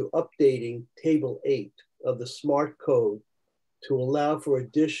limited to updating Table 8 of the SMART code to allow for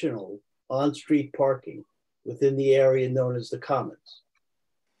additional on-street parking within the area known as the Commons.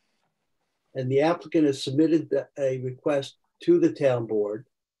 And the applicant has submitted a request to the town board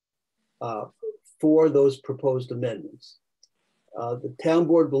for those proposed amendments. The town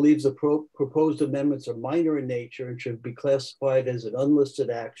board believes the proposed amendments are minor in nature and should be classified as an unlisted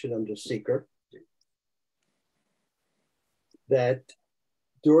action under seeker. That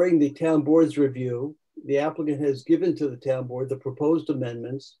during the town board's review, the applicant has given to the town board the proposed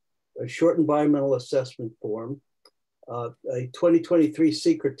amendments, a short environmental assessment form, a 2023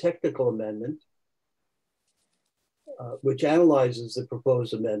 seeker technical amendment, which analyzes the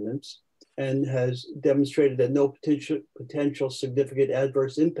proposed amendments and has demonstrated that no potential significant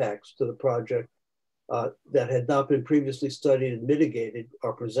adverse impacts to the project that had not been previously studied and mitigated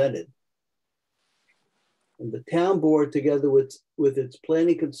are presented. And the town board, together with its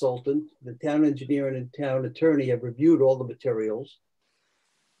planning consultant, the town engineer and town attorney, have reviewed all the materials.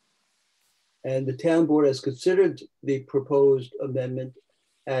 And the town board has considered the proposed amendment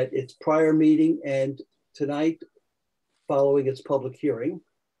at its prior meeting and tonight following its public hearing.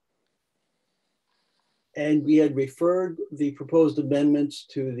 And we had referred the proposed amendments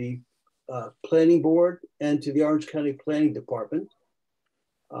to the planning board and to the Orange County Planning Department,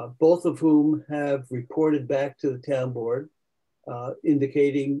 both of whom have reported back to the town board,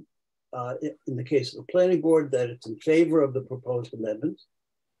 indicating, in the case of the planning board, that it's in favor of the proposed amendments,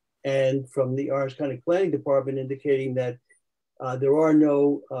 and from the Orange County Planning Department indicating that there are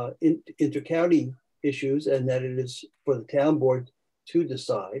no inter-county issues and that it is for the town board to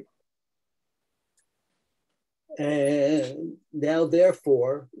decide. And now,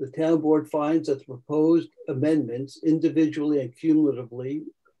 therefore, the town board finds that the proposed amendments individually and cumulatively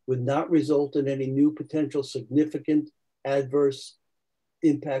would not result in any new potential significant adverse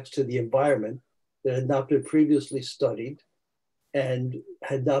impacts to the environment that had not been previously studied and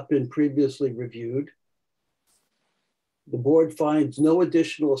had not been previously reviewed. The board finds no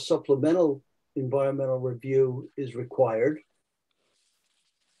additional supplemental environmental review is required.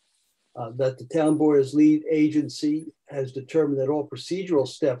 That the town board as lead agency has determined that all procedural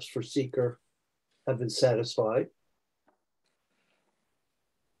steps for seeker have been satisfied.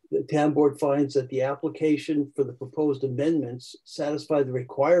 The town board finds that the application for the proposed amendments satisfy the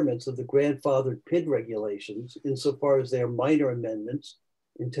requirements of the grandfathered PID regulations insofar as they are minor amendments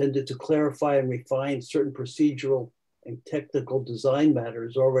intended to clarify and refine certain procedural and technical design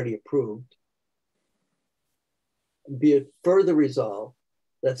matters already approved. Be it further resolved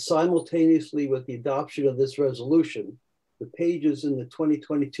that simultaneously with the adoption of this resolution, the pages in the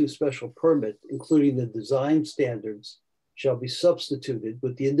 2022 special permit, including the design standards, shall be substituted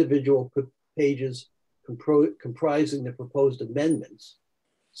with the individual pages comprising the proposed amendments,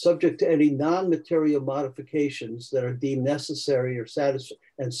 subject to any non-material modifications that are deemed necessary or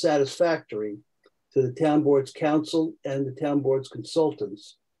satisfactory to the town board's counsel and the town board's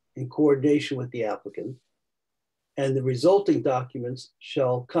consultants in coordination with the applicant. And the resulting documents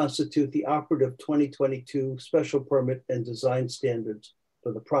shall constitute the operative 2022 special permit and design standards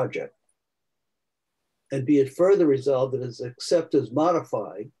for the project. And be it further resolved that except as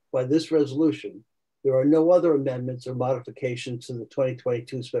modified by this resolution, there are no other amendments or modifications to the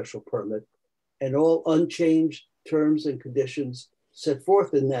 2022 special permit, and all unchanged terms and conditions set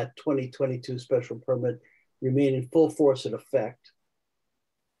forth in that 2022 special permit remain in full force and effect.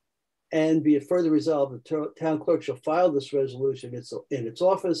 And be it further resolved, the town clerk shall file this resolution in its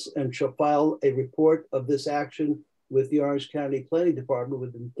office and shall file a report of this action with the Orange County Planning Department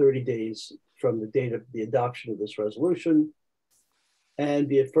within 30 days from the date of the adoption of this resolution. And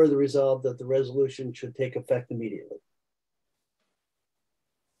be it further resolved that the resolution should take effect immediately.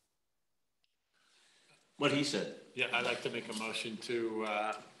 What he said. Yeah, I'd like to make a motion to.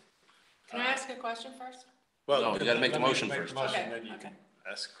 Can I ask a question first? Well, No, you gotta make the let me motion make first. motion, Okay, then you okay. can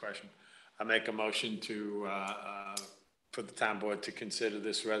ask a question. I make a motion to, for the town board to consider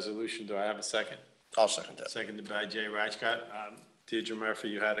this resolution. Do I have a second? I'll second that. Seconded by Jay Reichcott. Deirdre Murphy,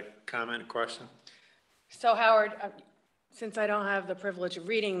 you had a comment, a question? So Howard, since I don't have the privilege of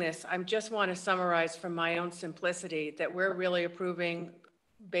reading this, I just want to summarize from my own simplicity that we're really approving,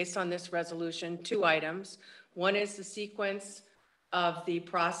 based on this resolution, 2 items. One is the sequence of the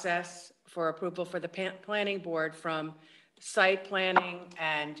process for approval for the planning board from site planning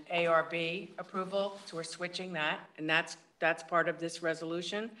and ARB approval. So we're switching that, and that's part of this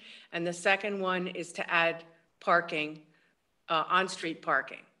resolution. And the second one is to add parking, on-street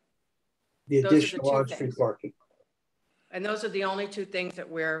parking. The Those are the additional 2 on-street things. parking. And those are the only 2 things that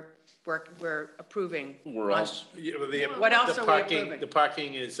we're approving. We're also, What else are we parking? approving? The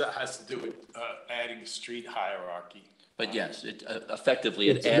parking has to do with adding street hierarchy. but yes, it effectively,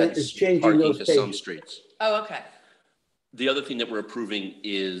 it It's adds changing parking those to some pages. streets. Oh, okay. The other thing that we're approving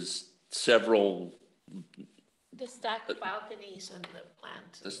is several, The stacked balconies and the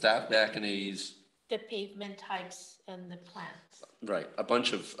plants, the staff balconies, the pavement types and the plants. right, a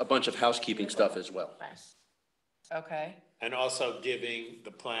bunch of housekeeping stuff as well. Okay. And also giving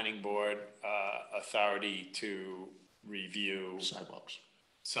the planning board authority to review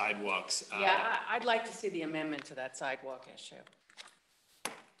sidewalks. Yeah, I'd like to see the amendment to that sidewalk issue.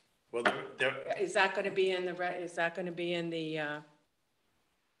 Well, Is that going to be in the,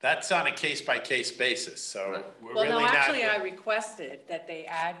 that's on a case-by-case basis, so we're well, really no, not. actually, I requested that they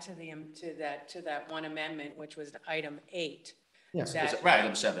add to that one amendment, which was item 8. Yes, That- it's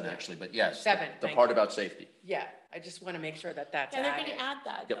item 7 actually, but yes. 7, The thank part you. about safety. Yeah, I just want to make sure that that's Yeah, they're added. gonna add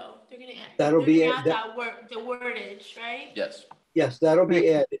that Yep. though. They're gonna add. That'll they're be gonna it. add that word, the wordage, right? Yes. Yes, that'll be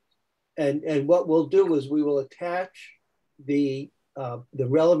added. And what we'll do is we will attach the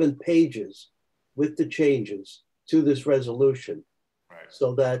relevant pages with the changes to this resolution. Right.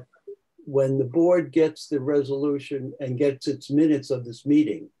 So that when the board gets the resolution and gets its minutes of this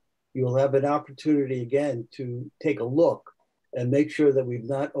meeting, you'll have an opportunity again to take a look and make sure that we've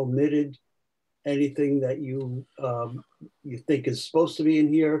not omitted anything that you think is supposed to be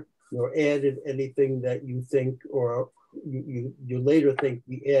in here, nor added anything that you think or you later think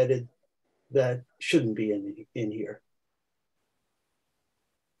we added that shouldn't be in here.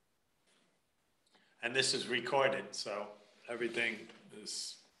 And this is recorded, so everything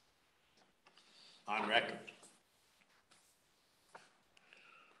is on record.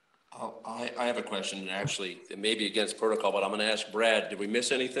 I have a question, and actually, it may be against protocol, but I'm gonna ask Brad, did we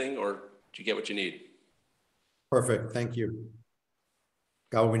miss anything, or did you get what you need? Perfect, thank you.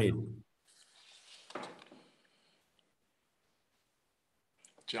 Got what we need.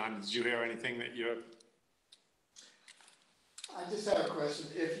 John, did you hear anything that you're? I just have a question.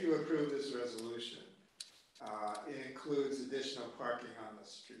 If you approve this resolution, it includes additional parking on the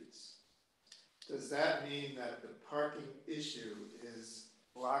streets. Does that mean that the parking issue is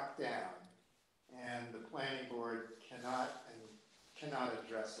locked down and the planning board cannot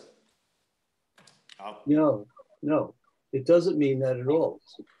address it? No, it doesn't mean that at all.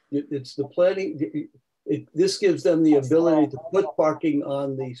 It's the planning, this gives them the ability to put parking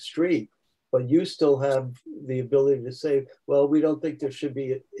on the street, but you still have the ability to say, well, we don't think there should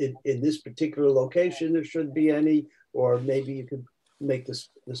be, in this particular location, there shouldn't be any, or maybe you could make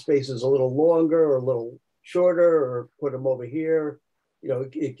the spaces a little longer or a little shorter, or put them over here. You know,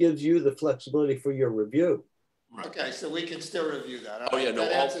 it gives you the flexibility for your review. Okay, so we can still review that. Oh, yeah, no,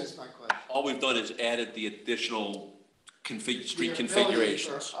 That answers my question. all we've done is added the additional street The ability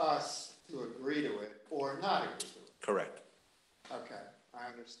configurations. for us to agree to it or not agree to it. Correct. Okay, I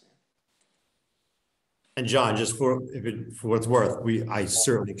understand. And John, just for what it's worth, I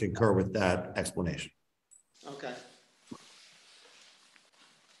certainly concur with that explanation. Okay.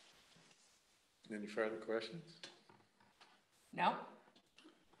 Any further questions? No?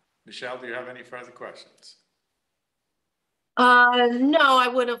 Michelle, do you have any further questions? No, I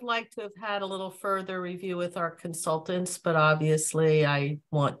would have liked to have had a little further review with our consultants, but obviously I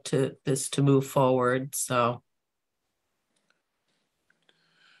want this to move forward, so.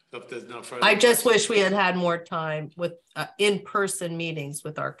 So if there's no further. I just questions- wish we had had more time with in-person meetings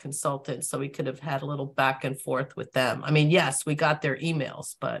with our consultants, so we could have had a little back and forth with them. I mean, yes, we got their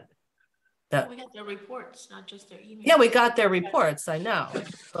emails, but We got their reports, not just their emails. yeah, we got their reports, I know,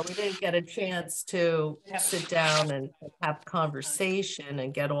 but we didn't get a chance to sit down and have conversation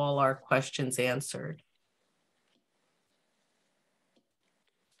and get all our questions answered.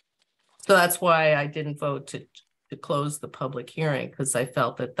 So that's why I didn't vote to close the public hearing, because I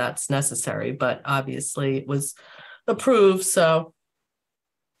felt that that's necessary, but obviously it was approved, so.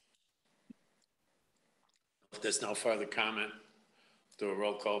 If there's no further comment, do a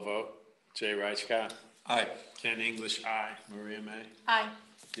roll call vote. Jay Reichcott. Aye. Ken English, aye. Maria May. Aye.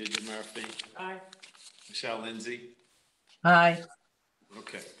 Deirdre Murphy, Aye. Michelle Lindsay. Aye.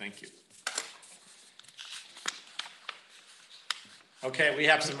 Okay, thank you. Okay, we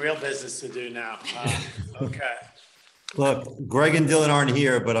have some real business to do now. Okay. Look, Greg and Dylan aren't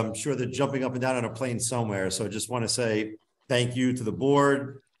here, but I'm sure they're jumping up and down on a plane somewhere. So I just want to say thank you to the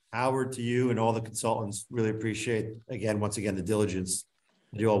board, Howard, to you and all the consultants. Really appreciate, again, once again, the diligence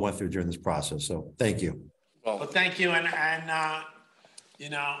that you all went through during this process. So thank you. Well, thank you. And you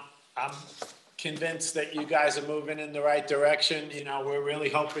know, I'm convinced that you guys are moving in the right direction. You know, we're really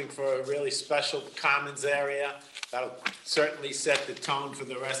hoping for a really special commons area. That'll certainly set the tone for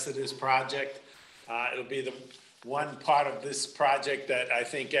the rest of this project. It'll be the one part of this project that I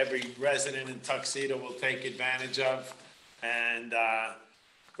think every resident in Tuxedo will take advantage of. And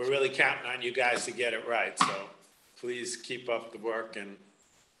we're really counting on you guys to get it right. So please keep up the work and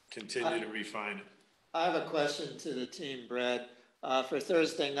continue to refine it. I have a question to the team, Brad. For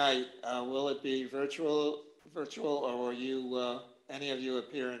Thursday night, will it be virtual, or will you, any of you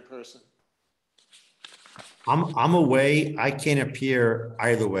appear in person? I'm away. I can't appear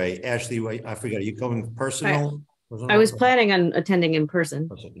either way. Ashley, I forget. Are you coming personal? I was planning on attending in person.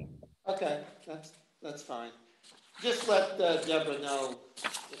 Okay, that's fine. Just let Deborah know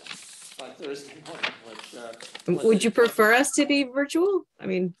by Thursday morning what. Would you prefer us to be virtual? I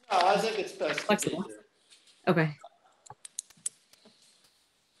mean, No, I think it's best to be flexible. here. Okay.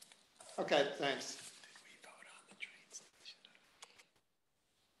 Okay, thanks.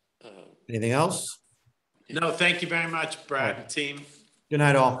 Anything else? No, thank you very much, Brad and team. Good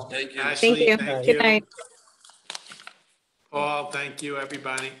night, all. Thank you. Ashley, Thank you. thank Good you. night. Paul, thank you,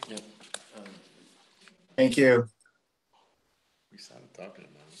 everybody. Thank you. We started talking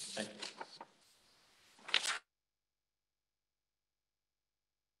about it.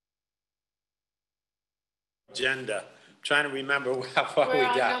 Agenda. Trying to remember how far we We're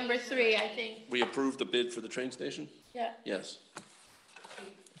on got. number 3, I think. We approved the bid for the train station? Yeah. Yes.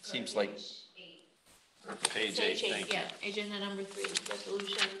 Seems like, Page 8, thank you. Yeah, agenda number 3,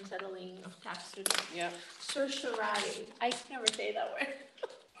 resolution settling of tax certificate. Yeah. Certiorari. I can never say that word.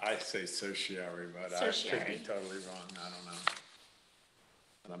 I say certiorari, but I could be Certiorari. totally wrong. I don't know.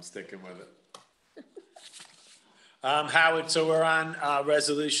 But I'm sticking with it. Howard, so we're on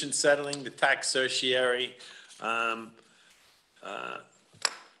resolution settling the tax certiorari.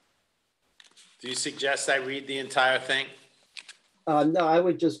 Do you suggest I read the entire thing? No, I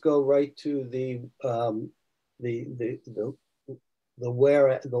would just go right to the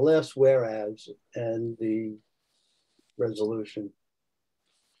last whereas and the resolution.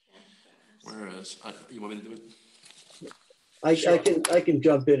 whereas, you want me to do it? I can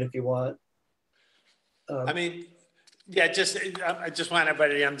jump in if you want. I mean, yeah, I just want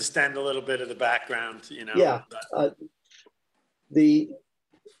everybody to understand a little bit of the background, you know. Yeah,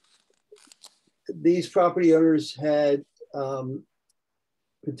 these property owners had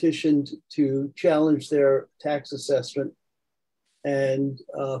petitioned to challenge their tax assessment, and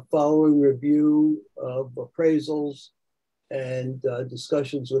following review of appraisals and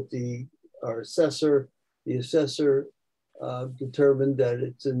discussions with our assessor, the assessor determined that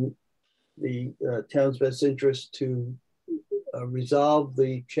it's in the town's best interest to resolve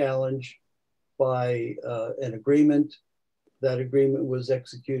the challenge by an agreement. That agreement was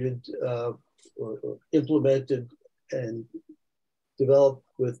executed or implemented and developed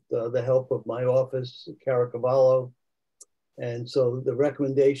with the help of my office, Caracavallo. And so the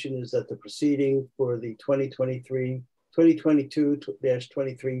recommendation is that the proceeding for the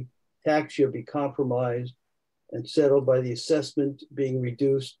 2022-23 tax year be compromised and settled by the assessment being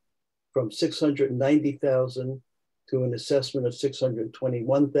reduced from $690,000 to an assessment of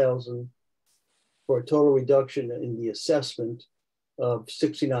 $621,000 for a total reduction in the assessment of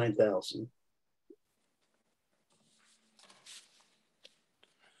 $69,000.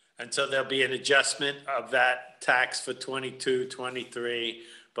 And so there'll be an adjustment of that tax for 22, 23,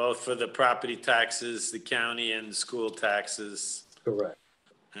 both for the property taxes, the county and the school taxes. Correct.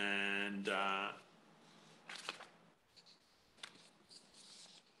 And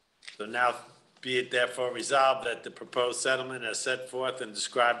so now be it therefore resolved that the proposed settlement as set forth and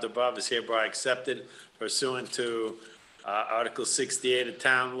described above is hereby accepted pursuant to Article 68 of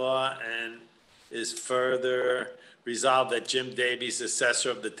Town Law, and is further resolved that Jim Davies,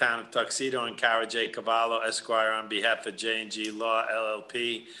 assessor of the town of Tuxedo, and Cara J. Cavallo, Esquire, on behalf of J&G Law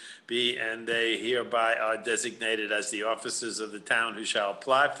LLP, be and they hereby are designated as the officers of the town who shall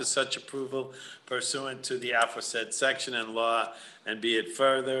apply for such approval pursuant to the aforesaid section and law, and be it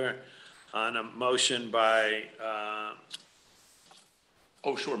further on a motion by,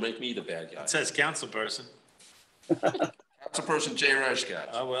 Oh, sure, make me the bad guy. it says councilperson. Councilperson Jay Rajka.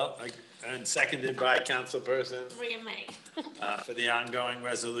 Oh, well, and seconded by Councilperson Maria May. for the ongoing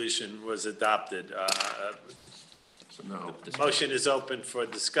resolution was adopted. So no. The motion is open for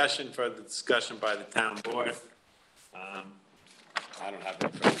discussion, further discussion by the town board. I don't have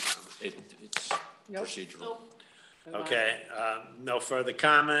any further comment. It's procedural. Okay, no further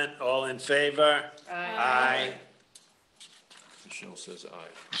comment. All in favor? Aye. Michelle says aye.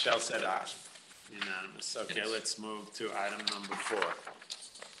 Michelle said aye. Unanimous. Okay, let's move to item number 4.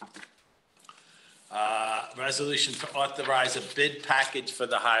 Resolution to authorize a bid package for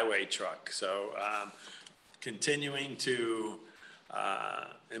the highway truck. So, continuing to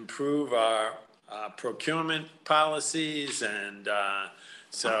improve our procurement policies, and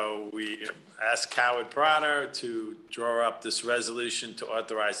so we asked Howard Prater to draw up this resolution to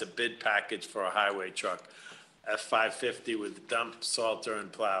authorize a bid package for a highway truck, F-550 with dump, salter,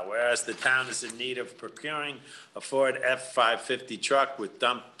 and plow. Whereas the town is in need of procuring a Ford F-550 truck with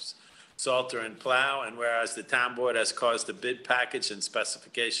dumps, salter, and plow, and whereas the town board has caused a bid package and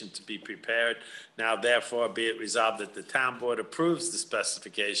specification to be prepared, now therefore be it resolved that the town board approves the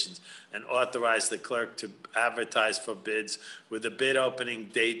specifications and authorize the clerk to advertise for bids with a bid opening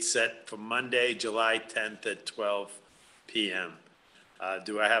date set for Monday, July 10th at 12 p.m.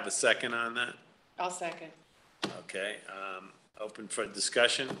 Do I have a second on that? I'll second. Okay, open for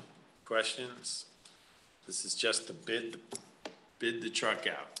discussion, questions? This is just to bid the truck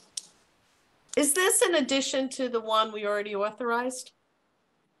out. Is this in addition to the one we already authorized?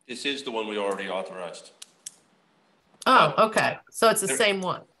 This is the one we already authorized. Oh, okay. So it's the same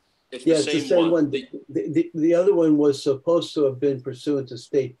one. It's Yeah, the it's the same same one. one. The other one was supposed to have been pursuant to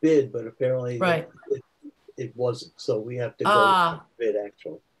state bid, but apparently Right. it wasn't. So we have to go Ah. with bid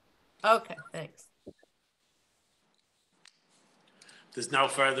actually. Okay, thanks. There's no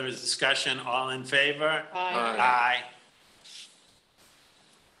further discussion. All in favor? Aye. Aye.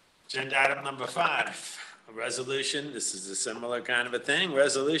 Agenda item number 5, a resolution. This is a similar kind of a thing.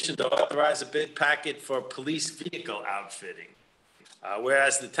 Resolution to authorize a bid packet for police vehicle outfitting.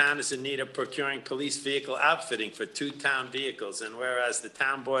 Whereas the town is in need of procuring police vehicle outfitting for 2 town vehicles, and whereas the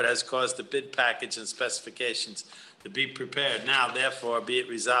town board has caused the bid package and specifications to be prepared, now therefore be it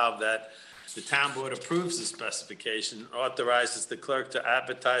resolved that the town board approves the specification, authorizes the clerk to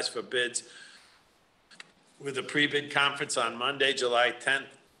advertise for bids with a pre-bid conference on Monday, July 10th,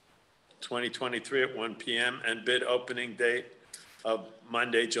 2023 at 1 p.m. and bid opening date of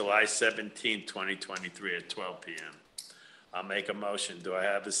Monday, July 17th, 2023 at 12 p.m. I'll make a motion. Do I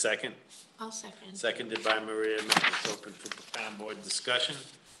have a second? I'll second. Seconded by Maria. It's open for town board discussion.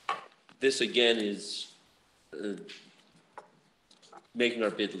 This again is making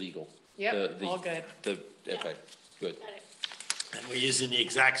our bid legal. Yep, all good. Okay, good. And we're using the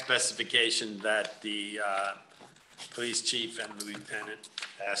exact specification that the police chief and the lieutenant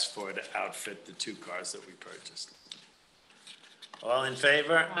asked for to outfit the 2 cars that we purchased. All in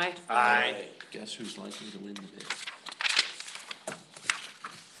favor? Aye. Aye. Guess who's likely to win the bid?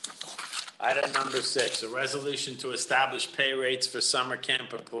 Item number 6, a resolution to establish pay rates for summer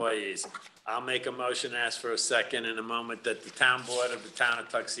camp employees. I'll make a motion, ask for a second in a moment, that the town board of the town of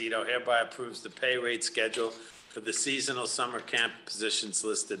Tuxedo hereby approves the pay rate schedule for the seasonal summer camp positions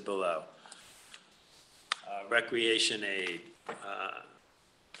listed below. Recreation aid.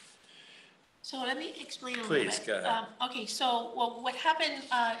 So let me explain a little bit. Please, go ahead. Okay, so what happened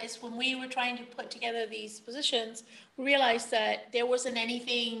is when we were trying to put together these positions, we realized that there wasn't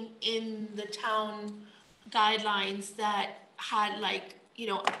anything in the town guidelines that had like,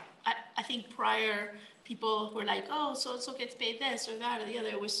 I think prior people were like, oh, so-and-so gets paid this or that or the other.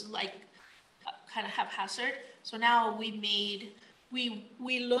 It was like kind of haphazard. So now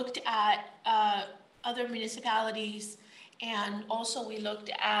we looked at other municipalities, and also we looked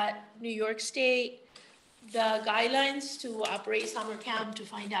at New York State, the guidelines to operate summer camp to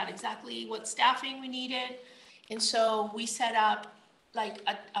find out exactly what staffing we needed. And so we set up like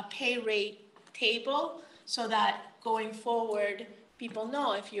a pay rate table so that going forward, people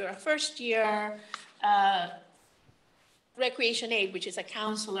know if you're a first year recreation aide, which is a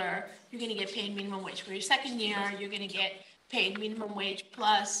counselor, you're gonna get paid minimum wage. For your second year, you're gonna get paid minimum wage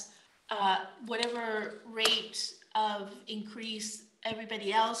plus whatever rate of increase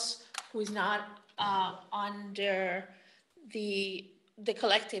everybody else who's not under the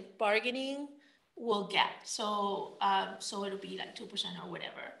collective bargaining will get. So it'll be like 2% or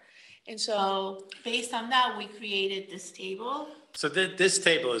whatever. And so based on that, we created this table. So this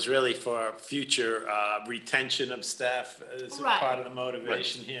table is really for future retention of staff as Right. part of the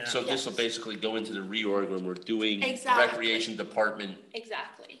motivation here. So this will basically go into the reorg when we're doing Exactly. recreation department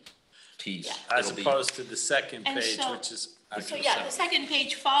Exactly. piece. As It'll be- opposed to the second And page, so- which is So yeah, the second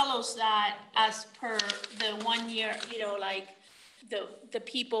page follows that as per the 1 year, like the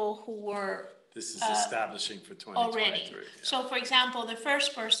people who were This is establishing for already. 2023. So for example, the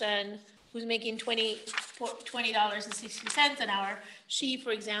first person who's making $20.60 an hour, she,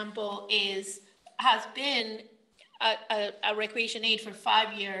 for example, has been a recreation aide for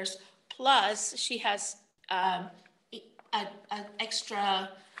 5 years, plus she has an extra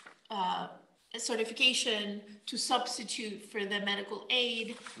certification to substitute for the medical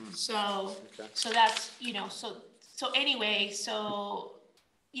aid. So that's,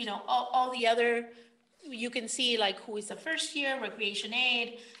 all the other, you can see like who is the first year, recreation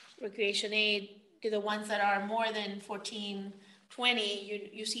aid, the ones that are more than 1420,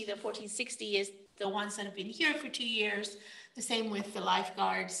 you see the 1460 is the ones that have been here for 2 years, the same with the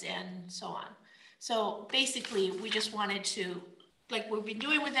lifeguards and so on. So basically, we just wanted to, like we've been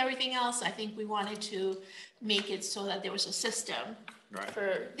doing with everything else, I think we wanted to make it so that there was a system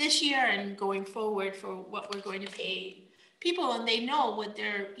for this year and going forward for what we're going to pay people, and they know what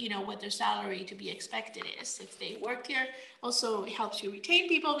their salary to be expected is if they work here. Also, it helps you retain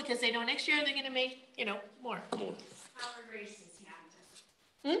people because they know next year they're going to make, more. Howard races,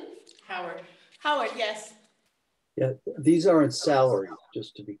 Howard, yes. Yeah, these aren't salary,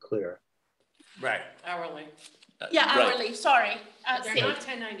 just to be clear. Right. Hourly. Yeah, hourly, sorry. They're not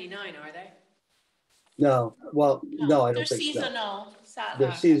 1099, are they? No, well, no, I don't think so. Seasonal salary.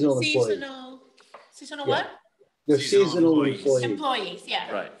 They're seasonal employees. Seasonal Yeah. what? They're seasonal employees. Employees,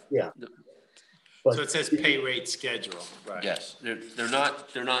 yeah. Right. Yeah. So it says pay rate schedule, right? Yes, they're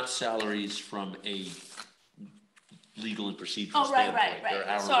not salaries from a legal and procedural Oh, right, standpoint. right. They're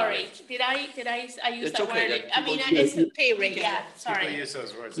hourly Sorry, rates. did I use It's that okay, word? that I mean, people- it's a pay rate, yeah, sorry. People use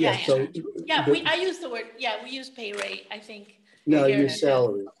those words. Yeah, so. Yeah, the- I use the word, we use pay rate, I think. No, here. your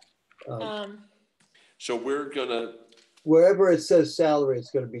salary. So we're gonna, Wherever it says salary,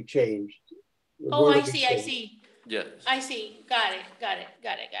 it's gonna be changed. The Oh, word I will be see, changed. yes. I see, got it,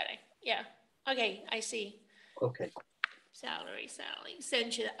 yeah, okay, I see. Okay. Salary,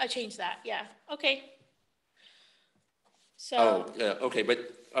 I changed that, yeah, okay. So, Oh, yeah, okay, but,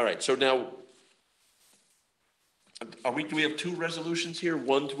 all right, so now, do we have two resolutions here?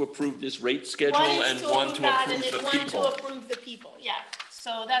 One to approve this rate schedule one is and to one approve to that, and approve then the one to people? approve the people, yeah,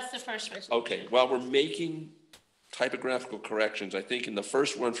 so that's the first resolution. Okay, while we're making typographical corrections, I think in the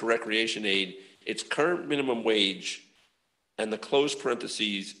first one for recreation aid, it's current minimum wage, and the closed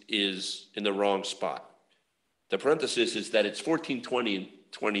parentheses is in the wrong spot. The parenthesis is that it's 1420 in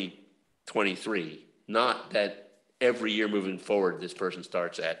 2023, not that every year moving forward, this person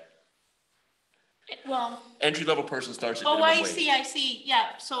starts at, Well, entry-level person starts at oh, minimum I wage. see,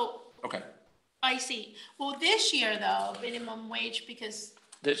 yeah, so, Okay, I see. Well, this year though, minimum wage, because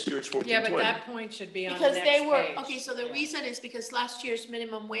this year it's Yeah, but 1420. that point should be on the Because next they were, page. okay, so the reason is because last year's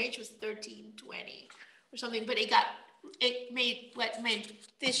minimum wage was $13.20 or something, but it made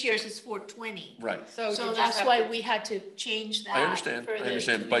this year's is $4.20. Right. So you So just that's have why to- we had to change that. I understand, for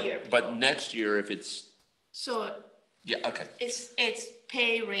the year. but next year, if it's, So yeah, okay. it's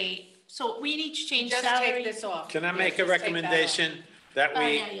pay rate, so we need to change Just salary. take this off. Can I Yeah, make a just take that off. recommendation that Oh,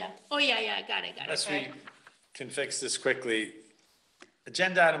 we, yeah, got it. unless Okay. we can fix this quickly,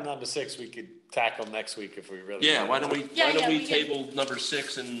 agenda item number 6, we could tackle next week if we really. Yeah, wanted to. why Yeah, don't we we can- table number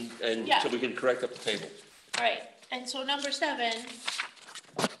 6 and Yeah. so we can correct up the table? All right, and so number 7.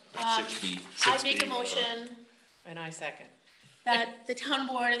 6B. I make a motion And I second. that the town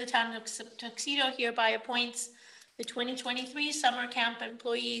board of the town of Tuxedo hereby appoints the 2023 summer camp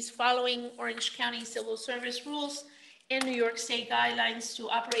employees following Orange County Civil Service rules and New York State guidelines to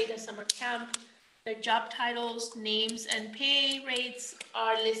operate a summer camp. Their job titles, names, and pay rates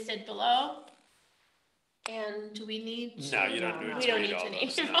are listed below. And do we need? No, you don't need We to don't read need all to name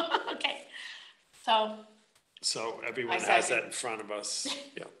those, them. no. Okay, so, So everyone I has second. that in front of us.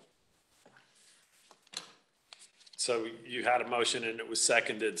 Yeah. So you had a motion and it was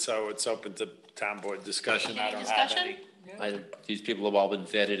seconded, so it's open to town board discussion. I any don't have discussion? any. These people have all been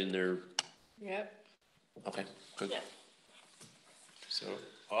vetted and they're, Yep. okay, good. Yeah. So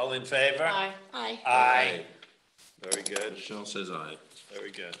all in favor? Aye. Aye. Aye. Very good, Michelle says aye.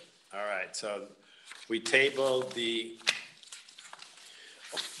 very good. All right, so we tabled the,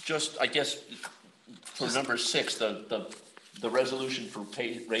 Just, I guess, for number 6, the resolution for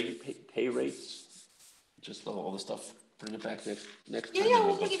pay rates, just all the stuff, bring it back next. Yeah, time, yeah, and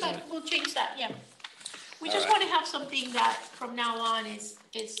we'll bring it back, we'll change that, yeah. We just All right. want to have something that from now on is,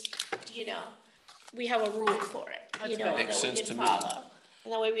 we have a rule for it, That's that good. Makes we sense can to me. follow.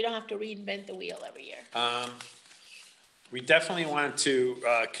 And that way we don't have to reinvent the wheel every year. We definitely want to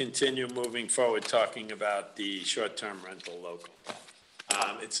continue moving forward, talking about the short-term rental local.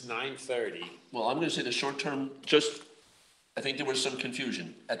 It's 9:30. Well, I'm gonna say the short term, I think there was some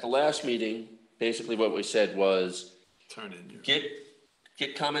confusion. At the last meeting, basically what we said was, Turn in your.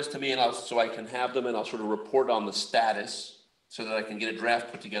 get comments to me and so I can have them and I'll sort of report on the status so that I can get a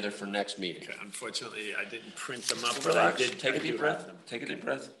draft put together for next meeting. Okay, unfortunately, I didn't print them up, but I Relax, did. take a I do deep have breath, them. take a deep Okay.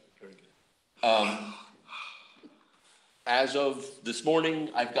 breath. Very good. As of this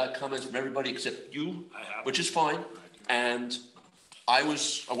morning, I've got comments from everybody except you, which is fine. And I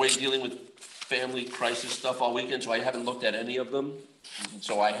was away dealing with family crisis stuff all weekend, so I haven't looked at any of them.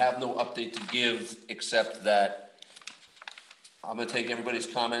 So I have no update to give, except that I'm gonna take everybody's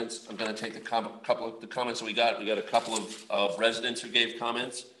comments. I'm gonna take couple of the comments that we got. We got a couple of residents who gave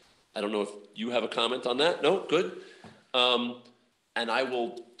comments. I don't know if you have a comment on that? No, good. And I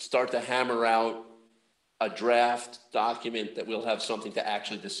will start to hammer out a draft document that we'll have something to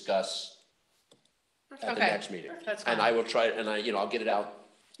actually discuss at the Okay. next meeting. That's And fine. I will try, and I'll get it out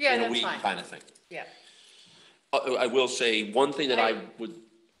Yeah, in a that's week fine. kind of thing. Yeah. I will say, one thing that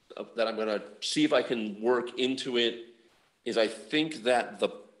that I'm gonna see if I can work into it is I think that the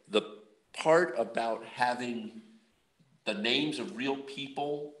part about having the names of real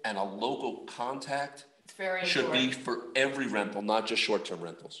people and a local contact It's very should be important. for every rental, not just short-term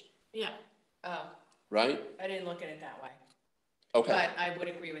rentals, Yeah. Oh, right? I didn't look at it that way. Okay. But I would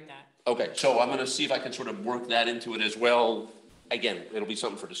agree with that. Okay, so I'm gonna see if I can sort of work that into it as well. Again, it'll be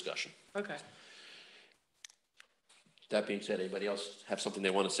something for discussion. Okay. That being said, anybody else have something they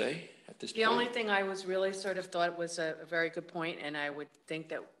want to say at this point? The only thing I was really sort of thought was a very good point, and I would think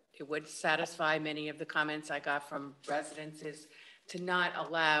that it would satisfy many of the comments I got from residents, is to not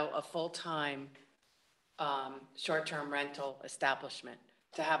allow a full-time short-term rental establishment,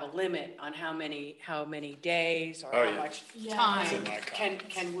 to have a limit on how many days or Oh, how yeah. much Yeah. It's in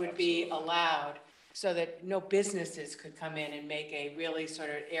time my would be allowed, so that no businesses could come in and make a really sort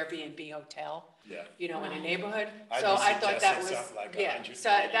of Airbnb hotel, Yeah. in a neighborhood. I'd So be I thought that suggesting was, something like yeah, 100 so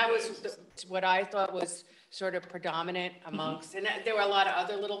that was days. what I thought was sort of predominant amongst, and there were a lot of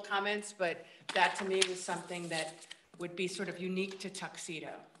other little comments, but that to me was something that would be sort of unique to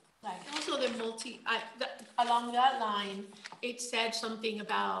Tuxedo. Right, also along that line, it said something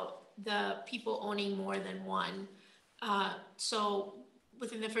about the people owning more than one. So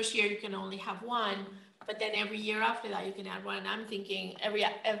within the first year, you can only have one, but then every year after that, you can add one. I'm thinking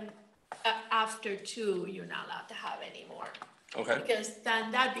after two, you're not allowed to have any more. Okay. Because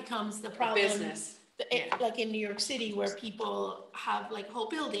then that becomes the problem. Business. Like in New York City, where people have like a whole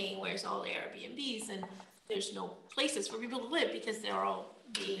building where it's all Airbnbs, and there's no places for people to live because they're all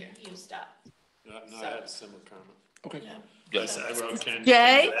being used up. No, I had a similar comment. Okay. Yeah. Yes, I wrote, can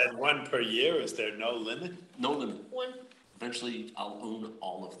Jay? add one per year? Is there no limit? No limit. One, Eventually, I'll own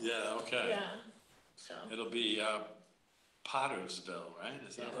all of them. Yeah, okay. yeah, so. It'll be Pottersville, right?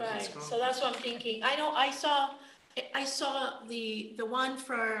 Is that what it's Right, called? so that's what I'm thinking. I know, I saw the one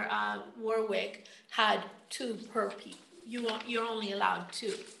for Warwick had two per people. You're only allowed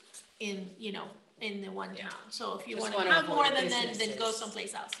two in the one town. So if you Just want to wanna have more avoid than then go businesses.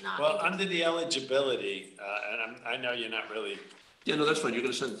 someplace else, not. Well, under the eligibility, and I know you're not really. Yeah, no, that's fine. You're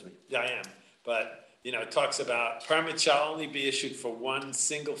gonna send it to me. Yeah, I am, but, it talks about permit shall only be issued for one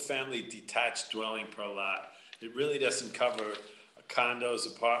single-family detached dwelling per lot. It really doesn't cover condos,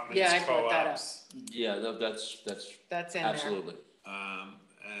 apartments, Yeah, I brought that up. co-ops. Yeah, no, that's That's in there. absolutely.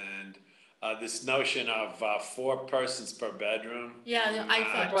 And this notion of 4 persons per bedroom. Yeah, I I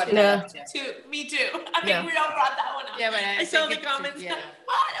thought brought two. that up, yeah. Two, me too. I Yeah. think we all brought that one up. Yeah, but I saw the think comments. yeah.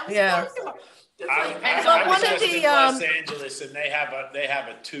 What? I was Yeah. supposed to. Just I like- I one was of just the, in Los Angeles, and they have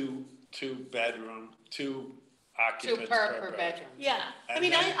a two bedroom, 2 occupants per bedroom. Yeah, I And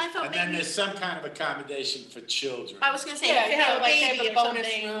mean, then- I thought And then maybe, there's some kind of accommodation for children. I was gonna say, Yeah, if you yeah, have a like they have baby a or bonus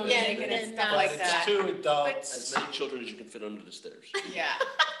something, room, yeah, they can then, stuff But like it's that. 2 adults. As many children as you can fit under the stairs. Yeah,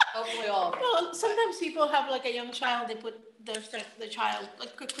 hopefully all of it. Well, sometimes people have like a young child, they put the child, like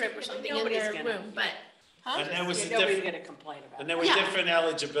a crib or something in Nobody's their gonna- room, but, huh? And there was a Nobody's different, gonna complain about and it. there were Yeah. different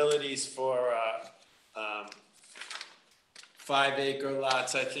eligibilities for 5-acre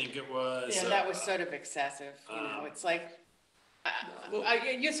lots, I think it was. Yeah, that was sort of excessive, it's like, Well,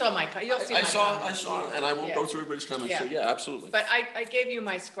 you saw you'll see my I saw, comments. and I won't go Yeah. through everybody's comments, so Yeah. yeah, absolutely. But I gave you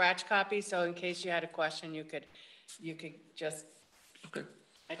my scratch copy, so in case you had a question, you could just, Okay,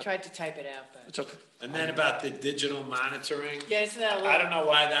 I tried to type it out, but. it's okay. And then about the digital monitoring. Yeah, isn't that a I little, don't know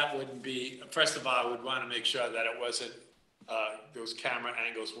why that wouldn't be, first of all, I would want to make sure that it wasn't, those camera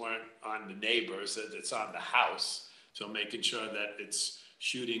angles weren't on the neighbors, that it's on the house. So making sure that it's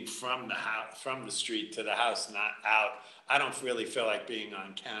shooting from the house, from the street to the house, not out. I don't really feel like being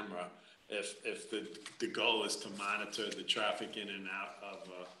on camera if the goal is to monitor the traffic in and out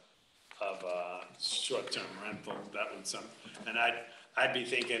of short-term rental. That would and I'd be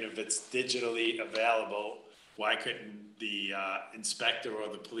thinking if it's digitally available, why couldn't the inspector or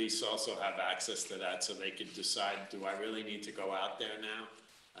the police also have access to that so they could decide, do I really need to go out there now?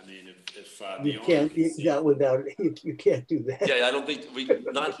 I mean, if the You can't, not without, you can't do that. Yeah, I don't think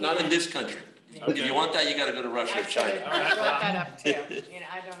not in this country. If you want that, you gotta go to Russia or China. I brought that up too. You know,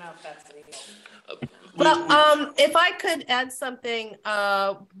 I don't know if that's legal. Well, if I could add something,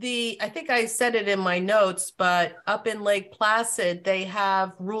 I think I said it in my notes, but up in Lake Placid, they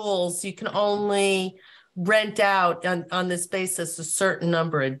have rules. You can only rent out on this basis a certain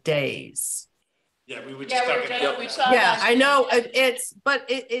number of days. Yeah, we were just talking about. We saw Yeah, that. I know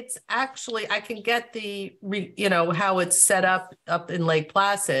it's actually, I can get how it's set up in Lake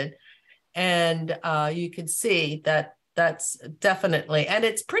Placid. And you can see that's definitely, and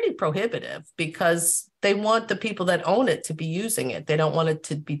it's pretty prohibitive because they want the people that own it to be using it. They don't want it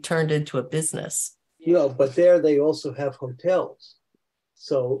to be turned into a business. But there they also have hotels.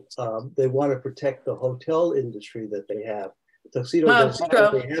 So they want to protect the hotel industry that they have. Tuxedo doesn't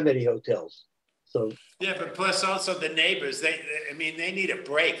really have any hotels. So yeah, but plus also the neighbors, they need a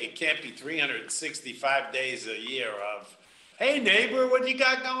break. It can't be 365 days a year of, hey neighbor, what you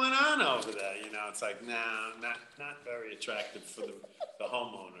got going on over there? You know, it's like, no, not very attractive for the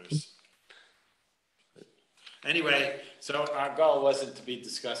homeowners. Anyway, so our goal wasn't to be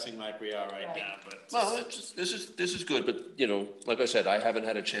discussing like we are right now, but. Well, this is good, but like I said, I haven't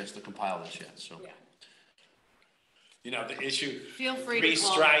had a chance to compile this yet, so. Yeah. The issue. Feel free three to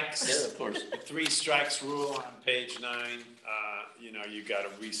call. strikes. Yeah, of course. The 3 strikes rule on page 9. You got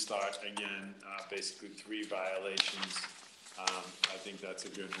to restart again. Basically 3 violations. I think that's a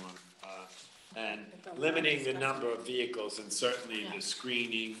good one. And limiting the number of vehicles and certainly the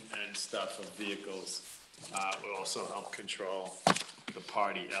screening and stuff of vehicles will also help control the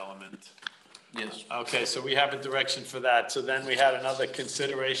party element. Yes. Okay, so we have a direction for that. So then we had another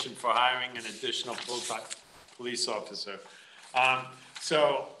consideration for hiring an additional full-time police officer.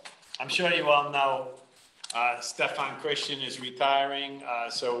 So I'm sure you all know Stefan Christian is retiring.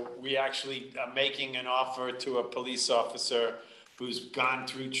 So we actually are making an offer to a police officer who's gone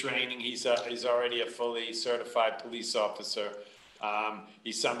through training. He's already a fully certified police officer.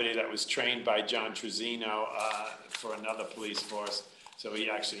 He's somebody that was trained by John Truzino for another police force. So he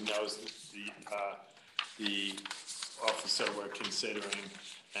actually knows the officer we're considering.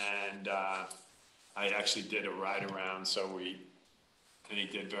 And I actually did a ride around, and he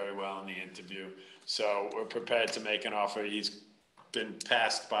did very well in the interview. So we're prepared to make an offer. He's been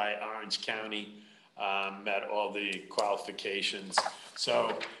passed by Orange County, met all the qualifications.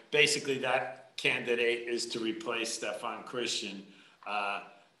 So basically that candidate is to replace Stefan Christian.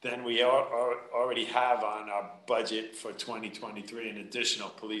 Then we already have on our budget for 2023 an additional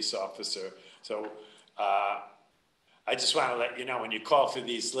police officer. So I just want to let you know, when you call for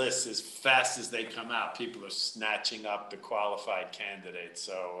these lists, as fast as they come out, people are snatching up the qualified candidates.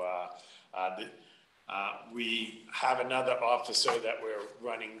 So we have another officer that we're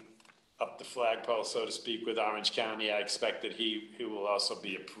running up the flagpole, so to speak, with Orange County. I expect that he will also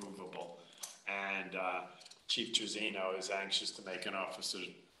be approvable. And Chief Truzino is anxious to make an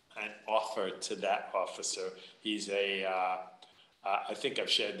offer to that officer. He's I think I've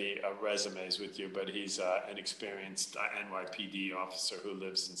shared the resumes with you, but he's an experienced NYPD officer who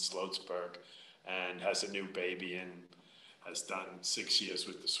lives in Sloatsburg and has a new baby and has done 6 years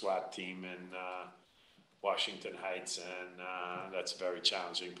with the SWAT team in Washington Heights, and that's a very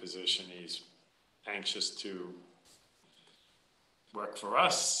challenging position. He's anxious to work for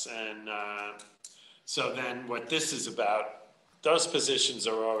us, and so then what this is about, those positions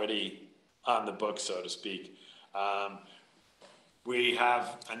are already on the book, so to speak.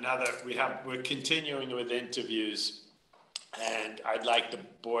 We're continuing with interviews, and I'd like the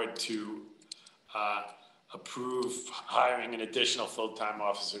board to approve hiring an additional full-time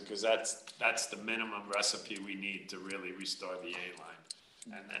officer, because that's the minimum recipe we need to really restore the A-line.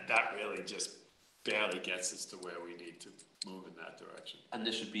 And that really just barely gets us to where we need to move in that direction. And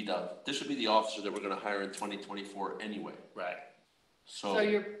this would be the officer that we're gonna hire in 2024 anyway. Right. So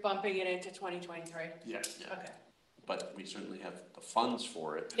you're bumping it into 2023? Yes. Yeah. Okay. But we certainly have the funds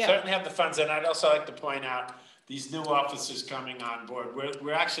for it. Yeah. Certainly have the funds, and I'd also like to point out, these new officers coming on board,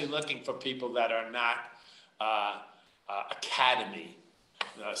 we're actually looking for people that are not academy.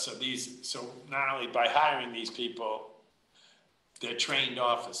 So not only by hiring these people, they're trained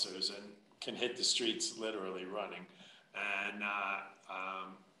officers and can hit the streets literally running. And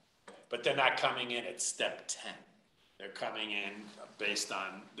but they're not coming in at step 10. They're coming in based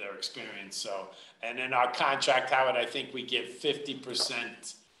on their experience, so, and in our contract, Howard, I think we give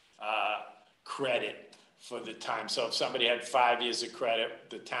 50% credit for the time. So if somebody had 5 years of credit,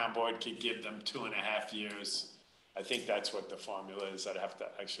 the town board could give them 2.5 years. I think that's what the formula is. I'd have to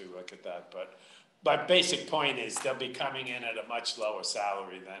actually look at that, but my basic point is they'll be coming in at a much lower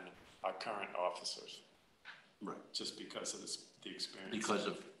salary than our current officers. Right. Just because of the experience.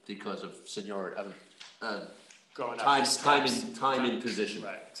 Because of seniority, Going up time, the steps. time in position.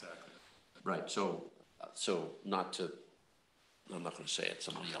 Right, exactly. Right, so not to, I'm not gonna say it,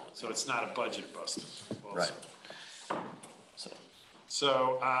 somebody else. So it's not a budget buster. also. Right.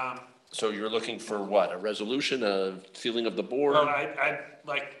 So, you're looking for what, a resolution, a feeling of the board? well, I'd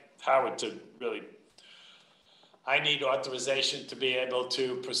like Howard to really, I need authorization to be able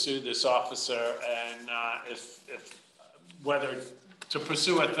to pursue this officer and whether to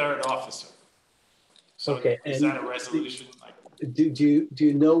pursue a third officer. So Okay, is and that a resolution? Do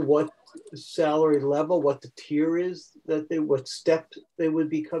you know what salary level, what the tier is what step they would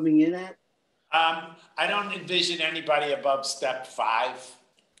be coming in at? I don't envision anybody above step 5.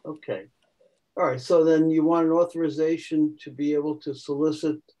 Okay. All right, so then you want an authorization to be able to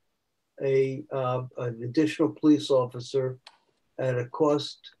solicit an additional police officer at a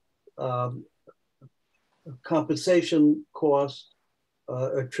cost, compensation cost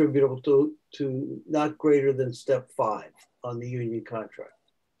attributable to not greater than step 5 on the union contract.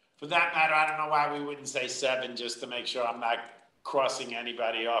 For that matter, I don't know why we wouldn't say 7, just to make sure I'm not crossing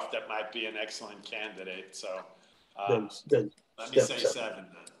anybody off that might be an excellent candidate, so. Then Let me step say 7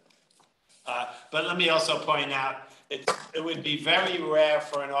 then. But let me also point out, it would be very rare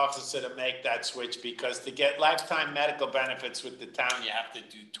for an officer to make that switch, because to get lifetime medical benefits with the town, you have to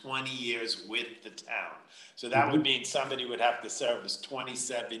do 20 years with the town. So that would mean somebody would have to service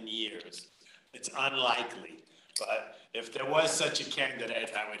 27 years. It's unlikely, but if there was such a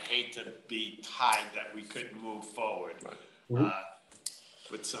candidate, I would hate to be tied that we couldn't move forward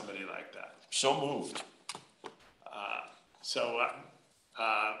with somebody like that. So moved.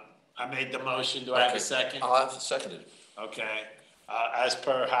 I made the motion. Do I have a second? I'll have seconded. Okay. As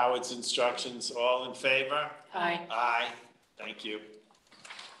per Howard's instructions, all in favor? Aye. Aye. Thank you.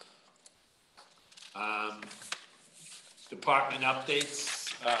 Department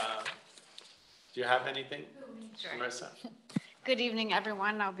updates. Do you have anything, Sure. Marissa? Good evening,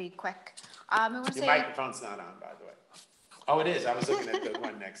 everyone. I'll be quick. I want to Your say microphone's not on, by the way. Oh, it is. I was looking at the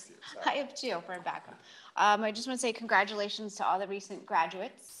one next to you. Sorry. I have 2 for backup. I just want to say congratulations to all the recent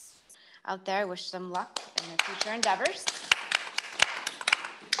graduates out there. I wish them luck in their future endeavors.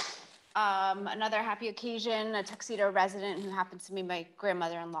 Another happy occasion, a Tuxedo resident who happens to be my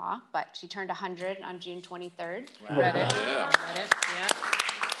grandmother-in-law, but she turned 100 on June 23rd. Wow. Read it. Yeah. Read it, yeah.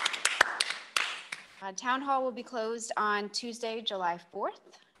 Town Hall will be closed on Tuesday, July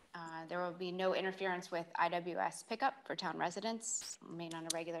 4th. There will be no interference with IWS pickup for town residents, remain on a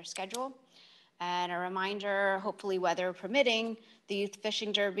regular schedule. And a reminder, hopefully weather permitting, the Youth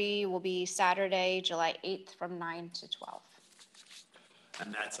Fishing Derby will be Saturday, July 8th from 9 to 12.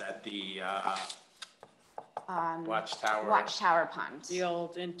 And that's at the Watchtower. Watchtower Pond. The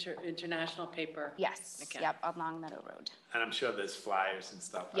old international paper. Yes, Okay. yep, on Long Meadow Road. And I'm sure there's flyers and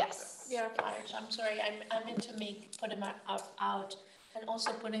stuff. Yes. Yeah, flyers. I'm sorry, I'm into put them out and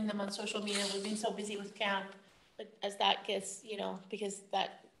also putting them on social media. We've been so busy with camp, but as that gets, because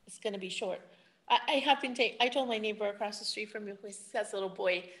that is gonna be short. I told my neighbor across the street from me, who has a little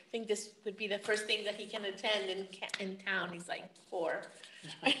boy, I think this would be the first thing that he can attend in town. He's like 4.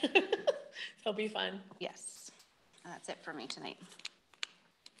 It'll be fun. Yes, that's it for me tonight.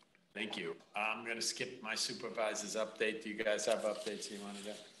 Thank you. I'm gonna skip my supervisor's update. Do you guys have updates you wanna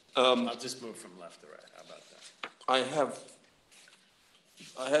do? I'll just move from left to right. How about that?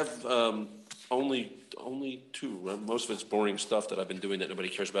 I have only 2. Most of it's boring stuff that I've been doing that nobody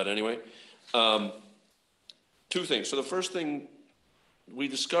cares about anyway. 2 things. So the first thing we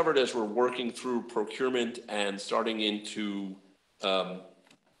discovered as we're working through procurement and starting into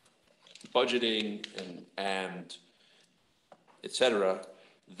budgeting and et cetera,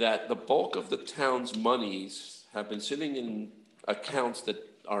 that the bulk of the town's monies have been sitting in accounts that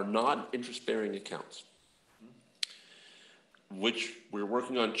are not interest-bearing accounts, which we're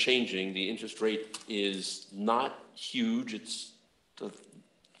working on changing. The interest rate is not huge. It's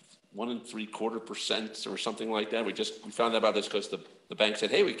 1 3/4% or something like that. We found out about this because the bank said,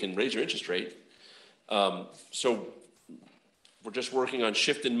 hey, we can raise your interest rate. So we're just working on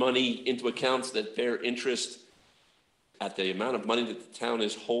shifting money into accounts that bear interest at the amount of money that the town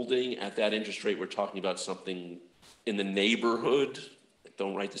is holding at that interest rate. We're talking about something in the neighborhood.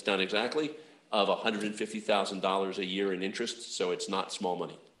 don't write this down exactly, of $150,000 a year in interest, so it's not small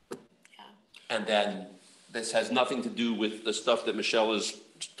money. And then this has nothing to do with the stuff that Michelle is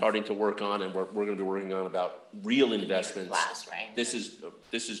starting to work on, and we're gonna be working on about real investments. Class, right? This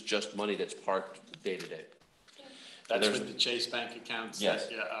is just money that's parked day to day. That's with the Chase Bank accounts. Yes.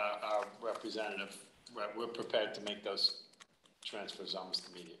 That, our representative, we're prepared to make those transfers almost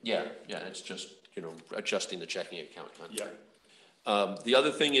immediately. Yeah, it's just, adjusting the checking account. Yeah. The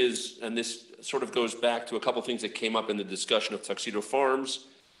other thing is, and this sort of goes back to a couple of things that came up in the discussion of Tuxedo Farms.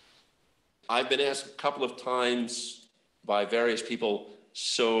 I've been asked a couple of times by various people,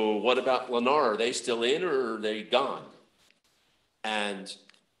 so what about Lennar? Are they still in or are they gone? And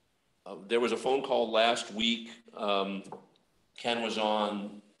there was a phone call last week. Ken was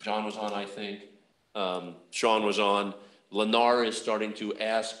on, John was on, I think. Sean was on. Lennar is starting to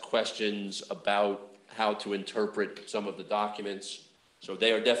ask questions about how to interpret some of the documents. So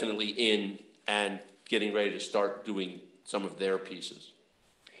they are definitely in and getting ready to start doing some of their pieces.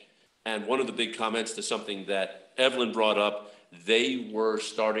 And one of the big comments to something that Evelyn brought up, they were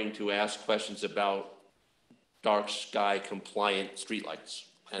starting to ask questions about dark sky compliant streetlights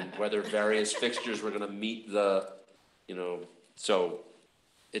and whether various fixtures were going to meet the, so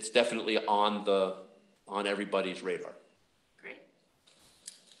it's definitely on everybody's radar. Great.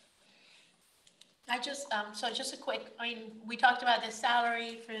 So just a quick, we talked about the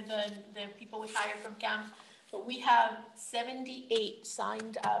salary for the people we hired from camp, but we have 78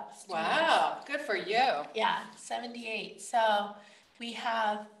 signed up students. Wow, good for you. Yeah, 78. So we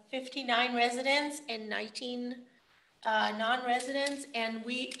have 59 residents and 19 non-residents, and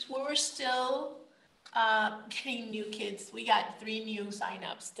we're still getting new kids. We got 3 new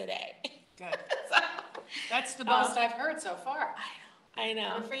signups today. Good. That's the most I've heard so far. I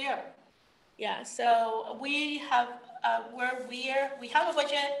know. Good for you. Yeah, so we have we have a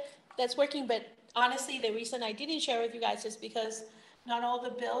budget that's working, but honestly, the reason I didn't share with you guys is because not all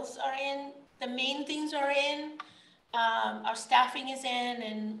the bills are in. The main things are in. Our staffing is in,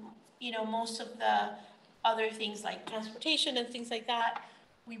 and most of the other things like transportation and things like that.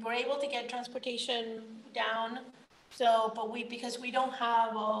 We were able to get transportation down. So, but because we don't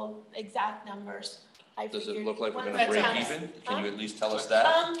have all exact numbers, I Does figured. it look like we're once going to break that's- even? Can you at least tell us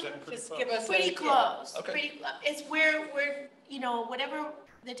that? Just give us Pretty close. Okay. Pretty close. It's where we're, whatever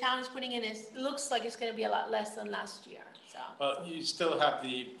the town is putting in, it looks like it's gonna be a lot less than last year, so. Well, you still have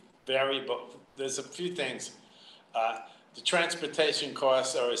the variable, there's a few things. The transportation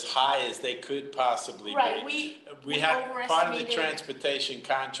costs are as high as they could possibly be. Right, We have, part of the overestimated. transportation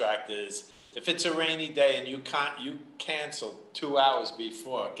contract is, if it's a rainy day and you cancel 2 hours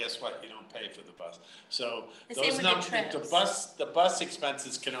before, guess what? You don't pay for the bus. So The same those with the numbers, trips. the bus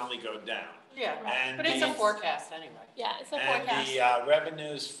expenses can only go down. Yeah, And but it's a the- forecast anyway. Yeah, it's a And forecast. the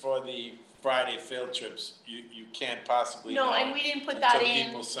revenues for the Friday field trips, you can't possibly know. No, and we didn't put that until in,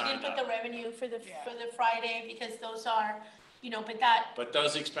 people we sign didn't put up. the revenue for the Friday, because those are, but that, But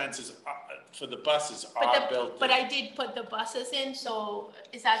those expenses for the buses are built in. but I did put the buses in, so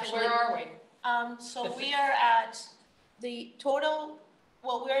it's actually. Where are we? So we are at the total,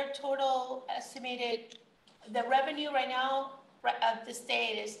 we're total estimated, the revenue right now, at the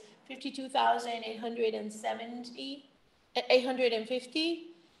state is 850,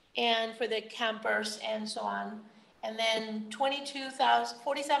 and for the campers and so on. And then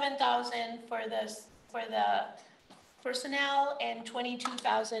 47,000 for the personnel and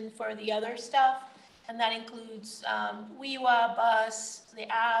 22,000 for the other stuff. And that includes, WeWa, bus, the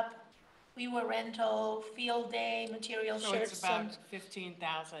app, WeWa rental, field day, material, So shirts, it's about and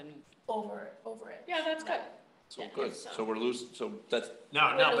 15,000. over it. Yeah, that's good. So good. So we're losing, so that's.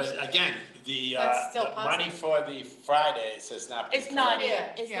 No, but again, the That's still money for the Fridays has not been. It's not in,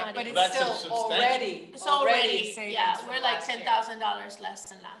 collected. it's not But in. it's That's a still substantial- already, It's already, savings yeah, from we're like last year. $10,000 less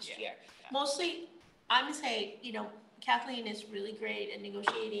than last year. Mostly, I'm gonna say, Kathleen is really great at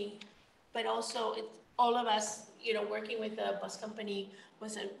negotiating, but also it's, all of us, working with the bus company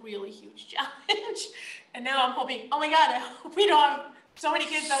was a really huge challenge. And now I'm hoping, oh my God, I hope we don't have so many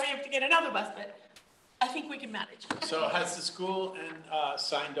kids that we have to get another bus, but I think we can manage. So has the school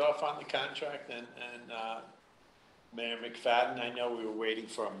signed off on the contract and Mayor McFadden? I know we were waiting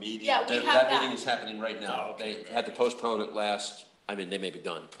for a meeting. Yeah, we have That that. meeting is happening right now. Oh, okay. They had to postpone it they may be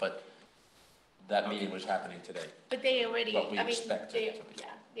done, but that meeting was happening today. But they already, But we I mean, expect they, it to be.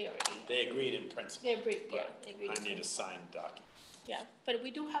 yeah, they already, They agreed in principle. they agreed, yeah, but they agreed. I need a signed document. Yeah, but we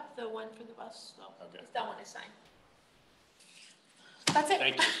do have the one for the bus, so Okay. that one is signed. That's it.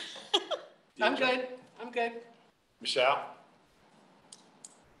 Thank you. I'm good, I'm good. Michelle?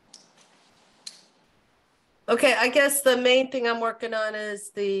 Okay, I guess the main thing I'm working on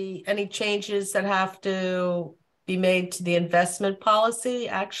is any changes that have to be made to the investment policy.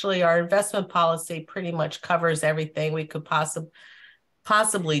 Actually, our investment policy pretty much covers everything we could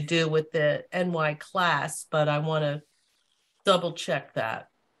possibly do with the NY class, but I want to double check that.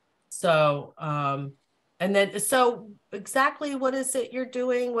 So, so exactly what is it you're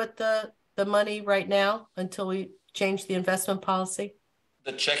doing with the money right now until we change the investment policy?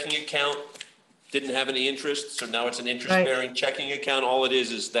 The checking account didn't have any interest, so now it's an interest-bearing checking account. All it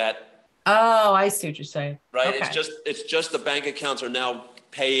is that. Oh, I see what you're saying. Right, Okay. it's just the bank accounts are now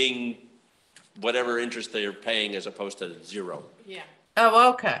paying whatever interest they are paying as opposed to zero. Yeah.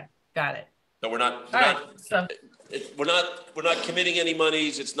 Oh, okay, got it. So we're not committing any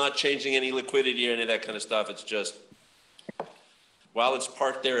monies. It's not changing any liquidity or any of that kind of stuff. It's just while it's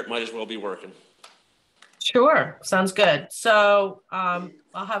parked there, it might as well be working. Sure, sounds good. So I'll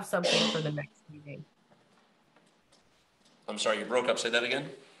have something for the next meeting. I'm sorry, you broke up. Say that again.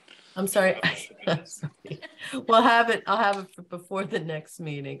 I'm sorry. I'll have it for before the next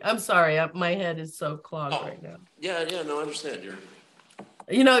meeting. I'm sorry, my head is so clogged right now. Yeah, no, I understand.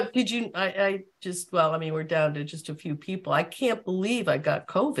 I just, well, I mean, we're down to just a few people. I can't believe I got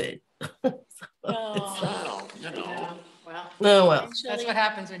COVID. Well, Oh, well. That's what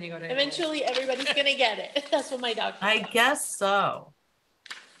happens when you go to. eventually everybody's gonna get it. That's what my doctor. I guess so.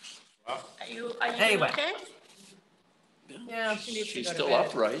 Are you Anyway. okay? Yeah. She's still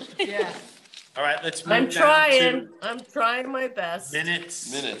upright. Yeah. All right, let's move I'm down trying. to I'm trying my best.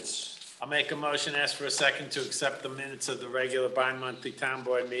 minutes. I'll make a motion, ask for a second to accept the minutes of the regular bi-monthly town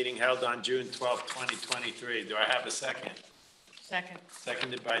board meeting held on June 12th, 2023. Do I have a second? Second.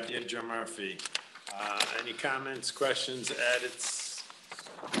 Seconded by Deirdre Murphy. Any comments, questions, edits?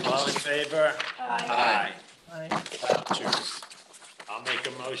 All in favor? Aye. Vouchers. I'll make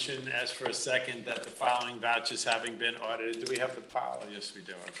a motion, ask for a second, that the following vouchers having been audited. Do we have the power? Yes, we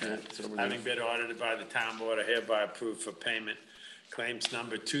do. Okay. Having been audited by the town board are hereby approved for payment. Claims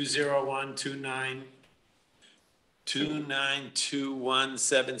number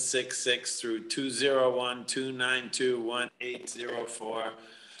 201-292-1766 through 201-292-1804.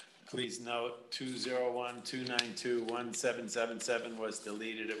 Please note, 201-292-1777 was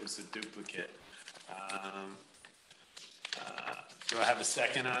deleted. It was a duplicate. Do I have a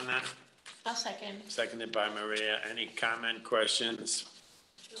second on that? I'll second. Seconded by Maria. Any comment, questions?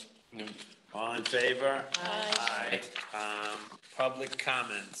 No. All in favor? Aye. Public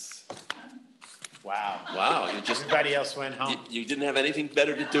comments. Wow. Wow, Everybody else went home. You didn't have anything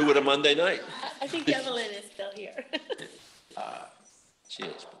better to do with a Monday night. I think Evelyn is still here. She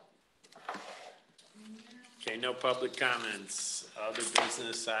is. Okay, no public comments. Other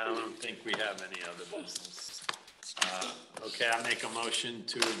business, I don't think we have any other business. Okay, I'll make a motion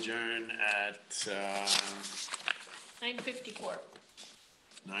to adjourn at 9:54.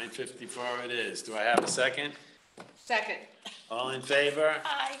 9:54 it is. Do I have a second? Second. All in favor?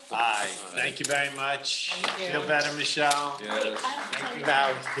 Aye. Aye. Thank you very much. Thank you. Feel better, Michelle? Yes. Thank you,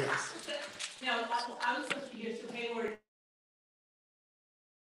 Howard. Yes.